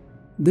out.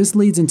 This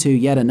leads into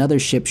yet another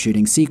ship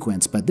shooting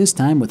sequence, but this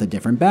time with a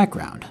different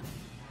background.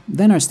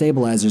 Then our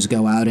stabilizers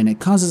go out and it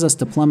causes us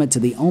to plummet to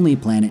the only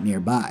planet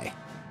nearby.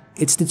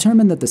 It's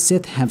determined that the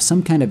Sith have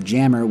some kind of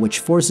jammer which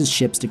forces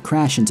ships to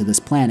crash into this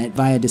planet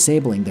via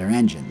disabling their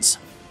engines.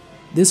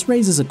 This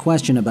raises a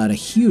question about a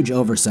huge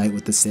oversight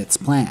with the Sith's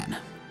plan.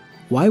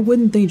 Why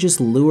wouldn't they just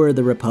lure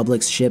the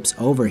Republic's ships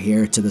over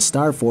here to the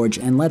Starforge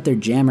and let their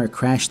jammer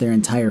crash their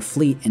entire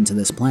fleet into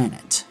this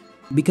planet?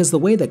 Because the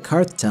way that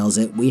Carth tells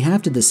it, we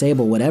have to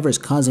disable whatever's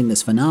causing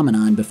this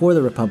phenomenon before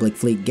the Republic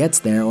fleet gets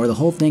there or the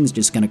whole thing's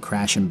just gonna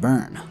crash and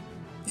burn.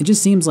 It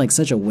just seems like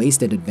such a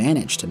wasted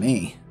advantage to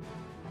me.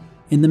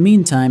 In the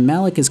meantime,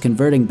 Malak is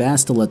converting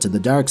Bastila to the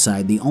dark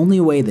side the only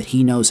way that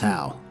he knows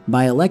how,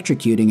 by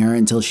electrocuting her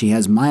until she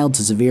has mild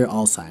to severe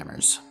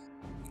Alzheimer's.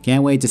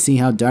 Can't wait to see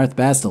how Darth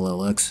Bastila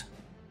looks.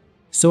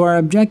 So our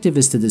objective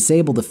is to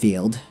disable the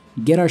field,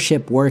 get our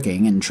ship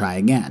working, and try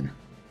again.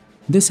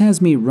 This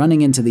has me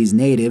running into these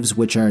natives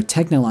which are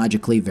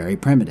technologically very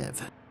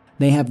primitive.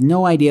 They have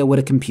no idea what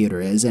a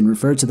computer is and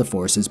refer to the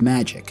Force as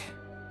magic.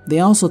 They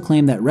also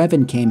claim that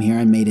Revan came here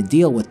and made a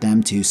deal with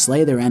them to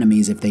slay their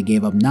enemies if they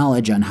gave up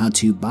knowledge on how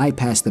to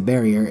bypass the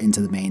barrier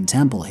into the main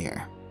temple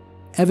here.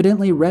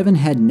 Evidently, Revan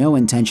had no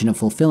intention of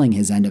fulfilling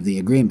his end of the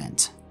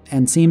agreement,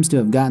 and seems to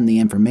have gotten the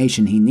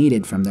information he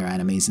needed from their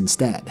enemies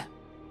instead.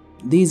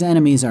 These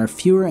enemies are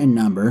fewer in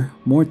number,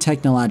 more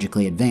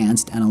technologically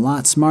advanced, and a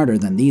lot smarter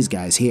than these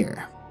guys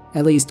here,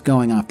 at least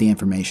going off the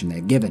information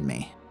they've given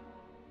me.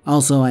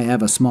 Also, I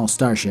have a small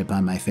starship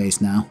on my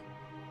face now.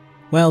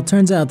 Well,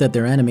 turns out that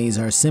their enemies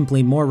are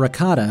simply more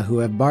Rakata who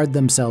have barred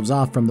themselves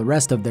off from the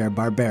rest of their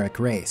barbaric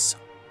race.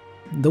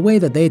 The way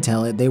that they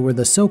tell it, they were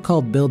the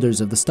so-called builders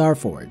of the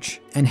Starforge,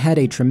 and had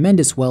a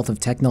tremendous wealth of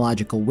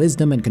technological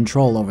wisdom and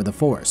control over the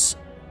Force.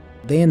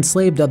 They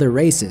enslaved other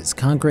races,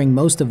 conquering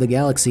most of the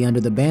galaxy under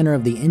the banner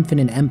of the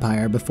Infinite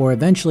Empire before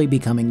eventually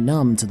becoming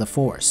numb to the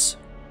Force.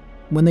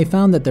 When they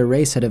found that their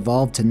race had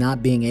evolved to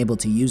not being able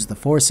to use the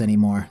Force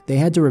anymore, they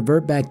had to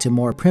revert back to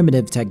more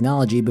primitive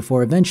technology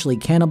before eventually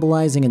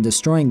cannibalizing and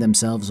destroying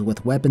themselves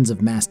with weapons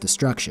of mass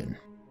destruction.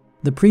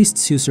 The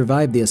priests who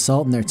survived the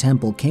assault in their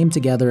temple came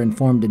together and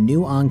formed a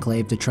new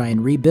enclave to try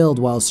and rebuild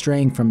while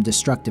straying from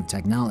destructive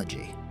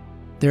technology.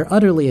 They're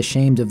utterly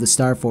ashamed of the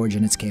Starforge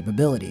and its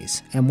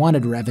capabilities, and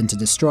wanted Revan to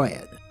destroy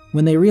it.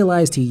 When they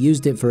realized he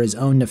used it for his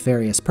own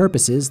nefarious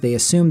purposes, they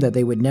assumed that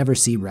they would never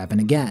see Revan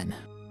again.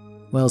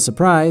 Well,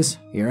 surprise,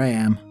 here I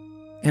am.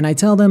 And I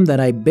tell them that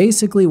I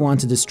basically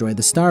want to destroy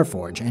the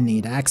Starforge and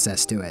need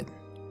access to it,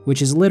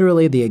 which is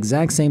literally the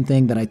exact same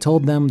thing that I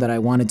told them that I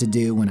wanted to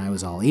do when I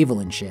was all evil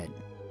and shit.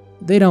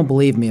 They don't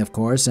believe me, of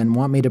course, and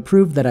want me to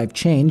prove that I've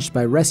changed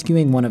by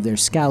rescuing one of their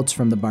scouts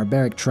from the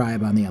barbaric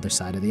tribe on the other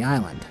side of the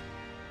island.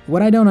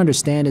 What I don't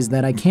understand is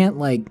that I can't,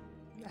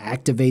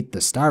 activate the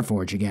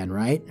Starforge again,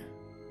 right?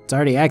 It's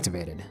already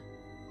activated.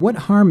 What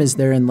harm is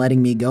there in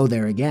letting me go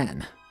there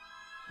again?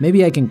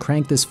 Maybe I can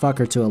crank this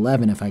fucker to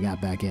 11 if I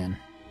got back in.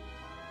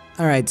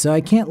 Alright, so I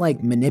can't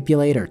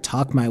manipulate or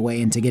talk my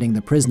way into getting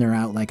the prisoner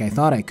out like I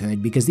thought I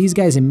could, because these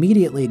guys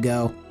immediately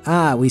go,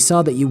 we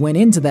saw that you went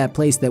into that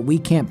place that we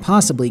can't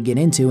possibly get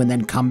into and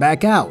then come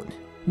back out.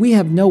 We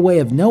have no way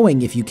of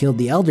knowing if you killed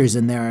the elders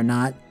in there or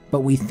not, but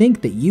we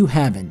think that you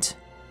haven't.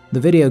 The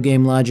video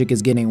game logic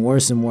is getting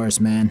worse and worse,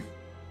 man.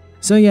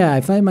 So yeah,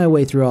 I fight my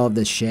way through all of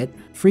this shit,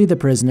 free the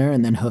prisoner,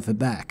 and then hoof it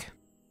back.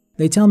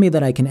 They tell me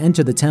that I can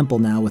enter the temple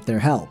now with their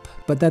help,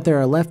 but that there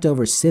are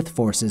leftover Sith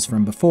forces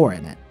from before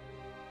in it.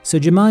 So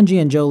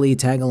Jumanji and Jolie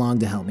tag along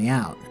to help me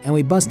out, and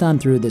we bust on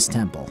through this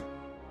temple.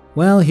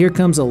 Well, here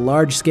comes a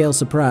large-scale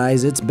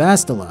surprise, it's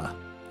Bastila.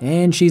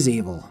 And she's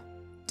evil.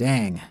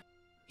 Dang.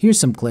 Here's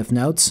some cliff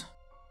notes.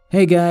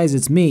 Hey guys,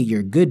 it's me,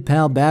 your good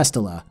pal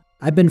Bastila.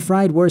 I've been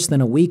fried worse than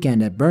a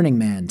weekend at Burning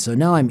Man, so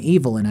now I'm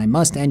evil and I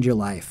must end your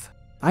life.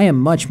 I am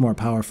much more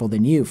powerful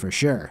than you, for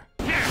sure.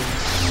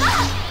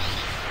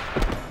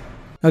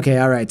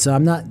 Okay, alright, so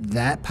I'm not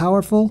that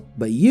powerful,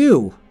 but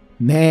you!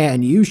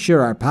 Man, you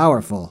sure are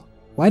powerful.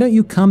 Why don't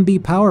you come be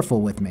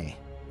powerful with me?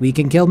 We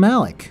can kill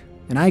Malak,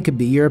 and I could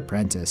be your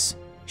apprentice.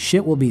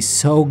 Shit will be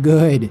so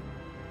good.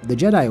 The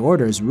Jedi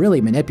Order is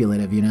really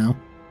manipulative, you know?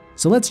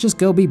 So let's just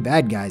go be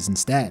bad guys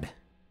instead.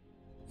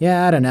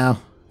 Yeah, I don't know.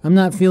 I'm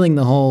not feeling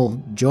the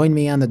whole join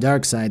me on the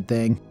dark side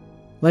thing.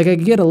 I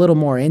could get a little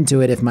more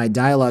into it if my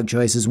dialogue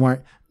choices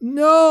weren't,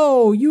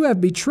 "No, you have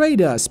betrayed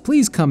us,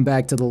 please come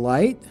back to the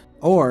light."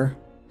 Or,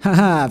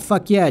 "Haha,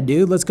 fuck yeah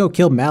dude, let's go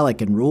kill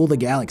Malak and rule the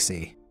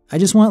galaxy." I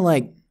just want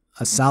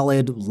a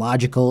solid,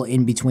 logical,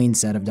 in-between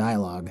set of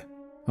dialogue.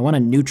 I want a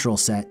neutral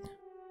set.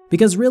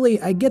 Because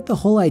really, I get the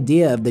whole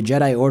idea of the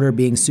Jedi Order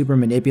being super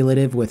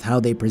manipulative with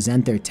how they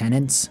present their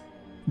tenets.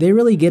 They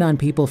really get on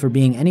people for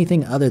being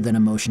anything other than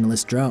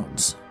emotionless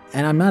drones,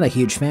 and I'm not a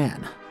huge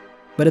fan.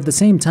 But at the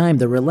same time,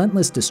 the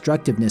relentless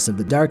destructiveness of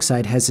the dark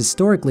side has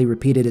historically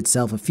repeated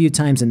itself a few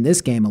times in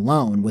this game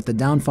alone, with the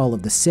downfall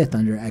of the Sith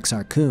under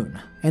Exar Kun,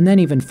 and then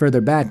even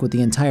further back with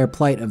the entire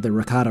plight of the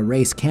Rakata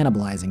race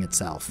cannibalizing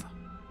itself.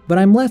 But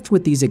I'm left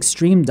with these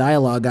extreme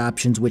dialogue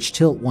options which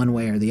tilt one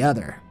way or the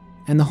other.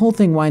 And the whole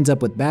thing winds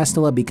up with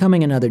Bastila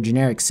becoming another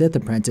generic Sith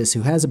apprentice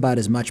who has about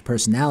as much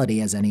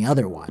personality as any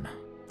other one.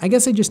 I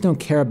guess I just don't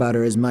care about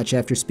her as much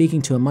after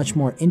speaking to a much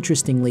more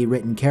interestingly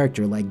written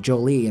character like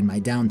Jolie in my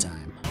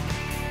downtime.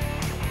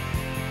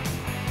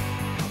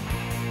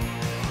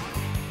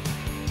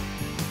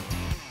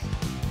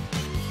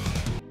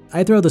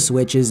 I throw the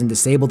switches and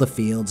disable the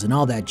fields and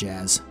all that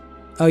jazz.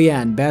 Oh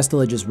yeah, and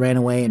Bastila just ran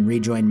away and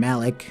rejoined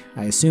Malak,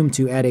 I assume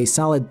to add a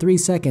solid 3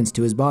 seconds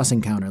to his boss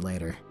encounter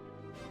later.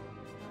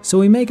 So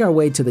we make our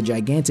way to the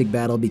gigantic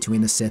battle between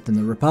the Sith and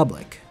the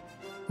Republic.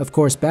 Of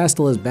course,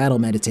 Bastila's battle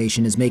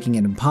meditation is making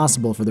it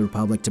impossible for the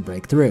Republic to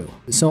break through,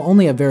 so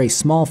only a very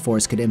small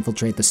force could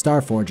infiltrate the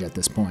Starforge at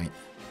this point.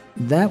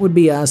 That would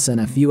be us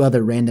and a few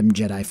other random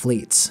Jedi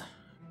fleets.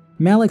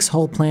 Malak's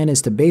whole plan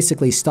is to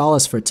basically stall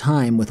us for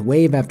time with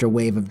wave after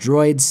wave of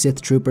droids, Sith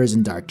troopers,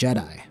 and Dark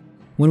Jedi.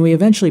 When we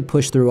eventually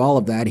push through all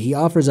of that, he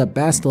offers up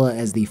Bastila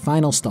as the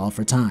final stall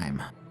for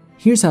time.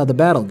 Here's how the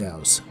battle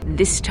goes.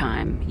 This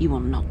time, you will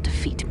not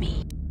defeat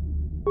me.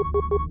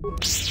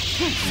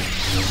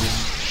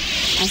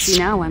 I see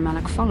now why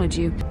Malak followed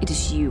you. It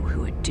is you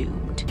who are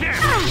doomed.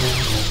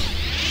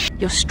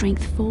 Your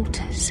strength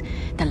falters.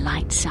 The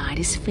light side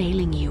is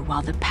failing you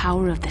while the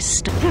power of the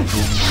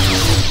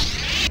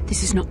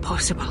This is not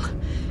possible.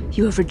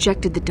 You have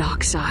rejected the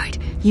dark side.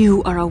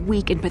 You are a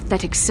weak and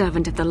pathetic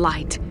servant of the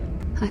light.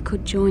 I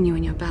could join you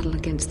in your battle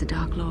against the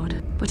Dark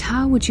Lord. But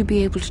how would you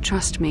be able to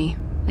trust me?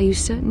 Are you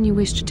certain you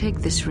wish to take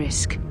this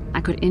risk?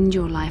 I could end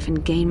your life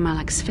and gain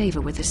Malak's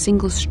favor with a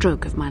single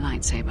stroke of my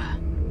lightsaber.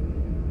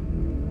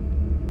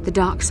 The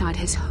dark side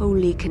has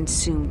wholly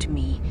consumed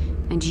me,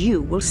 and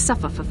you will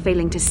suffer for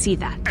failing to see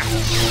that.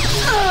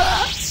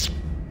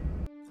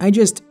 I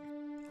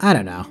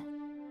don't know.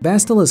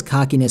 Bastila's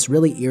cockiness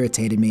really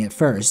irritated me at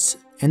first,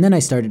 and then I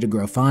started to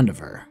grow fond of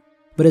her.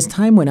 But as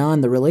time went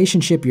on, the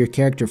relationship your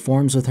character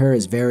forms with her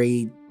is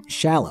very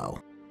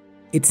shallow.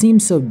 It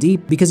seems so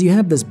deep because you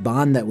have this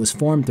bond that was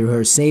formed through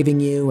her saving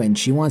you, and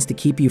she wants to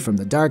keep you from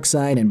the dark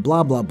side and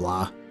blah blah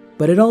blah.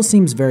 But it all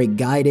seems very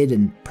guided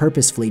and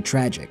purposefully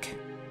tragic.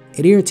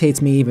 It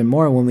irritates me even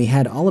more when we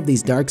had all of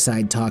these dark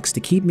side talks to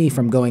keep me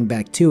from going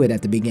back to it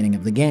at the beginning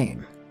of the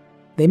game.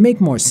 They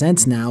make more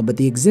sense now, but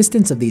the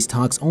existence of these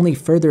talks only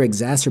further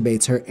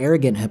exacerbates her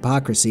arrogant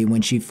hypocrisy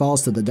when she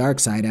falls to the dark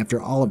side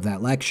after all of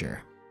that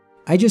lecture.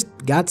 I just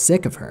got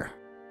sick of her.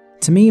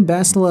 To me,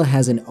 Bastila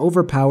has an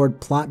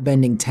overpowered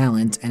plot-bending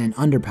talent and an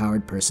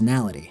underpowered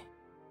personality.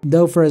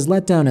 Though for as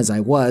let down as I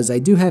was, I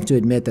do have to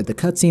admit that the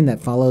cutscene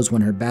that follows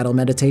when her battle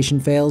meditation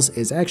fails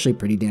is actually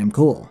pretty damn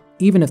cool,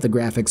 even if the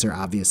graphics are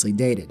obviously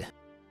dated.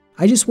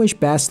 I just wish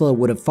Bastila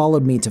would have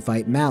followed me to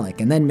fight Malik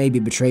and then maybe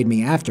betrayed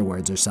me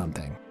afterwards or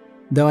something.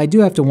 Though I do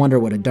have to wonder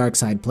what a dark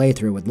side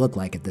playthrough would look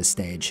like at this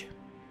stage.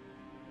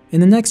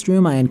 In the next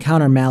room, I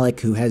encounter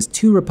Malik, who has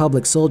 2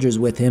 Republic soldiers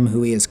with him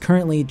who he is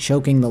currently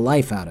choking the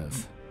life out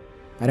of.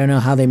 I don't know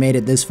how they made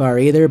it this far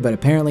either, but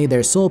apparently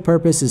their sole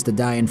purpose is to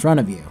die in front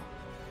of you.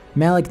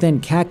 Malik then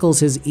cackles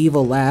his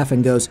evil laugh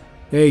and goes,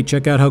 "Hey,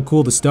 check out how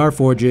cool the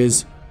Starforge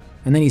is."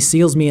 And then he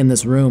seals me in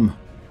this room.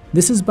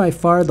 This is by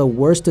far the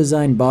worst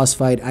designed boss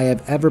fight I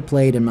have ever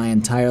played in my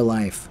entire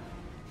life.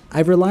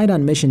 I've relied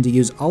on mission to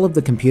use all of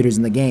the computers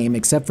in the game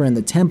except for in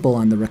the temple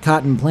on the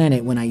Whittleton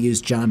planet when I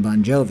used John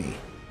Bon Jovi.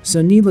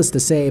 So needless to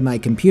say, my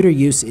computer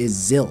use is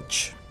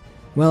zilch.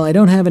 Well, I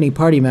don't have any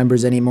party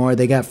members anymore,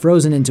 they got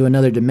frozen into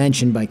another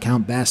dimension by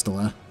Count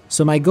Bastila,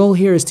 so my goal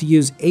here is to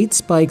use 8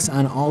 spikes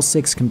on all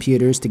 6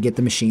 computers to get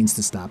the machines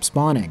to stop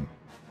spawning.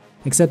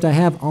 Except I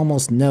have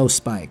almost no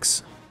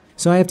spikes,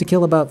 so I have to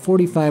kill about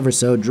 45 or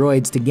so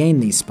droids to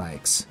gain these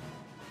spikes.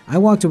 I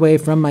walked away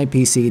from my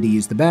PC to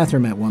use the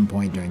bathroom at one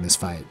point during this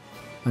fight.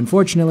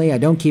 Unfortunately, I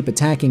don't keep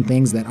attacking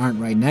things that aren't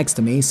right next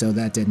to me, so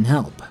that didn't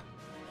help.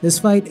 This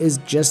fight is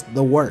just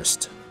the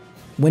worst.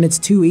 When it's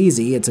too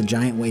easy, it's a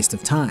giant waste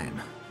of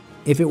time.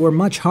 If it were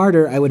much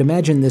harder, I would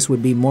imagine this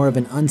would be more of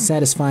an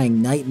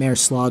unsatisfying nightmare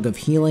slog of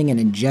healing and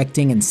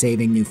injecting and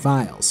saving new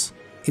files.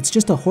 It's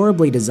just a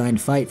horribly designed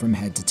fight from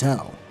head to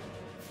toe.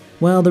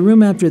 Well, the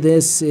room after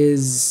this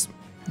is,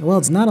 well,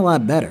 it's not a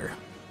lot better.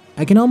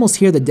 I can almost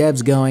hear the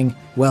devs going,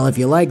 "Well, if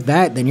you like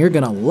that, then you're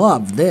gonna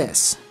love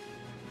this."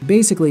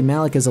 Basically,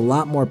 Malik is a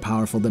lot more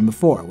powerful than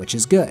before, which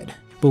is good.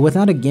 But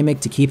without a gimmick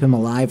to keep him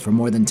alive for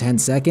more than 10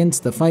 seconds,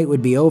 the fight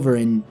would be over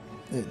in,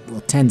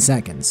 10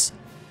 seconds.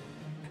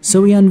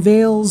 So he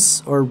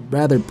unveils, or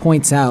rather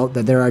points out,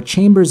 that there are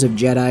chambers of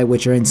Jedi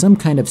which are in some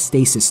kind of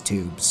stasis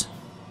tubes.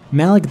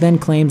 Malik then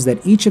claims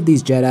that each of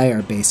these Jedi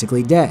are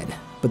basically dead,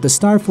 but the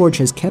Starforge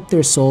has kept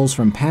their souls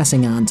from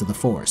passing on to the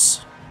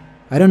Force.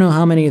 I don't know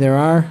how many there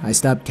are, I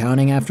stopped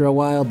counting after a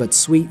while, but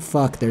sweet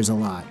fuck, there's a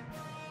lot.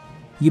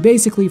 You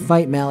basically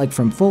fight Malik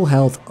from full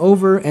health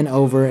over and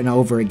over and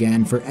over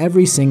again for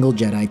every single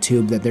Jedi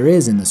tube that there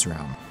is in this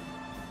room.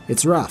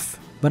 It's rough,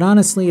 but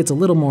honestly it's a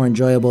little more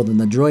enjoyable than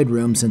the droid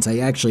room since I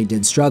actually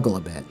did struggle a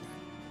bit.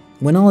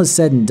 When all is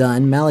said and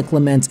done, Malik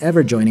laments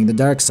ever joining the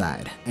dark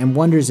side, and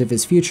wonders if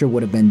his future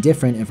would have been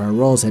different if our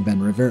roles had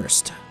been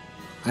reversed.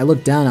 I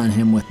look down on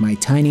him with my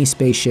tiny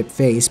spaceship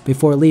face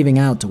before leaving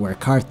out to where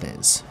Karth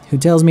is, who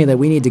tells me that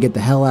we need to get the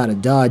hell out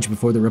of Dodge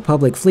before the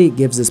Republic fleet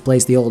gives this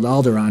place the old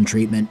Alderaan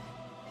treatment.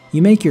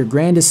 You make your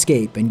grand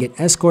escape and get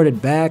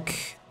escorted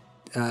back,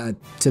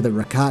 to the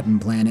Whittleton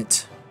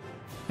planet.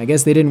 I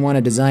guess they didn't want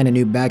to design a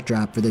new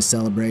backdrop for this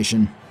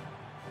celebration.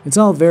 It's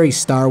all very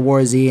Star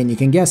Wars-y, and you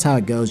can guess how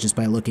it goes just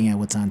by looking at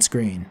what's on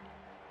screen.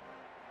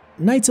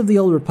 Knights of the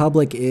Old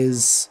Republic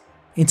is...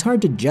 It's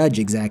hard to judge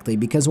exactly,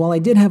 because while I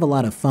did have a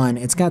lot of fun,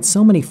 it's got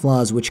so many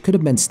flaws which could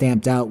have been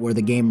stamped out were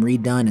the game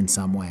redone in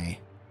some way.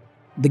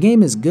 The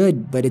game is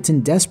good, but it's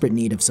in desperate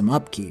need of some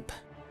upkeep.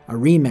 A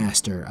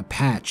remaster, a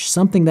patch,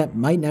 something that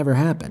might never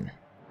happen.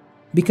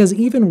 Because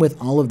even with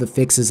all of the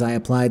fixes I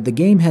applied, the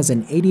game has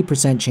an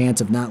 80%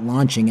 chance of not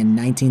launching in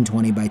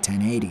 1920 by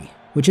 1080,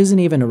 which isn't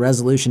even a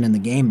resolution in the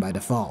game by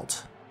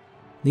default.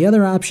 The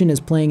other option is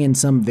playing in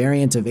some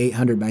variant of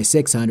 800 by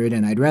 600,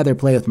 and I'd rather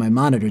play with my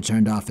monitor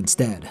turned off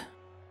instead.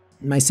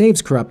 My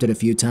save's corrupted a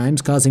few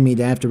times, causing me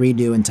to have to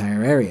redo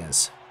entire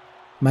areas.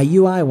 My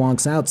UI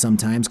wonks out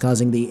sometimes,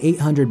 causing the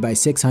 800 by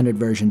 600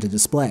 version to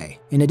display,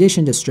 in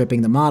addition to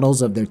stripping the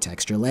models of their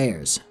texture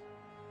layers.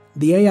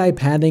 The AI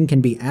pathing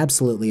can be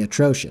absolutely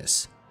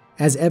atrocious,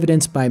 as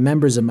evidenced by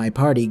members of my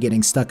party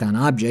getting stuck on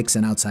objects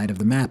and outside of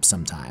the map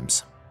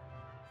sometimes.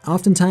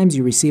 Oftentimes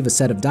you receive a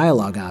set of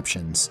dialogue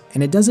options,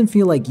 and it doesn't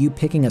feel like you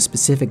picking a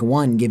specific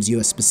one gives you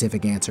a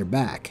specific answer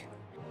back.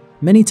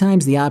 Many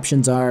times the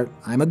options are,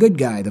 "I'm a good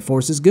guy, the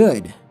Force is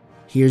good,"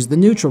 "Here's the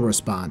neutral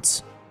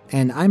response,"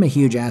 and "I'm a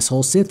huge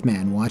asshole Sith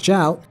man, watch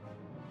out."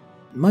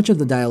 Much of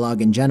the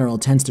dialogue in general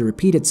tends to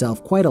repeat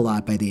itself quite a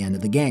lot by the end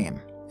of the game,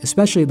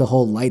 especially the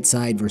whole light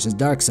side versus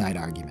dark side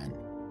argument.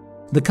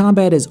 The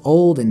combat is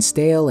old and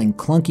stale and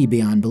clunky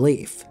beyond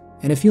belief,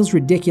 and it feels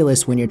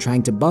ridiculous when you're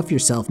trying to buff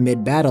yourself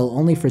mid-battle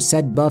only for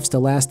said buffs to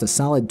last a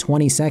solid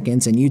 20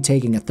 seconds and you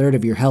taking a third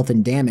of your health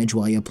and damage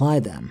while you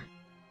apply them.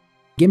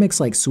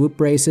 Gimmicks like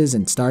swoop races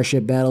and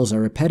starship battles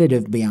are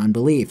repetitive beyond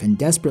belief and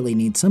desperately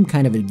need some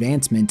kind of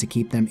advancement to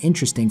keep them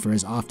interesting for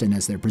as often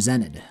as they're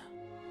presented.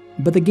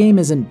 But the game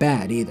isn't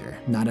bad either,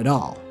 not at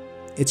all.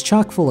 It's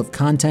chock full of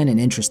content and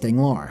interesting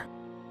lore.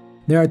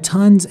 There are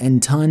tons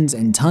and tons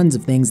and tons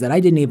of things that I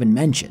didn't even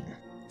mention.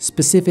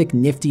 Specific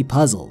nifty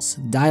puzzles,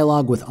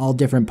 dialogue with all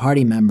different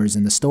party members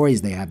and the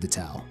stories they have to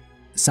tell,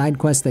 side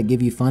quests that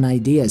give you fun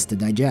ideas to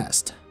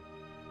digest.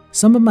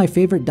 Some of my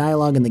favorite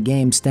dialogue in the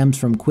game stems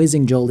from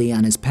quizzing Jolie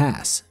on his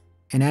pass,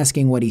 and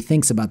asking what he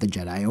thinks about the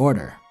Jedi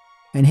Order,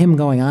 and him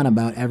going on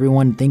about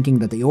everyone thinking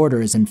that the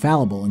Order is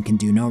infallible and can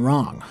do no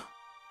wrong.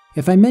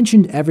 If I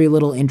mentioned every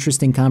little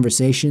interesting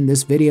conversation,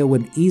 this video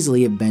would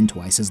easily have been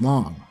twice as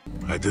long.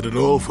 I did it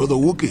all for the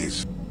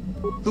Wookiees.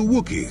 The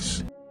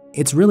Wookiees.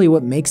 It's really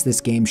what makes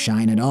this game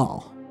shine at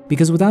all,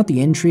 because without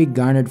the intrigue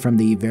garnered from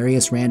the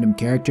various random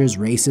characters,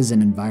 races,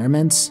 and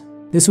environments,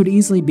 this would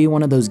easily be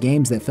one of those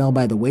games that fell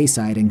by the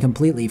wayside and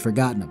completely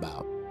forgotten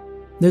about.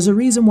 There's a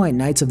reason why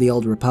Knights of the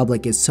Old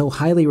Republic is so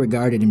highly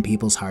regarded in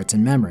people's hearts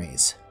and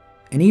memories.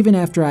 And even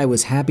after I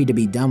was happy to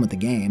be done with the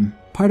game,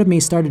 part of me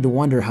started to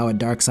wonder how a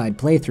dark side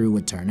playthrough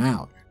would turn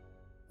out.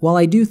 While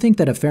I do think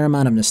that a fair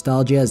amount of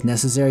nostalgia is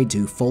necessary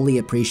to fully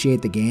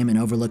appreciate the game and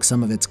overlook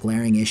some of its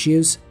glaring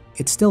issues,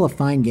 it's still a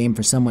fine game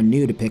for someone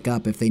new to pick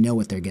up if they know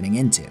what they're getting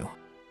into.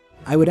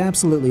 I would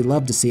absolutely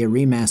love to see a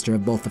remaster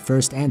of both the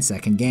first and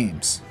second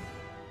games.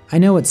 I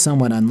know it's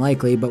somewhat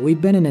unlikely, but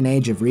we've been in an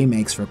age of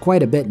remakes for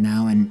quite a bit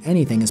now, and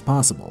anything is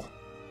possible.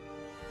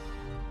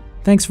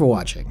 Thanks for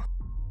watching.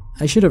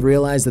 I should have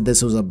realized that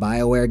this was a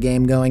Bioware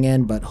game going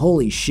in, but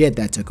holy shit,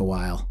 that took a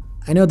while.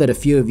 I know that a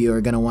few of you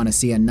are going to want to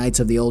see a Knights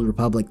of the Old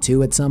Republic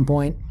 2 at some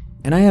point,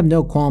 and I have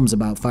no qualms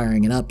about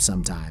firing it up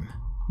sometime,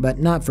 but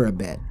not for a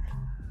bit.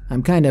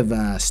 I'm kind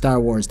of Star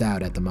Wars'd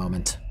out at the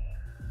moment.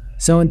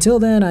 So until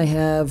then,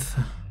 I've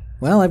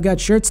got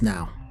shirts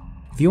now.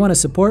 If you want to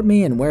support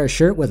me and wear a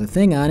shirt with a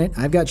thing on it,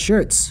 I've got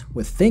shirts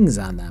with things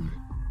on them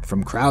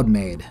from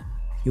CrowdMade.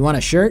 You want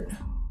a shirt?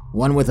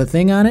 One with a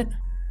thing on it?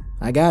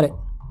 I got it.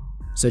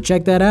 So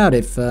check that out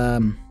if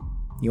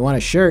you want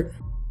a shirt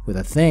with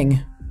a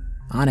thing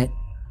on it.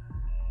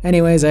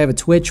 Anyways, I have a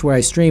Twitch where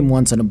I stream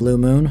once in a blue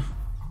moon.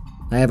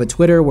 I have a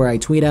Twitter where I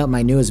tweet out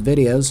my newest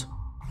videos.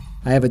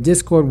 I have a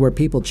Discord where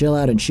people chill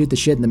out and shoot the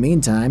shit in the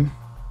meantime.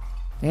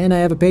 And I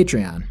have a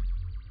Patreon.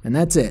 And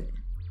that's it.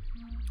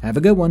 Have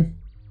a good one.